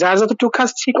যার যতটুকু কাজ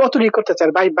ঠিক অতটুকু করতে চায়,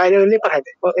 বাইরে হলে পাঠায়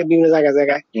দেয় বিভিন্ন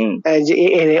জায়গায়, যে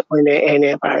এনে ওইনে এনে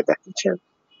পাঠায় দেয়, বুঝছেন?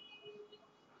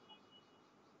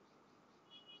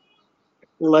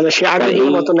 মানে সে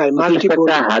আগের মতো নাই, মাল্টিপল।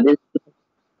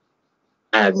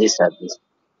 হ্যাঁ জি স্যার।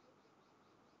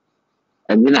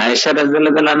 একদিন আয়েশা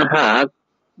রাদিয়াল্লাহু আনহা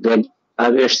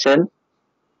এসছেন,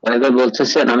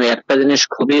 বলতেছেন, আমি একটা জিনিস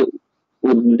খুবই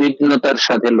উদ্বিগ্নতার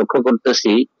সাথে লক্ষ্য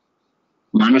করতেছি,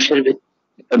 মানুষের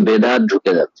বেদাত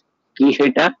ঢুকে যাচ্ছে। কি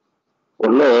সেটা?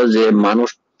 বললো যে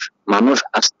মানুষ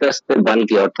আস্তে আস্তে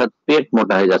বালকি, অর্থাৎ পেট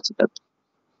মোটা হয়ে যাচ্ছে তার।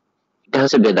 এটা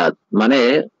হচ্ছে বেদাত। মানে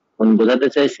উনি বোঝাতে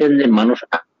চাইছেন যে মানুষ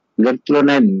আগের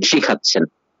তুলনায় বেশি খাচ্ছেন,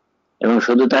 এবং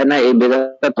শুধু তাই না, এই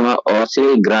বেদাটা তোমার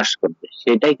অচিরেই গ্রাস করবে,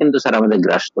 সেটাই কিন্তু স্যার আমাদের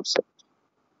গ্রাস করছে।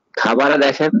 খাবারে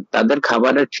দেখেন, তাদের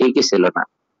খাবারের ঠিকই ছিল না,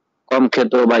 কম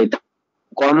খেত বা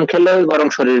কম খেলে বরং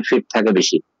শরীর ফিট থাকে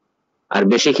বেশি, আর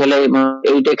বেশি খেলে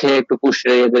এইটা খেয়ে একটু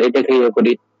পুষ্টি, এটা খেয়ে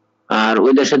করি। আর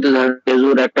ওই দেশে তো ধরেন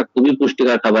খেজুর একটা খুবই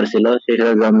পুষ্টিকর খাবার ছিল, সেটা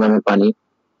জমজমে পানি।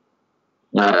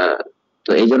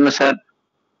 তো এই জন্য স্যার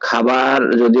খাবার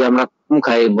যদি আমরা কম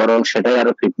খাই বরং সেটাই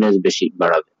আরো ফিটনেস বেশি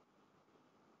বাড়াবে।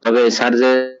 তবে স্যার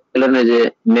যে বললেন যে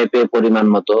মেপে পরিমাণ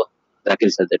মতো, জাকির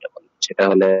স্যার যেটা বলেন সেটা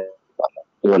হলে ভালো।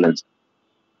 কি বলেন স্যার?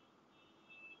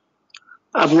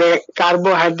 আপনি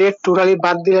কার্বোহাইড্রেট টোটালি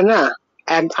বাদ দিলে না,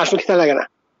 আসলে খেতে লাগে না।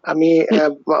 আমি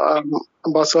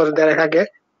বছর দেড়েক আগে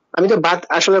আমি তো বাদ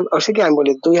আসলে হচ্ছে কি, আমি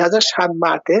বলি 2007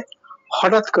 বা 2008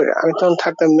 হঠাৎ করে, আমি তখন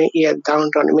থাকতাম ডাউন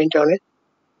টাউনে, মেইন টাউনে।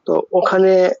 তো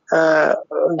ওখানে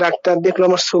ডাক্তার দেখলো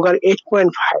আমার সুগার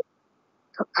 8.5।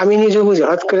 আমি নিজে বুঝি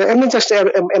হঠাৎ করে, এমনি জাস্ট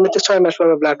এমনিতে 6 মাস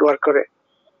পরে ব্লাড ওয়ার্ক করে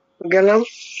গেলাম।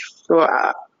 তো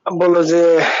বললো যে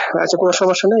আচ্ছা কোনো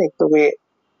সমস্যা নেই তুমি,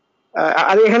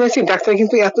 আর এখানে ডাক্তার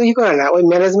কিন্তু এত করে না, ওই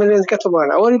ম্যানেজমেন্ট এত বলে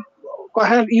না, ওই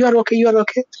ইউ আর ওকে, ইউ আর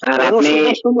ওকে।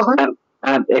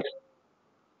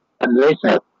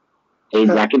 এই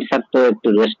জাকির স্যার তো একটু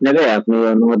রেস্ট নেবে, আপনি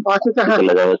অনুমতি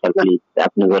চলে যাবে স্যার, প্লিজ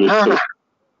আপনি বলুন।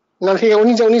 না ঠিক আছে,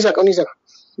 উনি যাক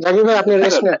জাকির ভাই, আপনি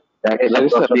রেস্ট নেন।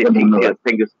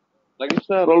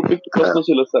 স্যার অল্প একটু প্রশ্ন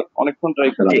ছিল স্যার, অনেকক্ষণ ট্রাই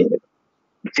করলাম।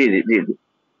 জি জি জি জি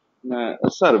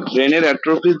স্যার ব্রেনের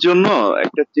অ্যাট্রোফির জন্য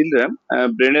একটা চিলড্রেন,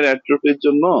 ব্রেনের অ্যাট্রোফির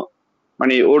জন্য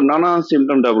মানে ওর নানা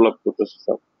সিমটম ডেভেলপ করতেছে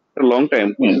স্যার, লং টাইম।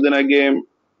 কিছুদিন আগে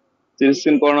সিটি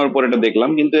স্ক্যান করানোর পর এটা দেখলাম,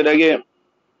 কিন্তু এর আগে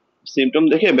সিমটম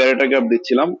দেখে ব্যারেটা গ্যাপ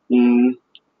দিচ্ছিলাম।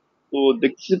 তো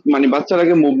দেখছি মানে বাচ্চার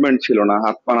আগে মুভমেন্ট ছিল না,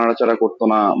 হাত পা নাড়াচাড়া করতো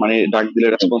না, মানে ডাক দিলে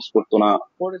রেসপন্স করতো না।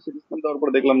 পরে সিটি স্ক্যান দেওয়ার পর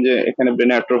দেখলাম যে এখানে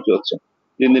ব্রেনে অ্যাট্রোফি হচ্ছে,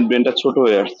 দিন দিন ব্রেনটা ছোট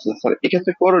হয়ে আসছে। স্যার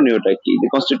এক্ষেত্রে করণীয়টা কি? যে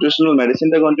কনস্টিটিউশনাল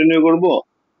মেডিসিনটা কন্টিনিউ করবো?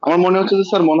 আমার মনে হচ্ছে যে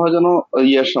স্যার মনে হয় যেন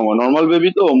ইয়ের সময়, নর্মাল বেবি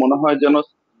তো মনে হয় যেন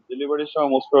ডেলিভারির সময়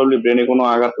মোস্ট প্রবাবলি ব্রেনে কোনো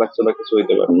আঘাত লাগছে বা কিছু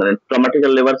হইতে পারে। মানে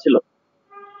ট্রমাটিক্যাল লেবার ছিল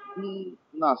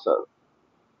না স্যার,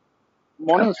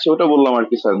 মনে হচ্ছে ওটা বললাম আর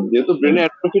কি স্যার, যেহেতু ব্রেনে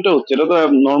অ্যাট্রোফিটা হচ্ছে, এটা তো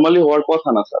নর্মালি হওয়ার কথা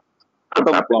না স্যার।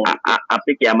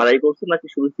 আপনি কি এমআরআই করছেন নাকি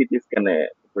শুধু city স্ক্যানে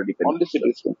depend? Only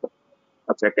CT scan.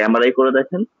 আচ্ছা, একটা এমআরআই করে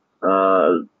দেখেন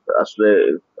আসলে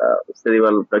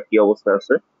সেরিবালটা কি অবস্থা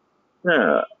আছে।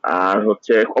 হ্যাঁ, আর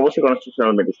হচ্ছে অবশ্যই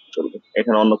কনস্টিটিউশনাল মেডিসিন চলবে,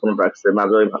 এখানে অন্য কোনো ড্রাগস না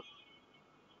যাওয়াই ভালো।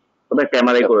 তবে একটা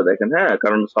এমআরআই করে দেখেন, হ্যাঁ,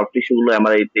 কারণ সব টিস্যু গুলো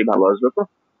এমআরআই তেই ভালো আসবে। তো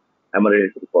এমআরআই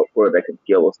করে দেখেন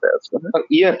কি অবস্থা আছে।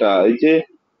 ইয়েটা এই যে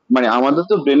মানে আমাদের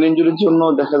তো ব্রেন ইনজুরির জন্য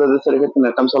দেখা যায় যে স্যার এক্ষেত্রে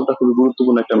ন্যাটামসলটা খুব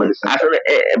গুরুত্বপূর্ণ একটা মেডিসিন। আসলে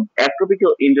অ্যাট্রোপি তো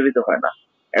ইনজুরিতে হয় না,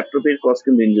 অ্যাট্রোপির কজ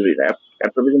কিন্তু ইনজুরি না,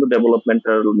 অ্যাট্রোপি কিন্তু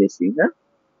ডেভেলপমেন্টাল মিসিং, হ্যাঁ,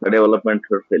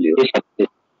 ডেভেলপমেন্টাল ফেলিওর,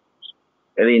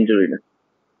 এর ইনজুরি না।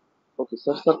 ওকে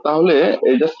স্যার, স্যার তাহলে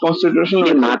এই জাস্ট কনস্টিটিউশনাল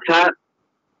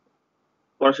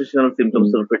কনস্টিটিউশনাল সিম্পটমস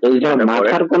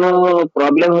মাথার কোনো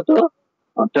প্রবলেম হতো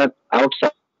অর্থাৎ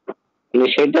আউটসাইড,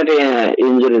 সেটার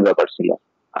ইনজুরির ব্যাপার ছিল।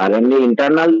 আর এমনি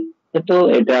ইন্টারনাল তো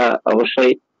এটা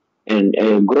অবশ্যই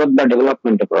গ্রোথ বা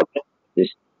ডেভেলপমেন্টের প্রবলেম।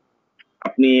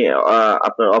 আপনি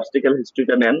আপনার অবস্টিক্যাল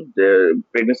হিস্ট্রিটা নেন, যে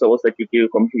প্রেগনেন্সি অবস্থায় কি কি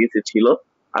কমপ্লিকেশন ছিল,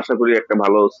 আশা করি একটা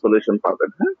ভালো সলিউশন পাবেন।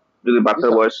 হ্যাঁ, যদি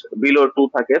বাচ্চার বয়স বিলো 2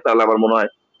 থাকে তাহলে আমার মনে হয়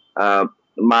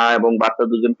মা এবং বাচ্চা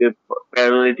দুজনকে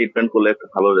প্যারালালি ট্রিটমেন্ট করলে একটা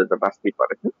ভালো রেজাল্ট আসতেই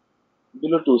পারে।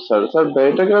 বিলো 2 স্যার, স্যার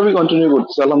ব্যাটাকে আমি কন্টিনিউ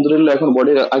করতেছি আলহামদুলিল্লাহ। এখন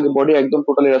বডি, আগে বডি একদম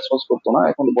টোটালি রেসপন্স করতো না,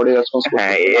 এখন বডি রেসপন্স করছে।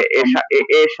 হ্যাঁ,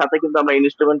 এর সাথে কিন্তু আমরা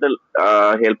ইনস্ট্রুমেন্টাল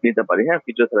হেল্প নিতে পারি। হ্যাঁ,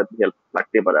 ফিজিওথেরাপি হেল্প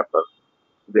লাগতে পারে, আপনার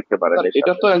দেখতে পারেন।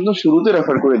 এটা তো একদম শুরুতে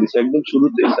রেফার করে দিছে, একদম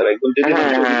শুরুতেই স্যার, একদম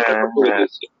রেফার করে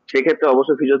দিয়েছে। সেক্ষেত্রে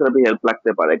অবশ্যই ফিজিওথেরাপি হেল্প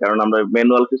লাগতে পারে, কারণ আমরা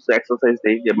ম্যানুয়াল কিছু এক্সারসাইজ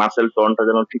দিই যে মাসেল টোনটা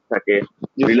যেন ঠিক থাকে,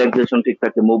 রিল্যাক্সেশন ঠিক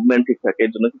থাকে, মুভমেন্ট ঠিক থাকে,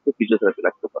 এর জন্য কিন্তু ফিজিওথেরাপি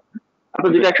লাগতে পারে। আপনি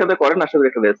যদি একসাথে করেন আশা করি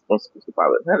একটা রেসপন্স কিছু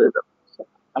পাবেন। হ্যাঁ, রেজাল্ট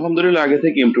আলহামদুলিল্লাহ আগে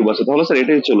থেকে ইমপ্রুভ আছে। তাহলে স্যার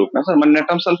এটাই চলুক না স্যার, মানে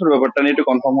ন্যাটাম সালফের ব্যাপারটা নিয়ে একটু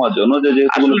কনফার্ম হওয়ার জন্য, যে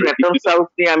আসলে ন্যাটাম সালফ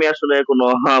নিয়ে আমি আসলে কোনো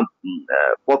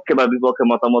পক্ষে বা বিপক্ষে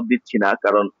মতামত দিচ্ছি না,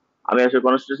 কারণ আমি আসলে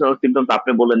কনস্টিটিউশনাল সিম্পটম,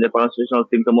 আপনি বললেন যে কনস্টিটিউশনাল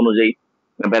সিম্পটম অনুযায়ী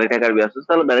ব্যারিটাকারবি আছে,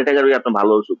 তাহলে ব্যারিটাকারবি আপনার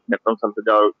ভালো ওষুধ, ন্যাটাম সালফে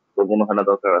যাওয়ার মনে হয় না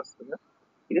দরকার আছে।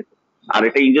 ঠিক আছে, আর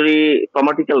এটা ইনজুরি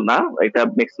ট্রমাটিক্যাল না, এটা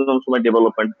ম্যাক্সিমাম সময়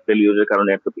ডেভেলপমেন্ট ফেলিউরের কারণে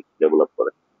অ্যাট্রোপি ডেভেলপ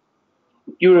করে।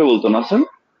 কিউরেবল তো না স্যার?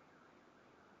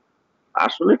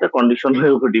 আসলে এটা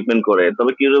কন্ডিশনের উপর ডিপেন্ড করে,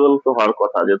 তবে কিউরেবল তো হওয়ার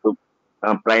কথা, যেহেতু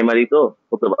প্রাইমারি তো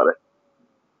হতে পারে।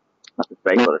 আপনি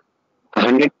ট্রাই করেন,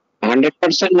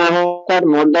 100% না হোক তার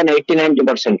মোর দ্যান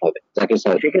 80-90% হবে। যাকে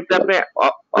স্যার সেক্ষেত্রে আপনি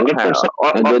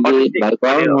যদি বাই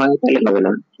পাওয়ার হয় তাহলে হবে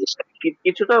না।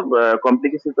 কিছুটা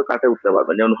কমপ্লিকেশন তো কাটে উঠতে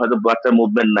পারবে, যেমন হয়তো বাচ্চার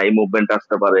মুভমেন্ট নাই, মুভমেন্ট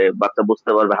আসতে পারে, বাচ্চা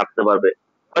বুঝতে পারবে, হাঁটতে পারবে,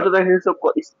 হয়তো দেখা গেছে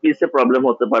স্পিচে প্রবলেম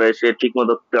হতে পারে, সে ঠিক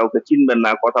মতো কাউকে চিনবেন না,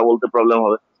 কথা বলতে প্রবলেম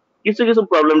হবে, কিছু কিছু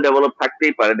প্রবলেম ডেভেলপ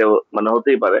থাকতেই পারে, মানে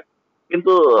হতেই পারে।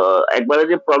 কিন্তু একবারে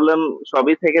যে প্রবলেম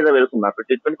সবই থেকে যাবে এরকম না,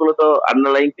 ট্রিটমেন্ট করলে তো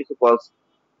আন্ডারলাইন কিছু কজ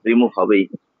রিমুভ হবেই।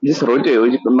 জি স্যার, ওইটাই, ওই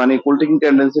যে মানে কুল টেকিং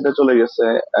টেন্ডেন্সিটা চলে গেছে,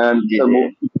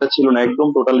 মুভটা ছিল না, একদম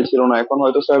টোটালি ছিল না। এখন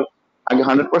হয়তো স্যার আগে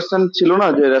 100% ছিল না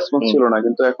যে রেসপন্স ছিল না,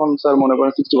 কিন্তু এখন স্যার মনে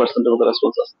করেন 60% এর মতো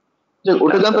রেসপন্স আছে। যে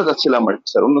ওটা জানতে চাচ্ছিলাম আর কি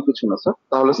স্যার, অন্য কিছু না স্যার।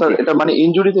 তাহলে স্যার এটা মানে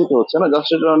ইনজুরি থেকে হচ্ছে না, জাস্ট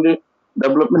এটা অনলি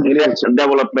ডেভেলপমেন্ট ডিলে হচ্ছে।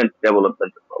 Development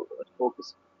okay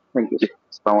sir, thank you sir.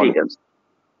 ঠিক আছে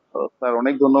স্যার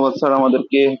অনেক ধন্যবাদ স্যার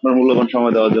আমাদেরকে আপনার মূল্যবান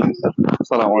সময় দেওয়ার জন্য স্যার।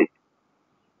 আসসালামু আলাইকুম।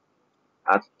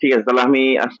 আচ্ছা ঠিক আছে, তাহলে আমি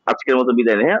আজকের মতো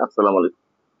বিদায় নেই। আসসালামু আলাইকুম।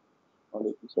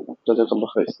 ওয়ালাইকুম আসসালাম, জাযাকাল্লাহ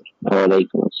খাইর স্যার।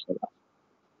 ওয়ালাইকুম আসসালাম।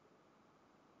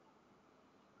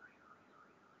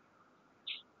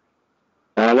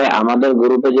 তাহলে আমাদের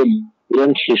গ্রুপে যে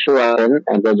দুজন শিশু আছেন,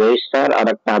 একটা জয়ীশ স্যার আর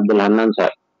একটা আব্দুল হান্নান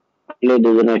স্যার, আসলে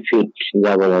দুজনে ফিট,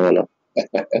 যা বলা বলো।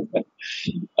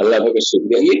 আল্লাহ পাকের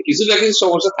শুকরিয়া। এই কিছু না কিছু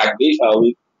সমস্যা থাকবেই,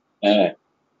 স্বাভাবিক। হ্যাঁ,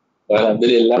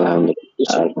 আলহামদুলিল্লাহ।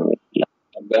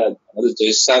 আমাদের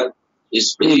জয় স্যার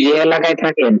যে এলাকায়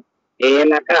থাকেন এই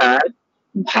এলাকার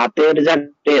ভাতের যা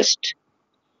টেস্ট,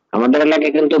 আমাদের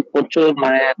এলাকায় কিন্তু প্রচুর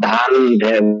মানে ধান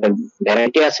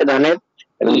ভ্যারাইটি আছে ধানের,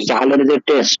 এবং চালের যে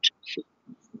টেস্ট,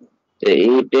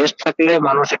 এই টেস্ট থাকলে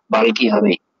মানুষ এক বালকি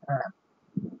হবে।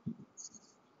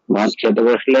 ভাত খেতে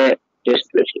বসলে টেস্ট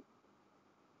বেশি,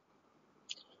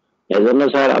 এজন্য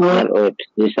স্যার আপনার ওয়েট।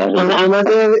 জি স্যার,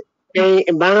 আমাদের এই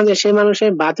বাংলাদেশের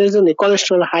মানুষের ভাতের জন্য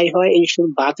কোলেস্ট্রল হাই হয়, এই সব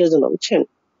ভাতের জন্য, বুঝছেন?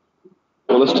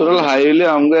 কোলেস্টেরল হাই হইলে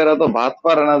আমাকে এরা তো ভাত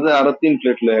পারে না যে আরো 3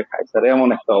 প্লেট লয়ে খায় স্যার, এমন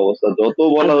একটা অবস্থা। যত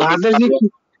বলা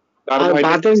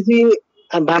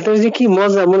ভাতের যে কি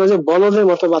মজা, মনে হয় বলদের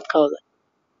মতো ভাত খাওয়া যায়।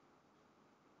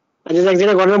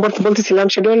 যেটা ঘটনা বলতেছিলাম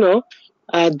সেটা হলো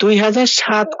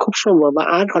 2007 খুব সম্ভব বা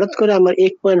 8, হঠাৎ করে আমার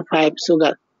 8.5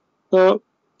 সুগার। তো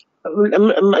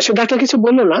সে ডাক্তার কিছু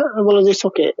বললো না, বললো যে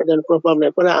ওকে, এটার কোনো প্রবলেম।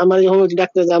 পরে আমার হোমিওপ্যাথি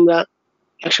ডাক্তার যে আমরা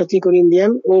একসাথে করে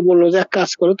ইন্ডিয়ান, ও বললো যে এক কাজ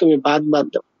করো, তুমি বাদ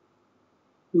দাও।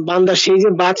 বান্দা সেই যে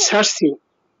বাদ ছাড়ছি,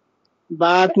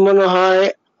 বাদ মনে হয়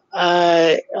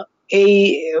এই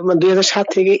 2007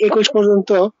 থেকে 21 পর্যন্ত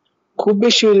খুব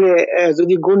বেশি হইলে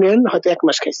যদি গুনেন হয়তো 1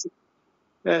 মাস খাইছি।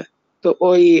 হ্যাঁ, তো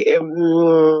ওই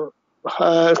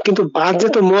কিন্তু বাদ যে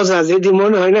তো মজা, যদি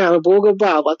মনে হয় না বউ গো,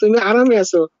 বাবা তুমি আরামে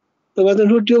আছো, তোমার তো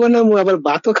রুটিও বানাবো আবার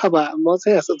ভাতও খাবা,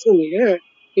 মজায় আছো তুমি। হ্যাঁ,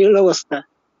 এই অবস্থা।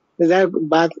 যাই হোক,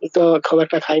 ভাত তো খুব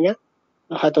একটা খাই না,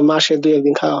 হয়তো মাসে 2-1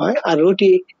 দিন খাওয়া হয়। আর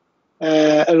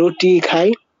রুটি খাই,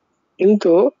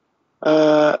 কিন্তু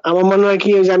আমার মনে হয় কি,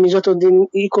 যে আমি যতদিন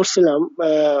করছিলাম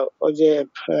ওই যে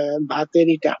ভাতের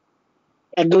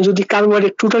একদম যদি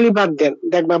কার্বোহাইড্রেট টোটালি বাদ দেন,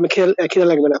 দেখবেন আমি খিদে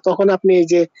লাগবে না। তখন আপনি এই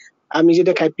যে আমি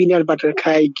যেটা খাই, পিনাট বাটার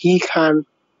খাই, ঘি খান,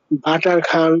 বাটার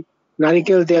খান,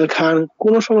 নারিকেল তেল খান,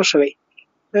 কোনো সমস্যা নেই।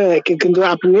 হ্যাঁ, কিন্তু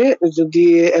আপনি যদি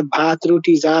ভাত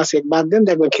রুটি যা আছে বাদ দেন,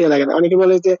 দেখবেন খিদে লাগে না। অনেকে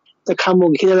বলে যে খামো,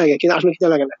 খিদে লাগে, কিন্তু আসলে খিদে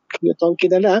লাগে না। তখন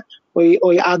খিদেটা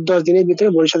ওই 8-10 দিনের ভিতরে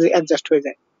বডির সাথে অ্যাডজাস্ট হয়ে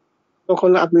যায়।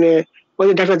 তখন আপনি ওই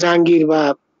যে ডাক্তার জাহাঙ্গীর বা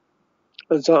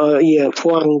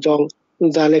ফুয়াং জং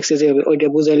যা লেখছে যে ওইটা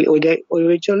বুঝাইলে ওই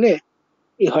চলে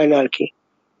হয় না আর কি।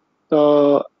 তো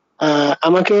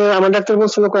আমাকে আমার ডাক্তার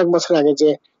বলছিল কয়েক বছর আগে যে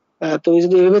তুমি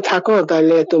যদি এভাবে থাকো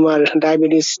তাহলে তোমার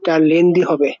ডায়াবেটিসটা লেন্দি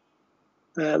হবে,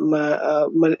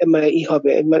 মানে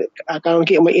হবে, কারণ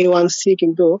কি আমার A1C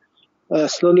কিন্তু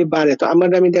স্লোলি বাড়ে। তো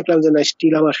আমি দেখলাম যে না,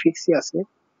 স্টিল আমার ফিক্সই আছে।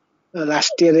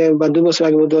 লাস্ট ইয়ারে বা 2 বছর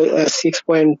আগে বোধ হয়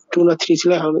 6.2 না 3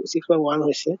 ছিল, এখন 6.1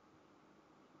 হয়েছে।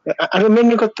 আরো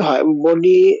মেনটেন করতে হয়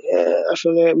বডি,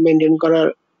 আসলে মেনটেন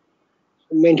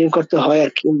করতে হয়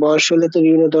আর কি। বয়স হলে তো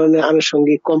বিভিন্ন ধরনের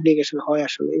আনুষঙ্গিক কমপ্লিকেশন হয়।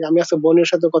 আসলে আমি আজকে বোনের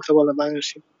সাথে কথা বলা,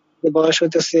 বাংলাদেশে বয়স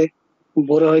হইতেছে,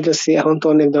 বুড়ো হইতেছে, এখন তো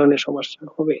অনেক ধরনের সমস্যা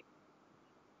হবে,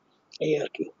 এই আর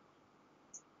কি।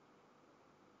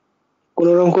 কোন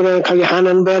রকম করে খালি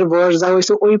হানান ভাইয়ের বয়স যা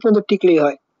হয়েছে ওই পর্যন্ত টিকলেই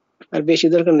হয়, আর বেশি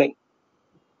দরকার নাই।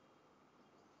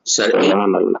 স্যার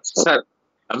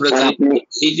আমরা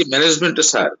এই যে ম্যানেজমেন্টটা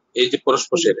স্যার, এই যে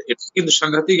পরস্পরের, এটা কিন্তু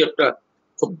সাংঘাতিক একটা,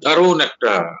 খুব দারুণ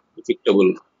একটা ইফেক্টেবল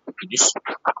জিনিস।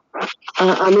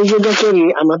 আমি যেটা করি,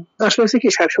 আমার আসলে কি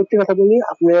স্যার, সত্যি কথা বলি,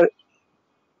 আপনার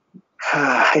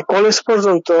কলেজ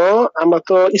পর্যন্ত আমরা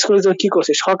তো স্কুলে কি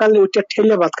করছি, সকালে উঠে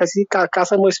ঠেলে ভাত খাইছি,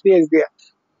 কাঁচা মরিচ পেঁয়াজ দিয়ে,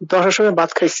 10টার সময়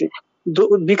ভাত খাইছি,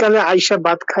 বিকালে আইসা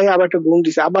ভাত খাই, আবার একটা ঘুম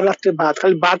দিছে, আবার রাত্রে ভাত,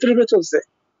 খালি ভাতের উপরে চলছে।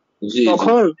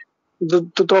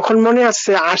 তখন মনে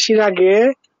আছে 80-র আগে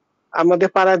আমাদের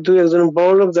পাড়ার 2-1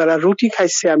 বড় লোক যারা রুটি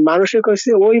খাইছে, আর মানুষের কইছে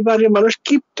ওইবারে মানুষ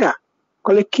কিপটা,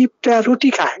 বলে কিপটা রুটি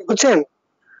খায়, বুঝছেন?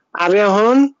 আর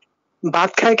এখন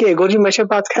ভাত খায় কে গরিব মাসে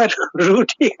ভাত খায়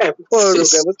রুটি খায় বড়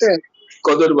লোকে বুঝছেন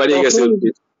কদর বাড়িয়ে গেছে তখন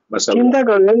মাশাআল্লাহ। চিন্তা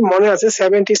করলেন মনে আছে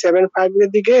 77-5 এর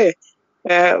দিকে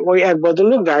ওই এক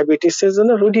ভদ্রলোক ডায়াবেটিস এর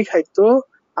জন্য রুটি খাইতো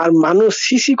আর মানুষ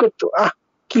সিসি করতো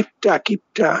কিপটা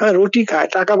কিপটা হ্যাঁ রুটি খায়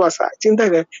টাকা বাঁচায় চিন্তা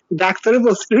করে ডাক্তারে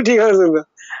বলছে রুটি খাওয়ার জন্য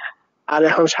আর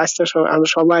এখন স্বাস্থ্য আমরা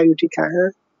সবাই রুটি খাই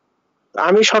হ্যাঁ তো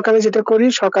আমি সকালে যেটা করি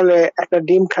সকালে একটা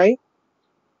ডিম খাই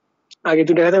আগে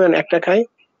 2টা খেতাম একটা খাই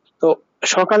তো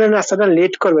সকালের নাস্তাটা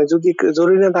লেট করবে যদি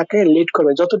জরুরি না থাকে লেট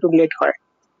করবে যতটুকু লেট হয়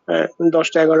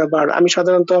 10টা 11 12 আমি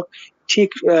সাধারণত ঠিক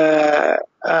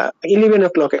 11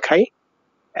 o'clock খাই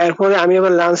এরপরে আমি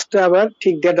আবার লাঞ্চটা আবার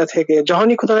ঠিক 1:30 থেকে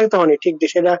যখনই কোথাও থাকে তখনই ঠিক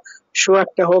সেটা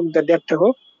 1:15 হোক 1:30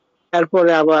 হোক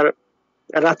এরপরে আবার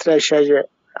রাত্রে এসে যে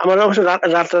আমার অবশ্য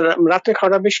রাত্রে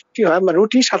খাওয়াটা বেশি হয়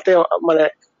রুটির সাথে মানে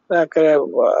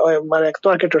মানে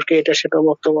তরকারি টরকারি এটা সেটা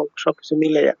বক্তব্য সবকিছু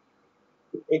মিলে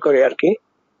এই করে আর কি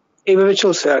এইভাবে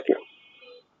চলছে আর কি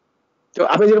তো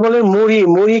আপনি যেটা বলেন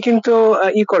মুড়ি কিন্তু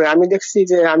ই করে আমি দেখছি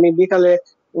যে আমি বিকালে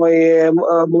ওই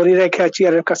মুড়ি রেখে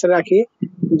চেয়ারের কাছে রাখি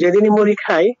যেদিনই মুড়ি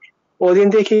খাই ওদিন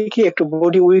দেখি কি একটু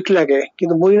বডি উইক লাগে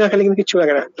কিন্তু মুড়ি না খেলে কিন্তু কিছু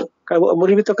লাগে না কারণ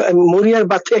মুড়ির ভিতর মুড়ি আর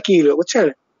ভাত থেকে কি হলো বুঝছেন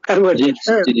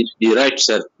রাইট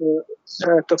স্যার।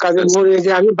 তো কাজে মুড়ি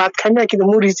যে আমি ভাত খাই না কিন্তু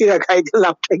মুড়ি চিরা খাই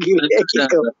লাভটা কি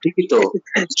ঠিকই তো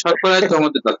সরকার তো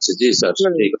আমাদের পাচ্ছে জি স্যার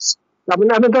ঠিক আছে। আপনি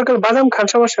দরকার বাদাম খান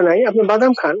সমস্যা নাই আপনি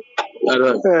বাদাম খান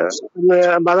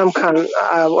বাদাম খান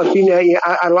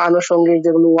আরো আনুষঙ্গিক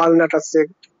যেগুলো ওয়ালনাট আছে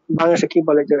বাংলাদেশে কি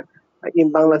বলে যে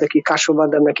বাংলাতে কি কাশু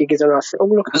বাদাম নাকি কি যেন আছে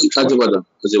ওগুলো খান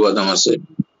কাজু বাদাম আছে।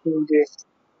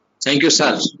 Thank you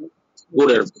sir good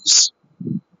advice.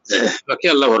 বাকি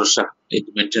আল্লাহ ভরসা এই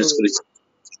মেইনটেনেন্স করি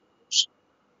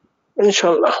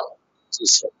ইনশাআল্লাহ। জি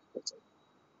স্যার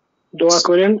দোয়া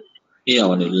করেন।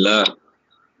 ইয়ামানিল্লাহ।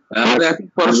 আমরা এখন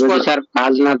পরস্পর স্যার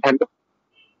কাজ না থাকে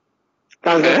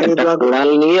লাল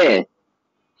নিয়ে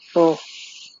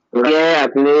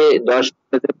আপনি 10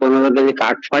 থেকে 15 কেজি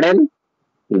কাঠ ফাড়েন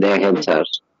দেখেন স্যার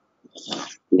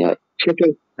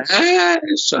হ্যাঁ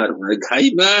স্যার মানে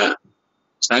খাইবা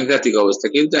সাংঘাতিক অবস্থা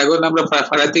কিন্তু এখন আমরা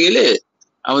ফাড়াতে গেলে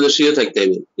আমাদের শুয়ে থাকতে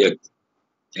হবে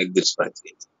একদিন ফাড়াতে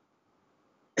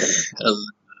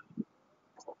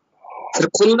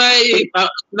খুলনায়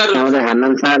আপনার আমাদের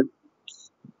হান্নান স্যার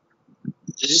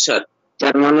জি স্যার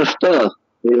চার মানুষ তো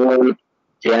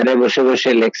চেয়ারে বসে বসে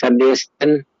লেকচার দিয়েছেন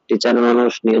টিচার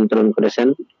মানুষ নিয়ন্ত্রণ করেছেন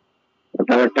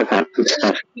ওটা একটা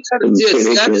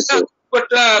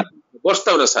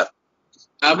বসতাম না স্যার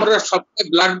আমরা সবসময়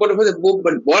ব্ল্যাক বোর্ডের মধ্যে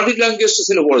বডি ল্যাঙ্গুয়েজ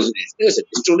ছিল বড় জিনিস ঠিক আছে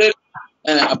স্টুডেন্ট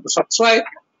সবসময়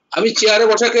আমি চেয়ারে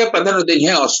বসাকে প্রাধান্য দিই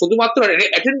হ্যাঁ শুধুমাত্র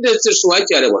অ্যাটেন্ডেন্সের সময়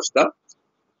চেয়ারে বসতাম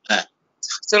হ্যাঁ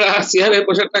চেয়ারে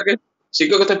বসাটাকে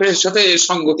শিক্ষকতা পেশার সাথে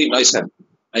সঙ্গতি নয় স্যার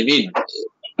আই মিন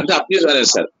আপনি জানেন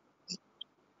স্যার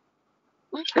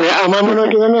আমার মনে হয়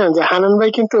কি জানেন যে হানান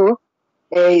ভাই কিন্তু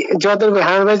এই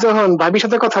হানান ভাই যখন ভাবির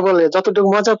সাথে কথা বলে যতটুকু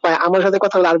মজা পায় আমার সাথে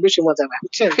কথা বলে আর বেশি মজা পায়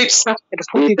বুঝছেন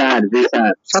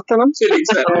সত্য না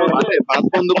ভাত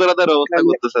বন্ধ করে দেওয়ার অবস্থা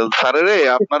করতেছে স্যার রে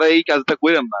আপনারা এই কাজটা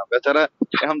করেন না বেচারা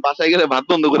এখন বাসায় গেলে ভাত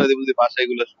বন্ধ করে দেবে বাসায়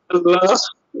গুলো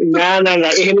না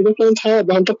এখানে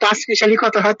যখন তো পাঁচ স্পেশালি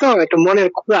কথা হয় তো একটু মনের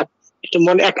খোরাক একটু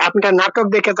মনে আপনার নাটক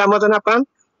দেখে তার মজা না পান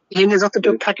এখানে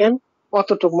যতটুকু থাকেন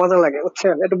অতটুকু মজা লাগে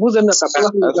বুঝছেন এটা বুঝেন না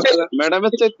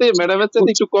ম্যাডামের চাইতে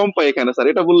একটু কম পাই এখানে স্যার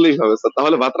এটা বললেই হবে স্যার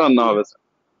তাহলে ভাত রান্না হবে স্যার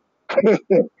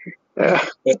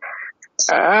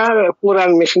আর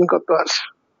পুরান মেশিন কত আছে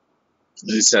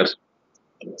স্যার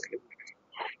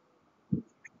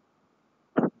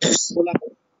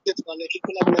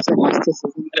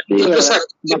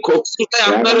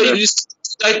আপনার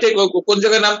কোন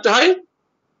জায়গায় নামতে হয়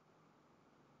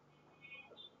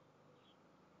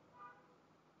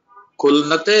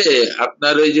খুলনাতে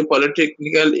আপনার ওই যে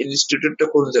পলিটেকনিক্যাল ইনস্টিটিউটটা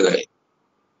কোন জায়গায়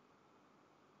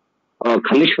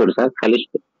খালিশপুর স্যার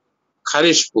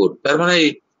খালিশপুর তার মানে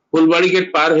ফুলবাড়ি গেট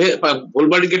পার হয়ে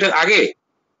ফুলবাড়ি গেটের আগে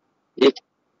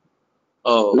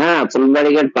না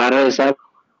ফুলবাড়ি গেট পার হয়ে স্যার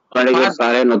ফুলবাড়ি গেট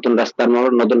পার হয়ে নতুন রাস্তার মোড়ে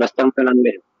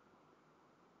নামবে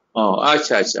ও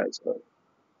আচ্ছা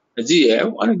জি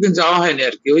অনেকদিন যাওয়া হয়নি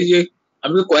আর কি ওই যে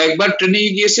আমি কয়েকবার ট্রেনিং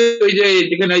গিয়েছি ওই যে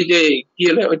যেখানে ওই যে কি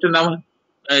হলো ওইটার নাম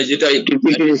যেটা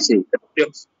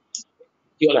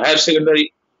কি হলো higher secondary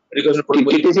education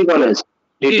college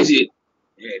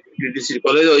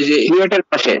college ওই যে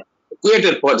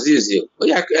কুয়েটের পর জি ওই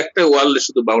একটা ওয়াল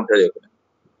শুধু বাউন্ডারি ওখানে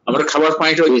আমরা খাবার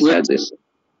পানিটা ওই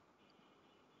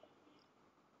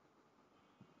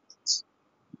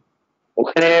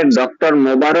ওখানে ডক্টর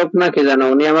মোবারক না কি জানো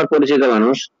উনি আমার পরিচিত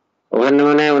মানুষ ওখানে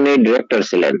মানে উনি ডিরেক্টর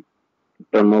ছিলেন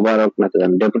ডক্টর মোবারক না কি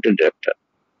জানো deputy director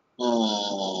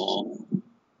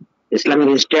Islamic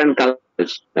history and culture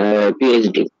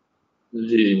PhD.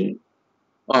 জি,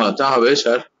 তা হবে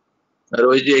স্যার। আর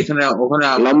ওই যে এখানে ওখানে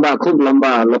লম্বা, খুব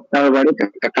লম্বা লোকটার বাড়ি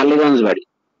কালীগঞ্জ বাড়ি,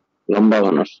 লম্বা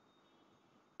মানুষ।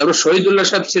 তারপর শহীদুল্লাহ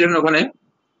সাহেব ছিলেন ওখানে,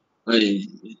 ওই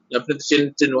আপনি তো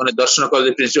চিনেন, মানে দর্শনা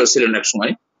কলেজের প্রিন্সিপাল ছিলেন এক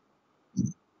সময়।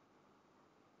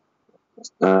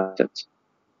 আচ্ছা আচ্ছা।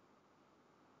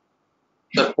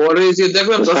 তারপরে যে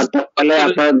দেখলাম তাহলে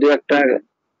আপনার দু একটা,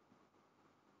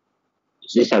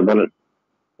 জি স্যার বলেন।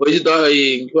 ওই যে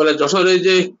কি বলে যশোরে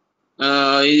যে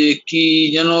এই কি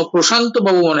যেন প্রশান্ত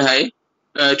বাবু মনে হয়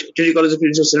টিটি কলেজের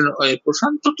প্রিন্সিপাল ছিলেন, ওই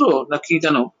প্রশান্ত তো না কি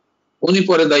যেন, উনি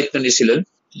পরে দায়িত্ব নিয়েছিলেন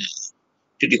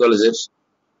টিটি কলেজের।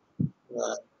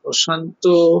 প্রশান্ত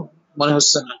মনে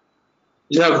হচ্ছে না,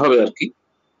 যা হবে আর কি।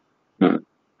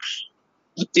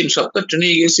 3 সপ্তাহ ট্রেনে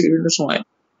গেছি, বিভিন্ন সময়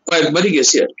কয়েকবারই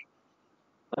গেছি আর কি।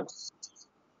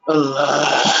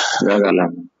 আল্লাহ,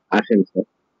 আসেন স্যার।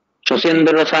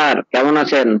 শচীন্দ্র স্যার কেমন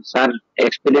আছেন স্যার?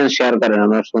 এক্সপিরিয়েন্স শেয়ার করেন,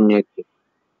 আমরা শুনি একটু।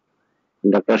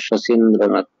 ডক্টর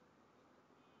শচীন্দ্রনাথ।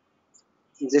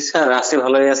 জি স্যার, আছি,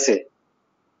 ভালোই আছে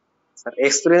স্যার।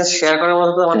 এক্সপিরিয়েন্স শেয়ার করার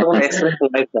মতো তো আমার তো কোনো এক্সপিরিয়েন্স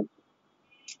নাই স্যার।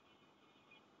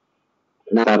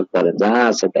 না তারপরে যা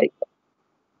আছে তাই।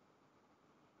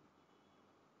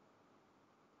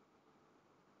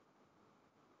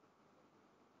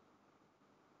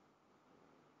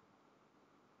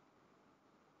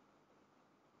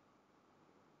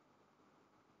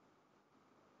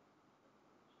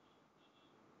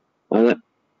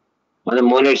 মানে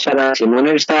মনির স্যার আছে।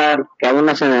 মনির স্যার কেমন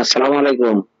আছেন? আসসালামু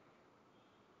আলাইকুম।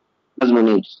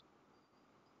 মনির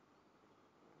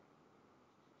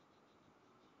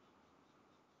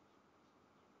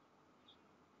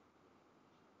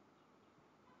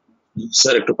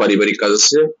স্যার একটু পারিবারিক কাজ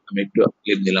আছে, আমি একটু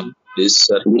লিভ নিলাম প্লিজ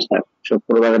স্যার।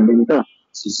 শুক্রবারের দিন তো,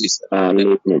 জি জি স্যার, লিভ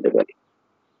নিতে পারি।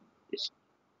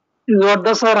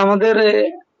 জর্দা স্যার, আমাদের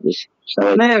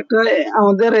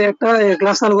আমাদের একটা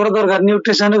ক্লাস চালু করা দরকার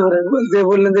নিউট্রিশনের উপরে, যে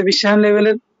বললেন যে বিশ্বায়ন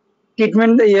লেভেলের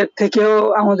ট্রিটমেন্ট ইয়ের থেকেও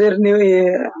আমাদের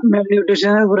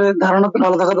নিউট্রিশনের উপরে ধারণা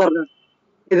ভালো থাকা দরকার।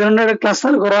 এই ধরনের একটা ক্লাস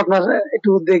চালু করা আপনার একটু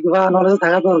উদ্যোগ বা নলেজ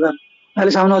থাকা দরকার,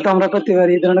 তাহলে সামনে হয়তো আমরা করতে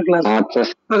পারি এই ধরনের ক্লাস।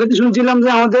 আগে তো শুনছিলাম যে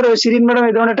আমাদের ওই শিরিন ম্যাডাম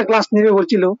এই ধরনের একটা ক্লাস নেবে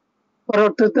বলছিল,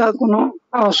 পরবর্তীতে আর কোনো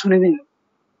আওয়াজ শুনিনি।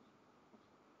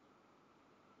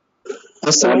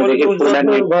 আসসালামু আলাইকুম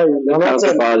ভাই, ভালো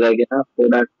আছেন? পাওয়া যায় কিনা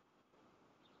প্রোডাক্ট?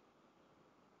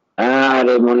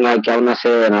 আরে মোল্লা কেমন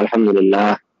আছেন? আলহামদুলিল্লাহ।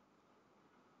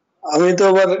 আমি তো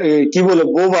আবার কি বলে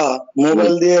বোবা,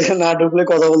 মোবাইল দিয়ে না ঢুকলে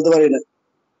কথা বলতে পারি না,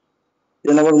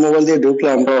 আবার মোবাইল দিয়ে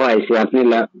ঢুকলাম। ও ভাই, আপনি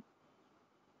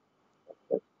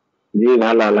জি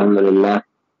ভালো, আলহামদুলিল্লাহ।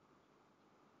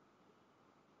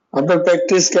 আপনার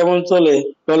প্র্যাকটিস কেমন চলে?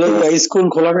 কলেজ স্কুল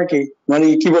খোলা নাকি, মানে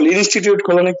কি বলে ইনস্টিটিউট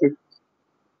খোলা নাকি?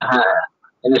 হ্যাঁ,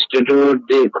 ইনস্টিটিউট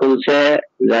খুলছে,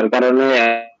 যার কারণে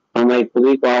সময়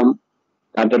খুবই কম,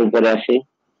 তাদের উপরে আসি।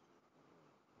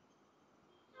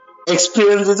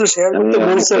 এক্সপিরিয়েন্স যদি শেয়ার করতে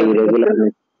বলছেন,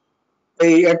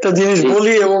 এই একটা জিনিস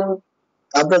বলি এবং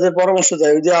আপনাদের পরামর্শ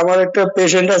চাই। যে আমার একটা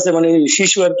পেশেন্ট আছে, মানে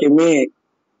শিশু আর কি, মেয়ে,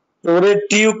 তো ওরে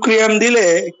টিউক্রিয়াম দিলে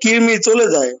কৃমি চলে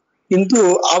যায় কিন্তু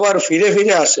আবার ফিরে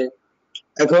ফিরে আসে।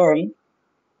 এখন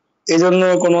এই জন্য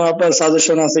কোনো আপনার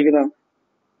সাজেশন আছে কিনা?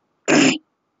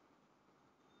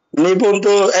 নিপুণ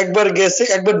তো একবার গেছে,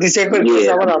 একবার দিছে, একবার গেছে,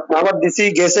 আবার দিছি,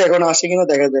 গেছে, এখন আসে কিনা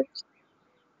দেখা যায়।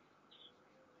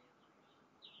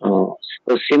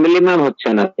 তো সিমিলিমাম হচ্ছে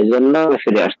না, এই জন্য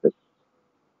ফিরে আসতে।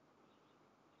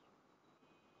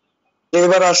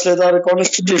 এবার আসলে তো আর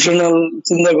কনস্টিটিউশনাল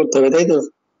চিন্তা করতে হবে, তাই তো?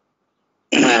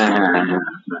 হ্যাঁ হ্যাঁ হ্যাঁ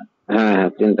হ্যাঁ,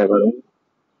 চিন্তা করুন,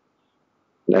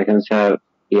 দেখেন স্যার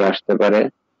কি আসতে পারে।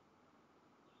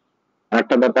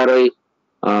 একটা ব্যাপার, ওই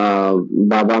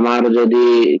বাবা মার যদি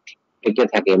থেকে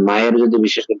থাকে, মায়ের যদি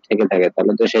বিশেষ করে থেকে থাকে,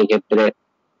 তাহলে তো সেই ক্ষেত্রে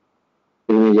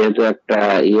তুমি যেহেতু একটা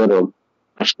রোগ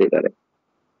আসতে পারে,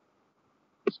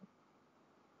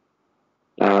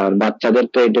 আর বাচ্চাদের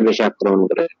তো এটা বেশি আক্রমণ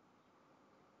করে।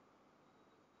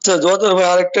 আচ্ছা জোয়ার ভাই,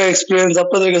 আরেকটা এক্সপিরিয়েন্স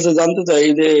আপনাদের কাছে জানতে চাই,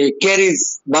 যে ক্যারিজ,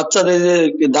 বাচ্চাদের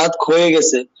যে দাঁত ক্ষয়ে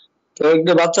গেছে, তো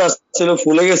একটা বাচ্চা ছিল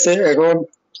ফুলে গেছে, এখন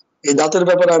এই দাঁতের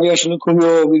ব্যাপারে আমি আসলে খুবই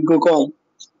অভিজ্ঞ কম।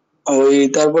 ওই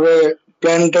তারপরে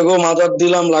প্ল্যানটাকেও মাথার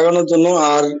দিলাম লাগানোর জন্য,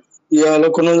 আর হলো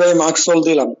কোনো জায়গায় মাস্ক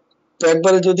দিলাম, তো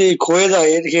একবারে যদি ক্ষয়ে যায়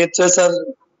এর ক্ষেত্রে স্যার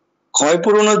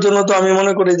ক্ষয়পূরণের জন্য তো আমি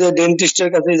মনে করি যে ডেন্টিস্টের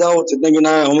কাছে যাওয়া উচিত নাকি,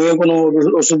 না হোমিও কোনো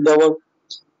ওষুধ ব্যবহার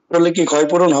করলে কি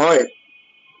ক্ষয়পূরণ হয়?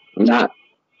 না,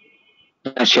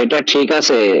 সেটা ঠিক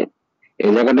আছে,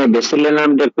 এই জায়গাটা বেসিলের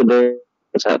নামটা একটু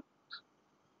স্যার,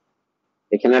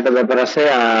 এখানে একটা ব্যাপার আছে,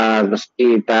 আর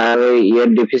তার ইয়ের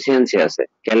ডিফিসিয়েন্সি আছে,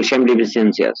 ক্যালসিয়াম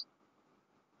ডিফিসিয়েন্সি আছে।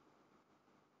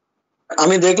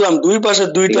 আমি দেখলাম দুই পাশে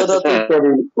ঠিক দুইটা আছে দাঁতে স্যার।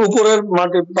 ক্যারি, উপরের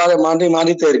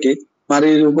মাটিতে আর কি,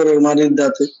 মাটির উপরের মাটির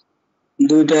দাঁতে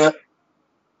দুইটা,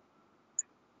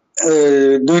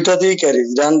 দুইটাতেই ক্যারি,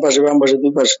 ডান পাশে বাম পাশে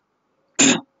দুই পাশে।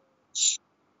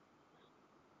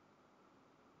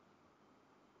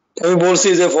 আমি বলছি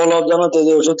যে ফলো আপ জানাতে,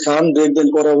 যে ওষুধ খান, দেখবেন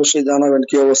পরে অবশ্যই জানাবেন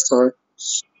কি অবস্থা হয়।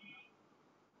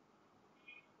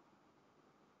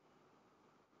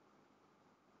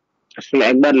 আসলে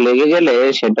একবার লেগে গেলে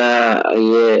সেটা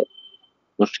ইয়ে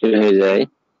মুশকিল হয়ে যায়।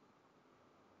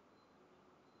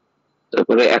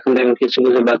 তারপরে এখন দেখেন কিছু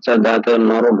কিছু বাচ্চার দাঁত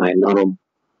নরম হয়, নরম।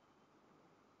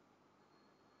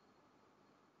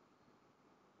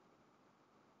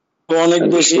 তো অনেক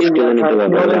বেশি পুষ্টিও নিতে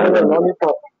পারবে না।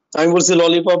 ললিপপ, আমি বলছি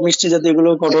ললিপপ মিষ্টি জাতীয় এগুলো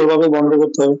কঠোর ভাবে বন্ধ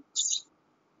করতে হবে।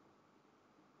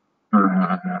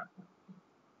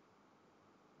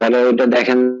 তাহলে ওইটা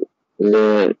দেখেন যে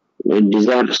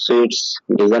ডিজার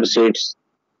সুইটস।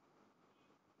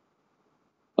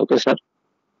 Okay sir.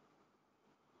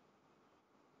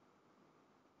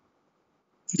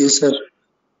 জি স্যার।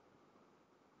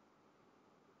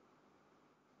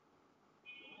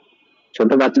 ছোট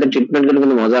বাচ্চাদের ট্রিটমেন্ট গুলো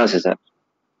কিন্তু মজা আছে স্যার,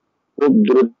 খুব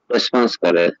দ্রুত রেসপন্স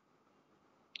করে,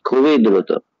 খুবই দ্রুত।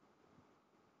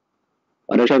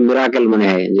 অনেক সময় মিরাকেল মনে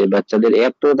হয় যে বাচ্চাদের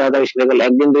এত তাড়াতাড়ি সেরে গেল,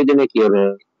 একদিন দুই দিনে কি হবে,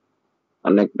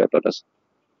 অনেক ব্যাপার আছে।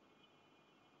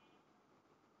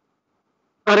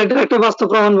 আর এটা একটা বাস্তব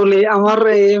প্রমাণ বলি, আমার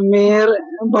এই মেয়ের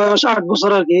বয়স 8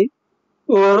 বছর আর কি।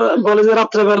 ওর বলে যে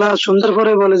রাত্রেবেলা সন্ধ্যার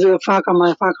পরে বলে যে ফা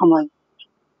কামায় ফা কামায়।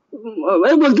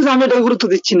 এই বলতেছে, আমি এটা গুরুত্ব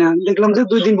দিচ্ছি না। দেখলাম যে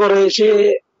 2 দিন পরে সে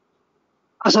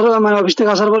আসার, মানে অফিস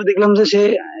থেকে আসার পর দেখলাম যে সে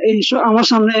আমার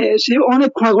সামনে সে অনেক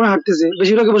খোঁড়া খোঁড়া হাঁটতেছে,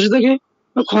 বেশিরভাগ বসে থেকে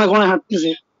খোঁড়া খোঁড়া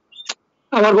হাঁটতেছে।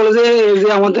 আবার বলে যে এই যে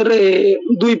আমাদের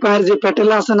দুই পায়ের যে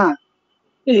প্যাটেলা আছে না,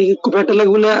 এই প্যাটেলা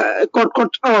গুলা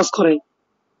কটকট আওয়াজ করে,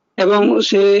 এবং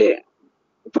সে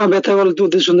পা ব্যথা বলে 2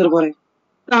 দিন সুন্দর পরে।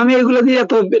 তা আমি এগুলো দিয়ে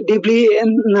এত ডিপলি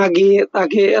না গিয়ে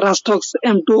তাকে রাস্টক্স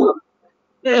M2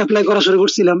 অ্যাপ্লাই করা শুরু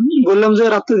করছিলাম। বললাম যে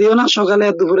রাত্রে দিও না, সকালে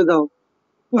আর দুপুরে দাও।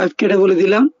 ওয়াইফ কেটে বলে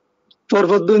দিলাম।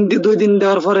 পরপর 2 দিন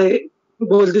দেওয়ার পরে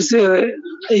বলতেছে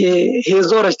হে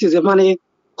জ্বর আসতেছে, মানে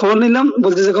খবর নিলাম,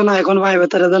 বলতেছে না এখন পায়ে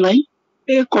ব্যথা ট্যাথা নাই,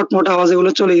 কটমট আওয়াজ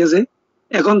এগুলো চলে গেছে,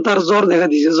 এখন তার জ্বর দেখা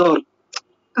দিছে, জ্বর।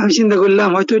 আমি চিন্তা করলাম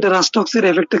হয়তো এটা রাস্টক্সের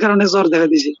এফেক্টের কারণে জ্বর দেখা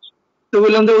দিছে। তো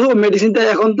বললাম যে মেডিসিনটা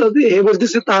এখন তো হে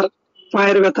বলতেছে তার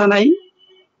পায়ের ব্যথা নাই,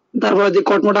 তারপরে যে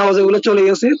কটমট আওয়াজ এগুলো চলে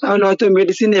গেছে, তাহলে হয়তো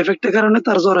মেডিসিন এফেক্টের কারণে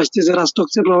তার জ্বর আসতেছে,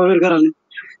 রাস্টক্সের প্রভাবের কারণে।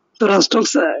 তো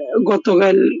রাস্টক্স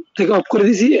গতকাল থেকে অফ করে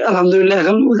দিছি, আলহামদুলিল্লাহ।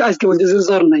 এখন আজকে বলতেছে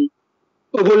জ্বর নাই।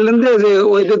 ও বললেন যে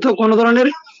ওইদের তো কোনো ধরনের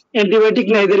অ্যান্টিবায়োটিক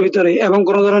নাই এদের ভিতরে, এবং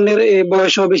কোনো ধরনের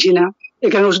বয়সও বেশি না,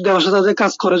 এখানে ওষুধ দেওয়ার সাথে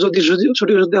কাজ করে যদি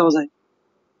সঠিক ওষুধ দেওয়া যায়।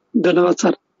 ধন্যবাদ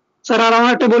স্যার। স্যার আর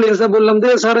আমার একটা বলি স্যার, বললাম যে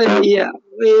স্যার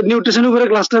নিউট্রিশন উপরে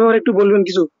ক্লাসটা ব্যাপারে একটু বলবেন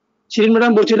কিছু। শিরিন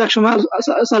ম্যাডাম বলছিল একসময়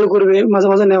চালু করবে, মাঝে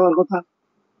মাঝে নেওয়ার কথা।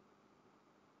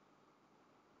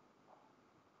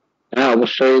 হ্যাঁ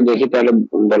অবশ্যই, দেখি তাহলে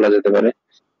বলা যেতে পারে।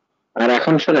 আর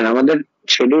এখন শোনেন, আমাদের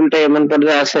শিডিউলটা এমন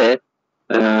পর্যায়ে আছে,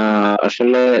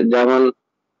 আসলে যেমন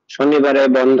শনিবারে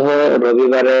বন্ধ,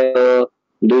 রবিবারে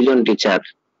 2জন টিচার,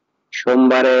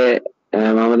 সোমবারে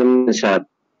আমাদের স্যার,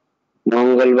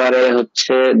 মঙ্গলবারে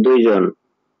হচ্ছে 2জন,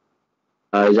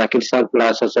 জাকির স্যার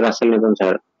প্লাস হচ্ছে রাসেল নিতন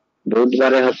স্যার,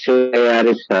 বুধবারে হচ্ছে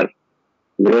আরিফ স্যার,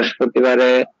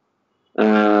 বৃহস্পতিবারে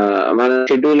আমাদের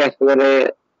শিডিউল একেবারে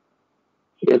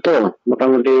তো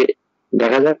মোটামুটি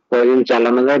দেখা যাক কয়দিন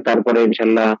চালানো যায়, তারপরে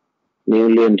ইনশাল্লাহ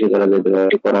নিউলি এন্ট্রি করা যেতে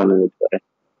পারে, করানো যেতে পারে।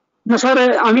 না স্যার,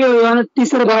 আমি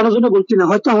টিচার বাড়ানোর জন্য বলছি না,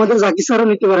 হয়তো আমাদের জাকির স্যারও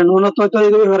নিতে পারেন, ওনার তো হয়তো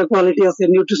এই ব্যাপারে কোয়ালিটি আছে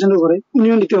নিউট্রিশনের উপরে,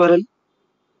 উনিও নিতে পারেন।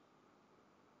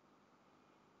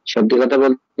 সত্যি কথা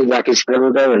বলতে জাকির স্যারের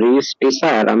মতো রিচ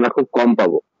টিচার আমরা খুব কম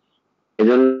পাবো,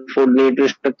 এজন্য ফুড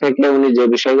নিউট্রিশন থেকে উনি যে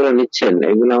বিষয়গুলো নিচ্ছেন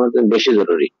এগুলো আমাদের বেশি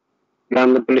জরুরি,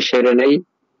 আমরা তাহলে সেরে নেই।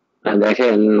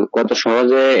 দেখেন কত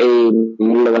সহজে এই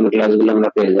মূল্যবান ক্লাস গুলো আমরা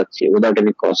পেয়ে যাচ্ছি উইদাউট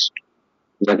এনি কস্ট,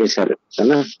 জাকির স্যারের, তাই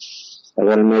না?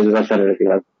 তারপরে মেজবা স্যারের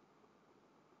ক্লাস।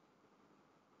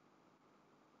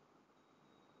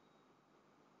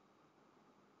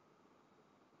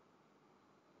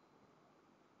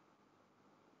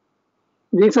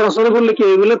 জি স্যার, আসলে বললে কি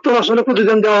এগুলো তো আসলে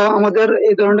প্রতিদিন দেওয়া আমাদের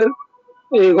এই ধরনের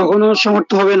কখনো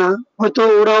সমর্থ হবে না। হয়তো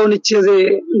ওরাও নিচ্ছে যে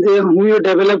যে হুইও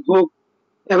ডেভেলপ হোক,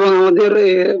 এবং আমাদের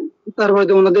তারপরে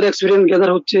ওনাদের এক্সপিরিয়েন্স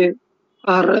গ্যাদার হচ্ছে।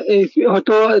 আর এই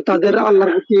হয়তো তাদের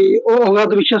আল্লাহর প্রতি অগাধ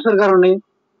বিশ্বাসের কারণে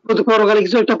প্রতি পরকালে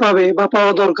কিছু একটা পাবে বা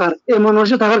পাওয়া দরকার, এই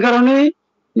মানসিকতা থাকার কারণে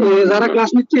যারা ক্লাস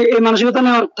নিচ্ছে, এই মানসিকতা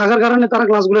থাকার কারণে তারা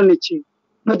ক্লাসগুলো নিচ্ছে।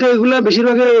 হয়তো এগুলা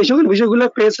বেশিরভাগ এই সকল বিষয়গুলো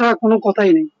পেয়ে ছাড়া কোনো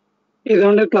কথাই নেই। এই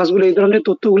ধরনের ক্লাসগুলো, এই ধরনের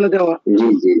তথ্যগুলো দেওয়া জি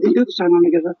জি জি। দিতেও তো চায় না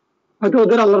অনেকে স্যার। হয়তো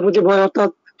ওদের আল্লাহর প্রতি ভয়,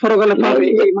 অর্থাৎ পরকালে পাবে,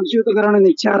 এই মানসিকতার কারণে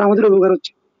নিচ্ছে, আর আমাদের উপকার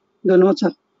হচ্ছে। ধন্যবাদ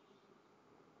স্যার।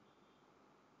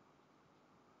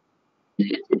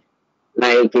 না,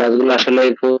 এই ক্লাসগুলো আসলে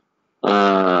খুব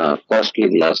কস্টলি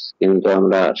ক্লাস, কিন্তু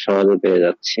আমরা সহজে পেয়ে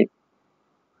যাচ্ছি,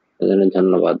 এজন্য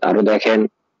ধন্যবাদ। আরো দেখেন,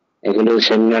 এগুলো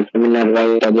সেমিনার টেমিনার বা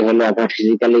ইত্যাদি হলে আপনার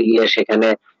ফিজিক্যালি গিয়ে সেখানে,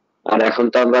 আর এখন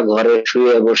তো আমরা ঘরে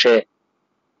শুয়ে বসে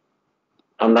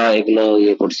আমরা এগুলো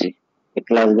করছি, এই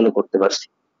ক্লাস গুলো করতে পারছি।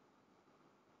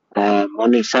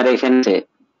 মনির স্যার এখানে,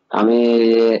 আমি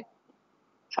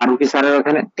ফারুকি স্যারের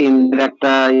ওখানে 3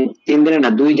 দিনের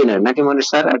না 2 দিনের নাকি মনির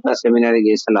স্যার একটা সেমিনারে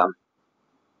গিয়েছিলাম।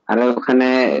 আর ওখানে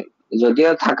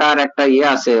যদিও থাকার একটা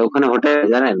আছে, ওখানে হোটেল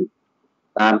জানেন,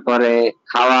 তারপরে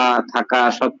খাওয়া থাকা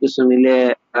সবকিছু মিলে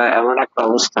এমন একটা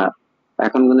অবস্থা।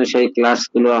 এখন কিন্তু সেই ক্লাস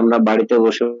গুলো আমরা বাড়িতে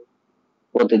বসে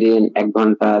প্রতিদিন 1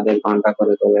 ঘন্টা 1.5 ঘন্টা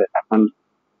করে করে এখন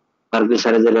ফারুকি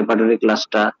স্যারের যে রেপার্টরি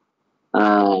ক্লাসটা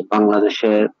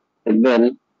বাংলাদেশে দেখবেন,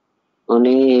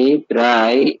 উনি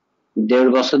প্রায় 1.5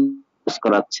 বছর class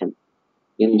করাচ্ছেন,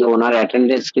 কিন্তু ওনার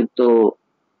অ্যাটেন্ডেন্স কিন্তু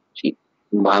ঠিক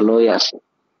ভালোই আছে।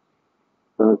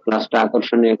 ক্লাসটা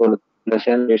আকর্ষণীয়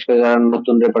করেছেন, বিশেষ করে যারা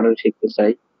নতুন রেপার্টরি শিখতে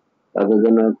চাই তাদের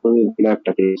জন্য খুবই ভালো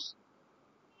একটা ক্লাস।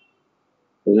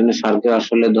 এই জন্য স্যারকে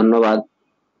আসলে ধন্যবাদ।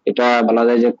 এটা বলা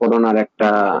যায় যে করোনার একটা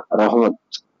রহমত।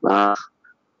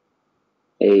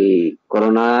 এই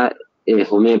করোনা এই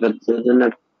হোমিওপ্যাথির জন্য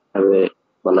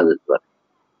বলা যেতে পারে।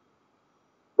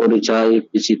 পরিচয়,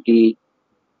 পিসিটি,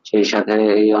 সেই সাথে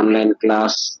এই অনলাইন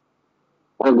ক্লাস,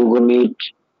 গুগল মিট,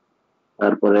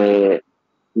 তারপরে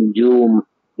জুম,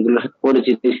 এগুলো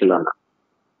পরিচিতি ছিল না।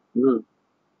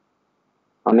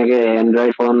 অনেকে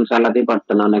অ্যান্ড্রয়েড ফোন চালাতেই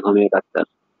পারতো না, অনেক হোমিও ডাক্তার,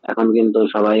 এখন কিন্তু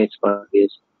সবাই এক্সপার্ট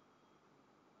দিয়েছে।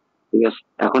 ঠিক আছে,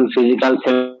 এখন ফিজিক্যাল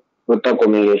সেমিনারটা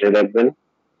কমে গেছে দেখবেন,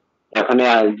 এখন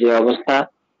যে অবস্থা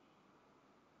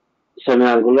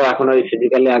সেমিনার গুলো এখন ওই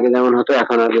ফিজিক্যালি আগে যেমন হতো,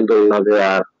 এখন আর কিন্তু ওইভাবে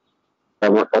আর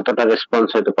অতটা রেসপন্স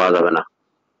হয়তো পাওয়া যাবে না।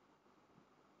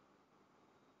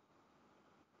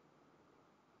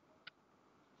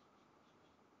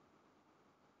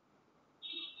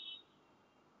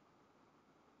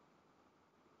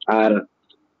 আর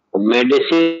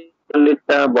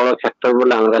মেডিসিনটা বড় ফ্যাক্টর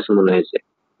বলে আমার কাছে মনে হয়েছে।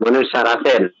 মনির স্যার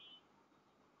আছেন?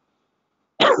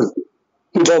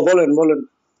 বলেন বলেন,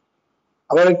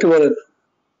 আবার একটু বলেন।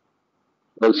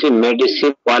 বলছি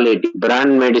medicine quality,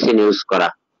 brand medicine use করা।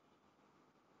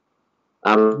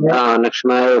 আমরা অনেক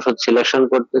সময় ওষুধ সিলেকশন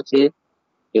করতেছি,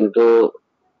 কিন্তু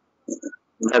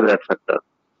ফ্যাক্টর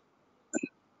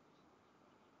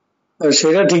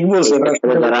সেটা ঠিক বলছেন।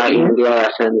 যারা ইন্ডিয়ায়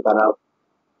আছেন তারা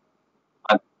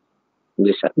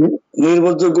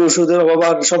নির্ভরযোগ্য ওষুধের অভাব,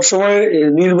 আর সবসময়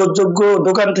নির্ভরযোগ্য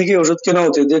দোকান থেকে ওষুধ কেনা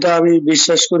উচিত, যেটা আমি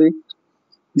বিশ্বাস করি।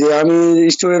 যে আমি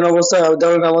স্টুডেন্ট অবস্থায়,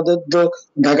 ধরেন আমাদের তো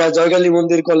ঢাকা জয়কালী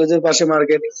মন্দির কলেজের পাশে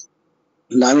মার্কেট,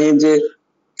 আমি যে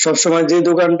সবসময় যে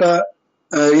দোকানটা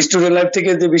স্টুডেন্ট লাইফ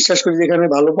থেকে যে বিশ্বাস করি যেখানে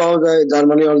ভালো পাওয়া যায়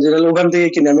জার্মানি অরিজিনাল, ওখান থেকে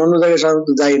কিনে, আমি অন্য জায়গায় সাধারণত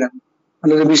যাই না,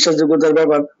 মানে বিশ্বাসযোগ্যতার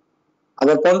ব্যাপার।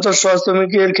 আবার 50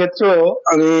 সহস্রমিকের ক্ষেত্রেও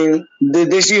আমি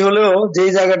দেশি হলেও যে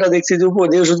জায়গাটা দেখছি যে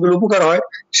যে ওষুধগুলো উপকার হয়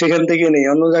সেখান থেকে নেই,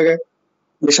 অন্য জায়গায়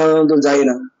সাধারণত যাই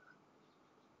না।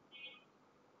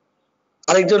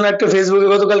 আরেকজন একটা ফেসবুকে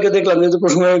গতকালকে দেখলাম, যেহেতু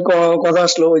প্রসঙ্গে কথা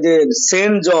আসলো, ওই যে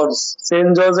সেন্ট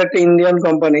জর্জ একটা ইন্ডিয়ান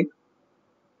কোম্পানি,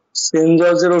 সেন্ট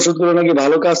জর্জের ওষুধগুলো নাকি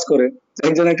ভালো কাজ করে।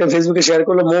 একজন একটা ফেসবুকে শেয়ার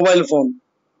করলো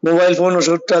মোবাইল ফোন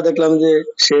ওষুধটা, দেখলাম যে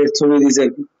সে ছবি দিয়েছে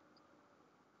আর কি।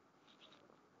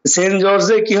 সেন্ট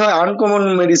জর্জে কি হয়, আনকমন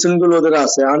মেডিসিন গুলো ওদের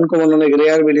আছে, আনকমন অনেক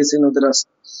রেয়ার মেডিসিন ওদের আছে।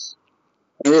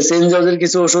 সেন্ট জর্জের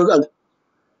কিছু ওষুধ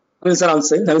স্যার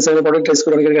আনছে, আমি স্যারের প্রোডাক্ট টেস্ট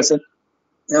করে অনেকের কাছে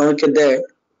অনেকে দেয়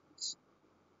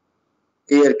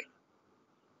এই আর কি।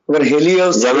 এবার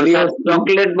হেলিওস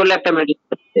চকলেট বলে একটা মেডিসিন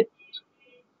আছে,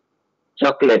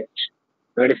 চকলেট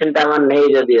মেডিসিনটা আমার নেই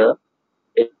যদিও,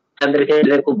 তাদের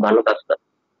ক্ষেত্রে খুব ভালো কাজ করে।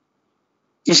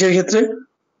 কিসের ক্ষেত্রে?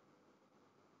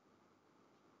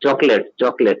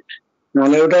 চকলেট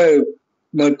মানে ওটা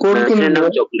কোন কোন নাম?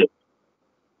 চকলেট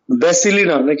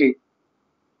ব্যাসিলিনা নাকি?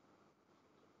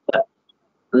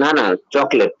 না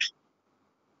চকলেট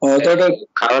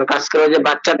খাবার কাজ করে, যে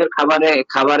বাচ্চাদের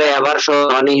খাবারে আবার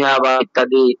অনীহা বা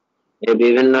ইত্যাদি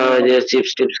বিভিন্ন যে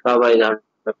চিপস টিপস খাওয়া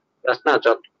না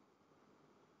চকলেট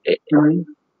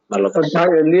ভালো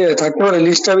থাকতে পারে।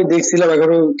 লিস্ট আমি দেখছিলাম,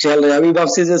 এখনো খেয়াল নেই। আমি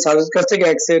ভাবছি যে স্যারের কাছ থেকে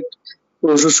এক সেট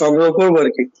ওষুধ সংগ্রহ করবো আর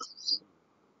কি,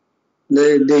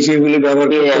 দেখি এগুলি ব্যবহার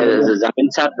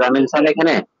জামিল স্যার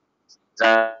এখানে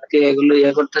এগুলো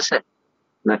করতেছে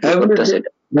না কি করতেছে?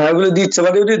 এগুলো দিচ্ছে,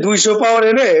 মানে ওটি 200 পাওয়ার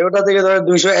এনে ওটা থেকে ধরো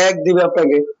 201 দিবে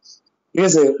আপনাকে, ঠিক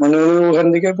আছে, মানে ওখান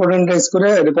থেকে পটেন্টাইজ করে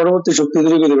পরবর্তী শক্তি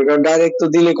তৈরি করে দেবে, কারণ ডাইরেক্ট তো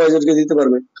দিলে কয়জনকে দিতে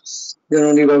পারবে, যেন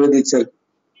এইভাবে দিচ্ছে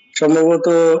আর সম্ভবত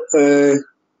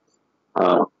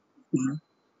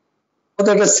কত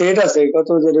একটা সেট আছে, কত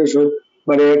যেন সুদ,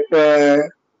 মানে একটা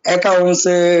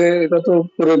অ্যাকাউন্টসে কত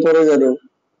করে পড়ে যেন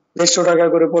 150 টাকা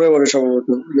করে পড়ে সম্ভবত,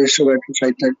 150 বা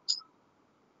 160 টাকা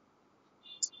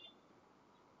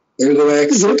এরকম এক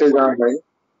সেটে যাওয়া হয়।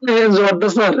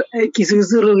 জোয়ারদার স্যার, এই কিছু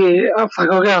কিছু রোগী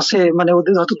ফাঁকে আসে, মানে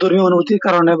ওদের হয়তো ধর্মীয় অনুভূতির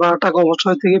কারণে বা টাকা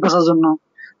অবশ্যই থেকে বাঁচার জন্য,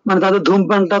 মানে তাদের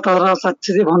ধূমপানটা তারা চাচ্ছে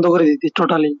যে বন্ধ করে দিতে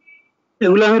টোটালি।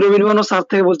 এগুলো আমি রবীন্দ্রনাথ স্যার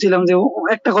থেকে বলছিলাম যে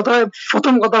একটা কথা,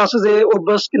 প্রথম কথা আছে যে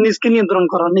অভ্যাসকে নিজকে নিয়ন্ত্রণ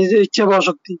করা, নিজের ইচ্ছা বা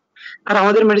শক্তি। আর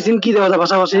আমাদের মেডিসিন কি দেওয়া যায়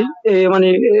পাশাপাশি, মানে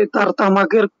তার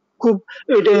তামাকের খুব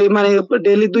এটা মানে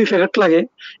ডেইলি 2 প্যাকেট লাগে।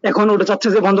 এখন ওটা চাচ্ছে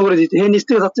যে বন্ধ করে দিতে, নিজ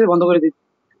থেকে চাচ্ছে বন্ধ করে দিতে।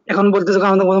 এখন বলতেছে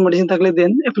আমাদের কোনো মেডিসিন থাকলে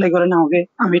দেন, অ্যাপ্লাই করেন আমাকে,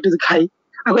 আমি একটু খাই।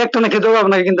 এখন একটা না খেতে হবে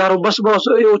আপনাকে, কিন্তু আর অভ্যাস বা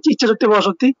ইচ্ছা শক্তি বা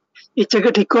অশক্তি, ইচ্ছাকে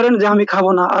ঠিক করেন যে আমি খাবো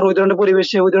না, আর ওই ধরনের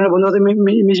পরিবেশে ওই ধরনের বন্ধুদের সাথে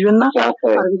মিশবেন না। আর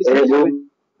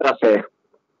আছে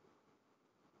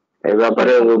এই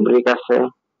ব্যাপারে রুব্রিক আছে,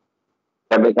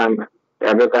 ট্যাবেকাম,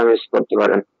 ট্যাবেকাম ইউজ করতে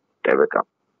পারেন, ট্যাবেকাম।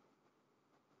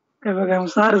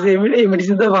 স্যার যে এই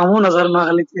মেডিসিন তো পাবো না স্যার,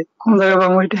 নোয়াখালীতে কোন জায়গায়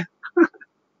পাবো এটা?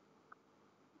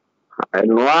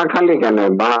 নোয়াখালী কেন,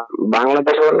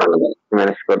 বাংলাদেশে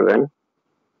ম্যানেজ করবেন।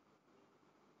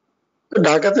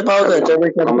 ঢাকাতে পাওয়া যায়,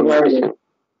 ট্যাবেকাম পাওয়া যায়।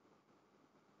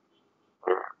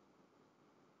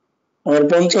 আর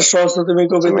 50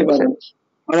 সহস্রতমিকও পেতে পারেন।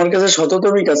 আমার কাছে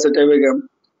শততমিক আছে ট্যাবেকাম,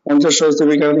 50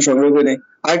 সহস্রতমিক এখন সংগ্রহ করে নেই।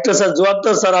 আরেকটা স্যার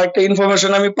জোয়ারদার স্যার, আরেকটা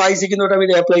ইনফরমেশন আমি পাইছি, কিন্তু ওটা আমি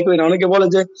অ্যাপ্লাই করি না। অনেকে বলে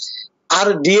যে আর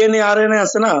ডিএনএ আরএনএ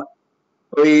আছে না,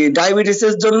 ওই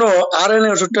ডায়াবেটিসের জন্য আরএনএ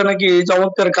ওষুধটা নাকি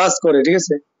চমৎকার কাজ করে, ঠিক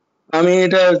আছে। আমি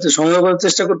এটা সংগ্রহ করার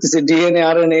চেষ্টা করতেছি, ডিএনএ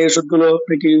আরএনএ এই ওষুধগুলো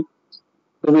নাকি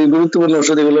খুবই গুরুত্বপূর্ণ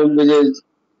ওষুধ এগুলো, যে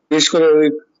বিশেষ করে ওই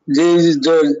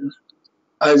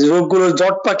যে রোগগুলো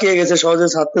জট পাকিয়ে গেছে, সহজে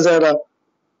ছাড়তে চায় না,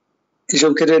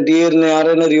 এসব ক্ষেত্রে ডিএনএ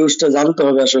আরএনএ এর ইউজটা জানতে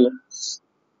হবে আসলে।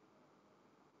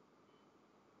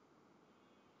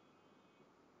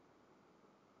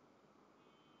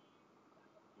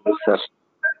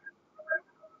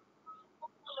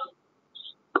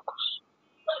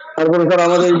 তারপরে স্যার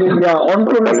আমাদের এই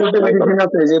যে মেডিসিন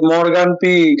আছে, যে মর্গান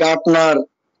পি, গার্টনার,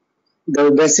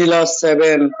 ব্যাসিলাস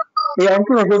 7, এই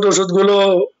অন্টোনাসিড ওষুধগুলো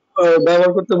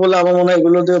ব্যবহার করতে বলে আমার মনে হয়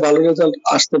এগুলো দিয়ে ভালো রেজাল্ট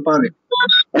আসতে পারে।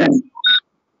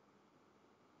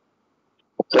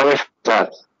 তবে স্যার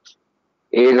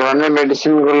এই ধরনের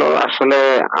মেডিসিন গুলো আসলে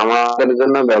আমাদের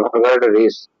জন্য ব্যবহার করাটা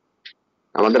রিস্ক।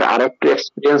 আমাদের আরেকটু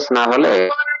এক্সপিরিয়েন্স না হলে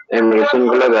এই মেডিসিন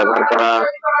গুলো ব্যবহার করা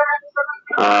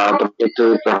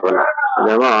প্রচলিত হবে না।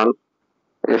 যেমন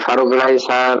ফারুক ভাই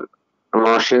স্যার,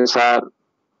 মহসিন স্যার,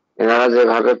 এনারা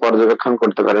যেভাবে পর্যবেক্ষণ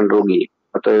করতে পারেন রোগী,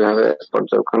 হয়তো এইভাবে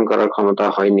পর্যবেক্ষণ করার ক্ষমতা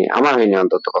হয়নি, আমার হয়নি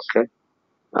অন্তত পক্ষে।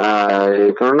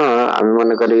 এই কারণে আমি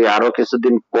মনে করি আরো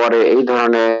কিছুদিন পরে এই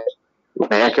ধরনের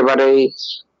মানে একেবারেই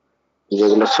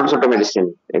যেগুলো ছোট ছোট মেডিসিন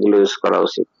এগুলো ইউজ করা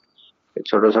উচিত।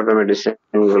 ছোট ছোট মেডিসিন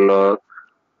গুলো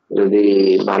যদি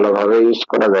ভালোভাবে ইউজ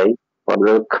করা যায়,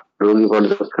 রোগী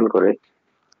পর্যবেক্ষণ করে,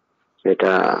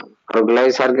 সেটা ফারুকলাই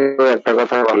স্যারকে একটা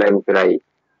কথা বলেন প্রায়,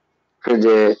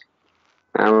 যে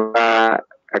আমরা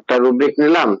একটা রুব্রিক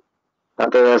নিলাম,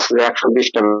 তাতে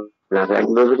 120টা আছে, এক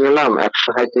রুব্রিক নিলাম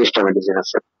 137টা মেডিসিন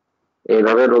আছে,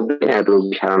 এইভাবে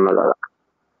রোগী সারানো যাবে।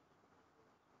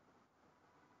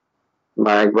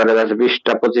 বা একবারে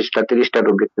 20টা 25টা 30টা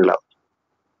রুব্রিক নিলাম,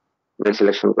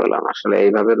 সিলেকশন করলাম, আসলে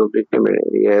এইভাবে রুব্রিক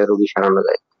রোগী সারানো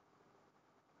যায়।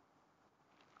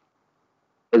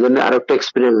 এই জন্য আরো একটা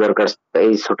এক্সপিরিয়েন্স দরকার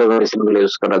এই ছোট মেডিসিন গুলো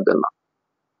ইউজ করার জন্য।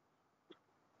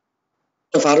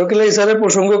 ফারুক আলী স্যারের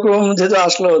প্রসঙ্গক্রম যেহেতু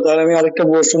আসলো, তাহলে আমি আরেকটা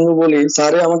প্রসঙ্গ বলি।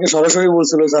 স্যারে আমাকে সরাসরি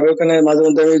বলছিল, স্যারের ওখানে মাঝে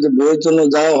মধ্যে আমি বইয়ের জন্য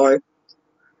যাওয়া হয়,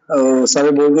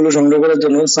 স্যারের বইগুলো সংগ্রহ করার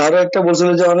জন্য। স্যার একটা বলছিল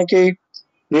যে অনেকেই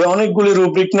অনেকগুলি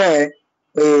রুব্রিক নেয়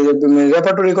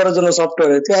রেপার্টরি করার জন্য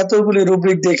সফটওয়্যারে, তো এতগুলি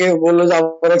রুব্রিক দেখে বললো যে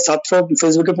আমার এক ছাত্র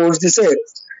ফেসবুকে পোস্ট দিছে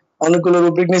অনেকগুলো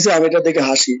রুব্রিক নিয়েছে, আমি এটা দেখে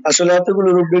হাসি। আসলে এতগুলো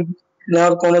রুব্রিক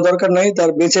নেওয়ার কোনো দরকার নাই, তার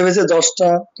বেছে বেছে 10টা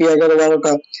কি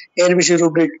 11-12টা, এর বেশি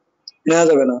রুব্রিক নেওয়া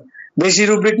যাবে না। বেশি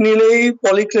রুব্রিক নিলেই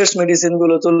পলিক্রেস্ট মেডিসিন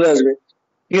গুলো চলে আসবে,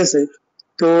 ঠিক আছে।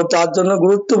 তো তার জন্য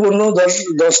গুরুত্বপূর্ণ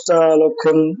 10টা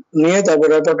লক্ষণ নিয়ে তারপর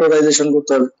রেপার্টরাইজেশন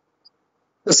করতে হবে।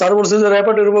 তো স্যার বলছিল যে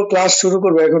র্যাপটের উপর ক্লাস শুরু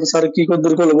করবে। এখন স্যার কি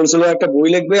কদ্দূর করলো, বলছিল একটা বই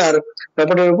লিখবে আর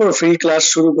র্যাপটের উপর ফ্রি ক্লাস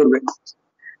শুরু করবে,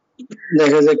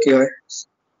 দেখা যাক কি হয়।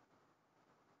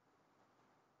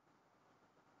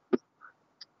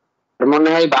 মনে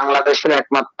হয় বাংলাদেশের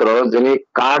একমাত্র যিনি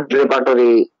কার্ড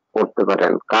রেপার্টরি করতে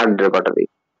পারেন, কার্ড রেপার্টরি,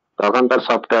 তখন তার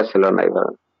সফটওয়্যার ছিল না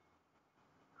এইভাবে।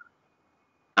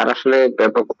 আর আসলে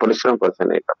ব্যাপক পরিশ্রম করছেন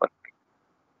এই ব্যাপারে,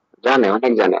 জানে,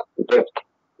 অনেক জানে, depth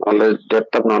knowledge,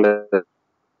 depth of knowledge.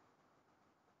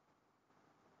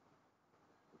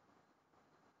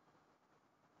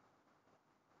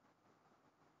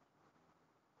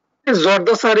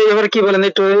 জর্দা স্যার এবার কি বলেন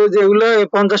একটু, যেগুলো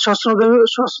 50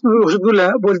 ওষুধ গুলা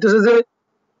বলতেছে যে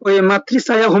ওই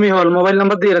মাতৃছায়া হোমি হল মোবাইল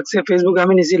নাম্বার দিয়ে রাখছে, ফেসবুকে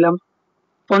আমি নিয়েছিলাম।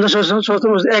 50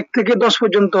 1 থেকে 10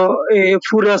 পর্যন্ত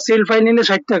পুরা সেল ফাই নিলে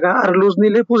 60 টাকা আর লুজ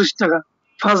নিলে 25 টাকা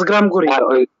 5 গ্রাম করে। আর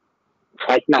ওই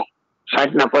 60 না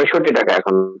 65 টাকা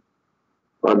এখন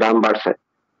ওর দাম বাড়ছে।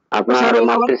 আপনার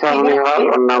মাতৃছায়া হোমি হল,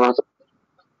 ওর নাম আছে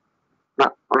না,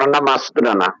 ওনার নাম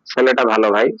মাসুদা না, ছেলেটা ভালো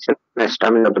ভাই,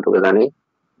 আমি যতটুকু জানি।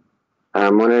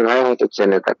 মনির ভাই হয়তো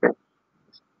চেনে তাকে,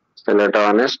 ছেলেটা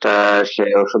অনেস্ট, সে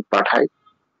ওষুধ পাঠায়।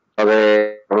 তবে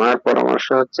আমার পরামর্শ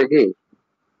হচ্ছে কি,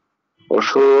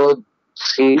 ওষুধ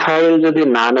সিল ফাইল যদি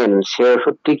না নেন সে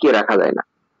ওষুধ টিকিয়ে রাখা যায় না।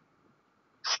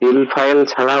 সিল ফাইল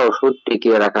ছাড়া ওষুধ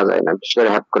টিকিয়ে রাখা যায় না, বিশেষ করে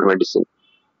হ্যাপকোর মেডিসিন।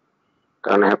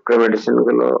 কারণ হ্যাপকোর মেডিসিন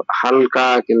গুলো হালকা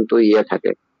কিন্তু ইয়ে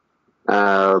থাকে,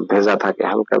 ভেজা থাকে,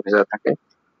 হালকা ভেজা থাকে।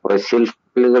 ওই সিল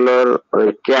ফাইল গুলোর ওই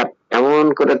ক্যাপ এমন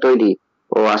করে তৈরি,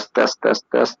 ও আস্তে আস্তে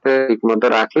আস্তে আস্তে ঠিক মতো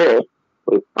রাখলে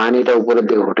ওই পানিটা উপরের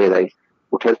দিকে উঠে যায়,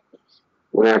 উঠে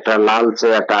একটা লালচে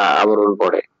একটা আবরণ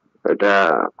পড়ে, এটা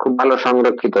খুব ভালো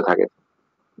সংরক্ষিত থাকে।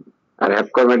 আর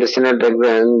হ্যাপকো মেডিসিনের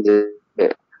দেখবেন যে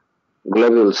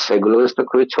গ্লোবিউলস, সেই গ্লোবিউলসটা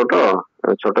খুবই ছোট,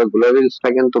 ছোট গ্লোবিউলসটা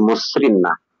কিন্তু মসৃণ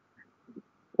না,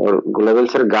 ওর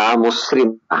গ্লোবিউলস এর গা মসৃণ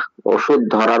না, ওষুধ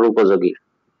ধরার উপযোগী।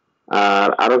 আর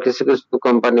আরো কিছু কিছু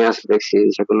কোম্পানি আছে দেখছি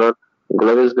সেগুলোর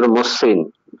গ্লোবিউলস গুলো মসৃণ,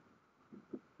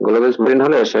 গ্লোবিউলস মসৃণ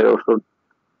হলে সে ওষুধ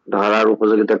ধরার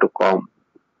উপযোগিতা একটু কম।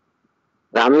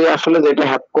 আমি আসলে যেটা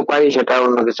হ্যাপকো পাই সেটা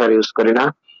অন্য কিছু আর ইউজ করি না।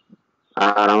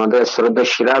 আর আমাদের শ্রদ্ধা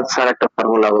সিরাজ স্যার একটা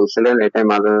ফর্মুলা বলছিলেন, এটাই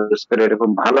মাঝে ইউজ করে, এটা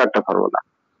খুব ভালো একটা ফর্মুলা।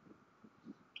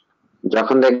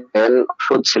 যখন দেখবেন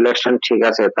ওষুধ সিলেকশন ঠিক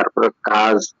আছে, তারপরে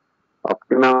কাজ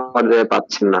অপটিমাম পর্যায়ে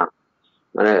পাচ্ছেন না,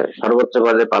 মানে সর্বোচ্চ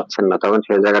পর্যায়ে পাচ্ছেন না, তখন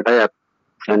সেই জায়গাটায়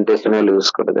সেন্টেসিনাল ইউজ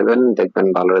করে দেবেন, দেখবেন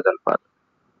ভালো রেজাল্ট পাবেন।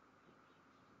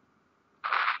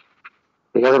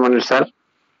 ঠিক আছে মনির স্যার?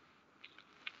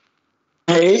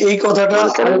 হ্যাঁ, এই কথাটা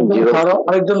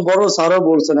আরেকজন বড় স্যারও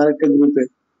বলছেন আরেকটা গ্রুপে,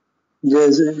 যে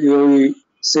ওই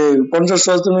সে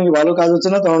 50 ভালো কাজ হচ্ছে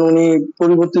না, তখন উনি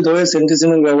পরিবর্তিত হয়ে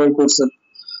সেন্টিসিমেল ব্যবহার করছেন।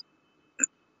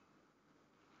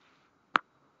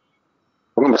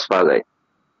 কাজ পাওয়া যায়,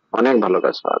 অনেক ভালো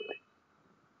কাজ পাওয়া যায়।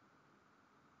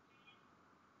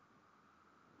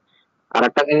 আর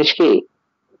একটা জিনিস কি,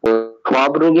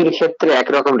 সব রোগীর ক্ষেত্রে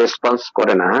একরকম রেসপন্স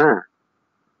করে না। হ্যাঁ,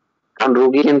 কারণ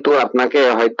রোগী কিন্তু আপনাকে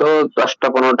হয়তো 10টা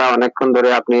 15টা অনেকক্ষণ ধরে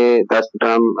আপনি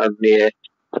নিয়ে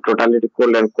টোটালিটি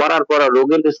করলেন, করার পর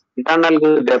রোগীর ইন্টারনাল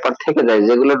ব্যাপার থেকে যায়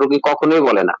যেগুলো রোগী কখনোই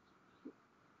বলে না।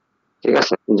 ঠিক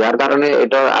আছে, যার কারণে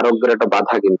এটা আরোগ্যের একটা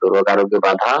বাধা, কিন্তু রোগ আরোগ্যে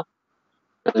বাধা।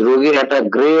 রোগীর একটা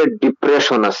গ্রেট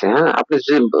ডিপ্রেশন আছে। হ্যাঁ, আপনি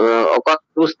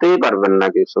বুঝতেই পারবেন না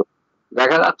কিছু,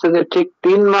 দেখা যাচ্ছে যে ঠিক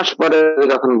 3 মাস পরে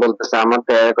যখন বলতেছে আমার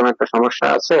তো এরকম একটা সমস্যা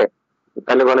আছে,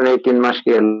 তাহলে বলেন এই 3 মাস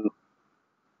কি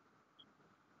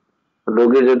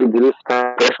রোগীর যদি গ্রিফ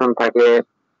ডিপ্রেশন থাকে,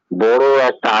 বড়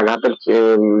একটা আঘাতের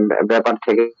ব্যাপার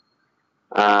থেকে,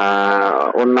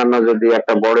 অন্যান্য যদি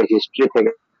একটা বড় হিস্ট্রি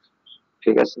থেকে,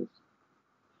 ঠিক আছে।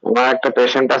 আমার একটা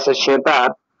পেশেন্ট আছে, সে তার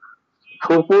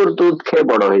ফুপুর দুধ খেয়ে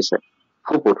বড় হয়েছে,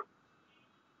 ফুপুর।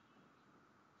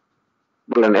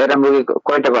 বলেন এরকম রোগী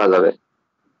কয়টা পাওয়া যাবে?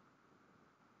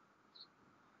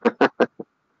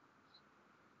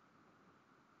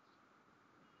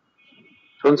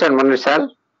 শুনছেন মনির স্যার?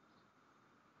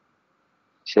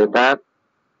 সে তার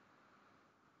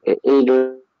এই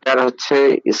রোগটার হচ্ছে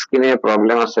স্কিনে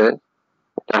প্রবলেম আছে,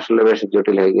 এটা আসলে বেশ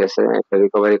জটিল হয়ে গেছে, এটা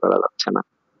রিকভারি করা যাচ্ছে না।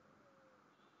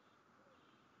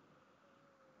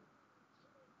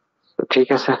 ঠিক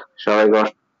আছে, সবাইকে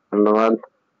ধন্যবাদ।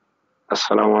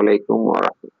 আসসালামু আলাইকুম ওয়া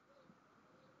রাহমাতুল্লাহ।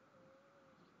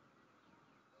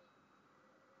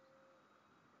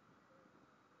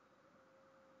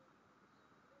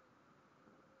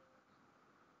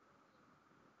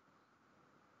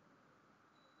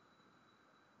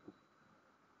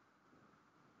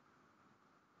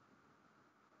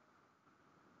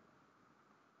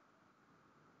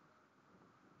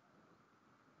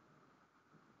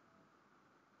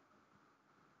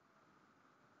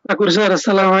 শাকুর স্যার,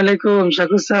 আসসালামু আলাইকুম।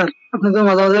 শাকুর স্যার, আপনি তো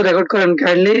মাঝে মাঝে রেকর্ড করেন,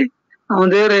 কাইন্ডলি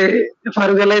আমাদের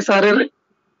ফারুক আলাই স্যারের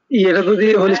ইয়েটা যদি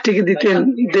হোলিস্টিক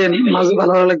দেন মাঝে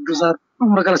ভালো লাগতো স্যার,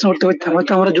 আমরা কালেকশন করতে পারতাম।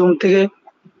 হয়তো আমরা জুম থেকে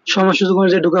সময় সুযোগ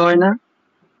অনুযায়ী ঢোকা হয় না,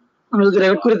 আমরা যদি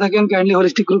রেকর্ড করে থাকেন কাইন্ডলি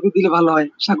হোলিস্টিক গ্রুপে দিলে ভালো হয়।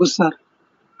 শাকুর স্যার,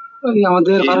 ওই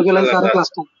আমাদের ফারুক আলাই স্যারের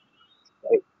ক্লাসটা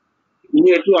তুমি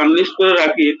একটু আনলিস্ট করে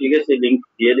রাখি, ঠিক আছে, লিংক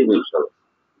দিয়ে দিব ইনশাআল্লাহ।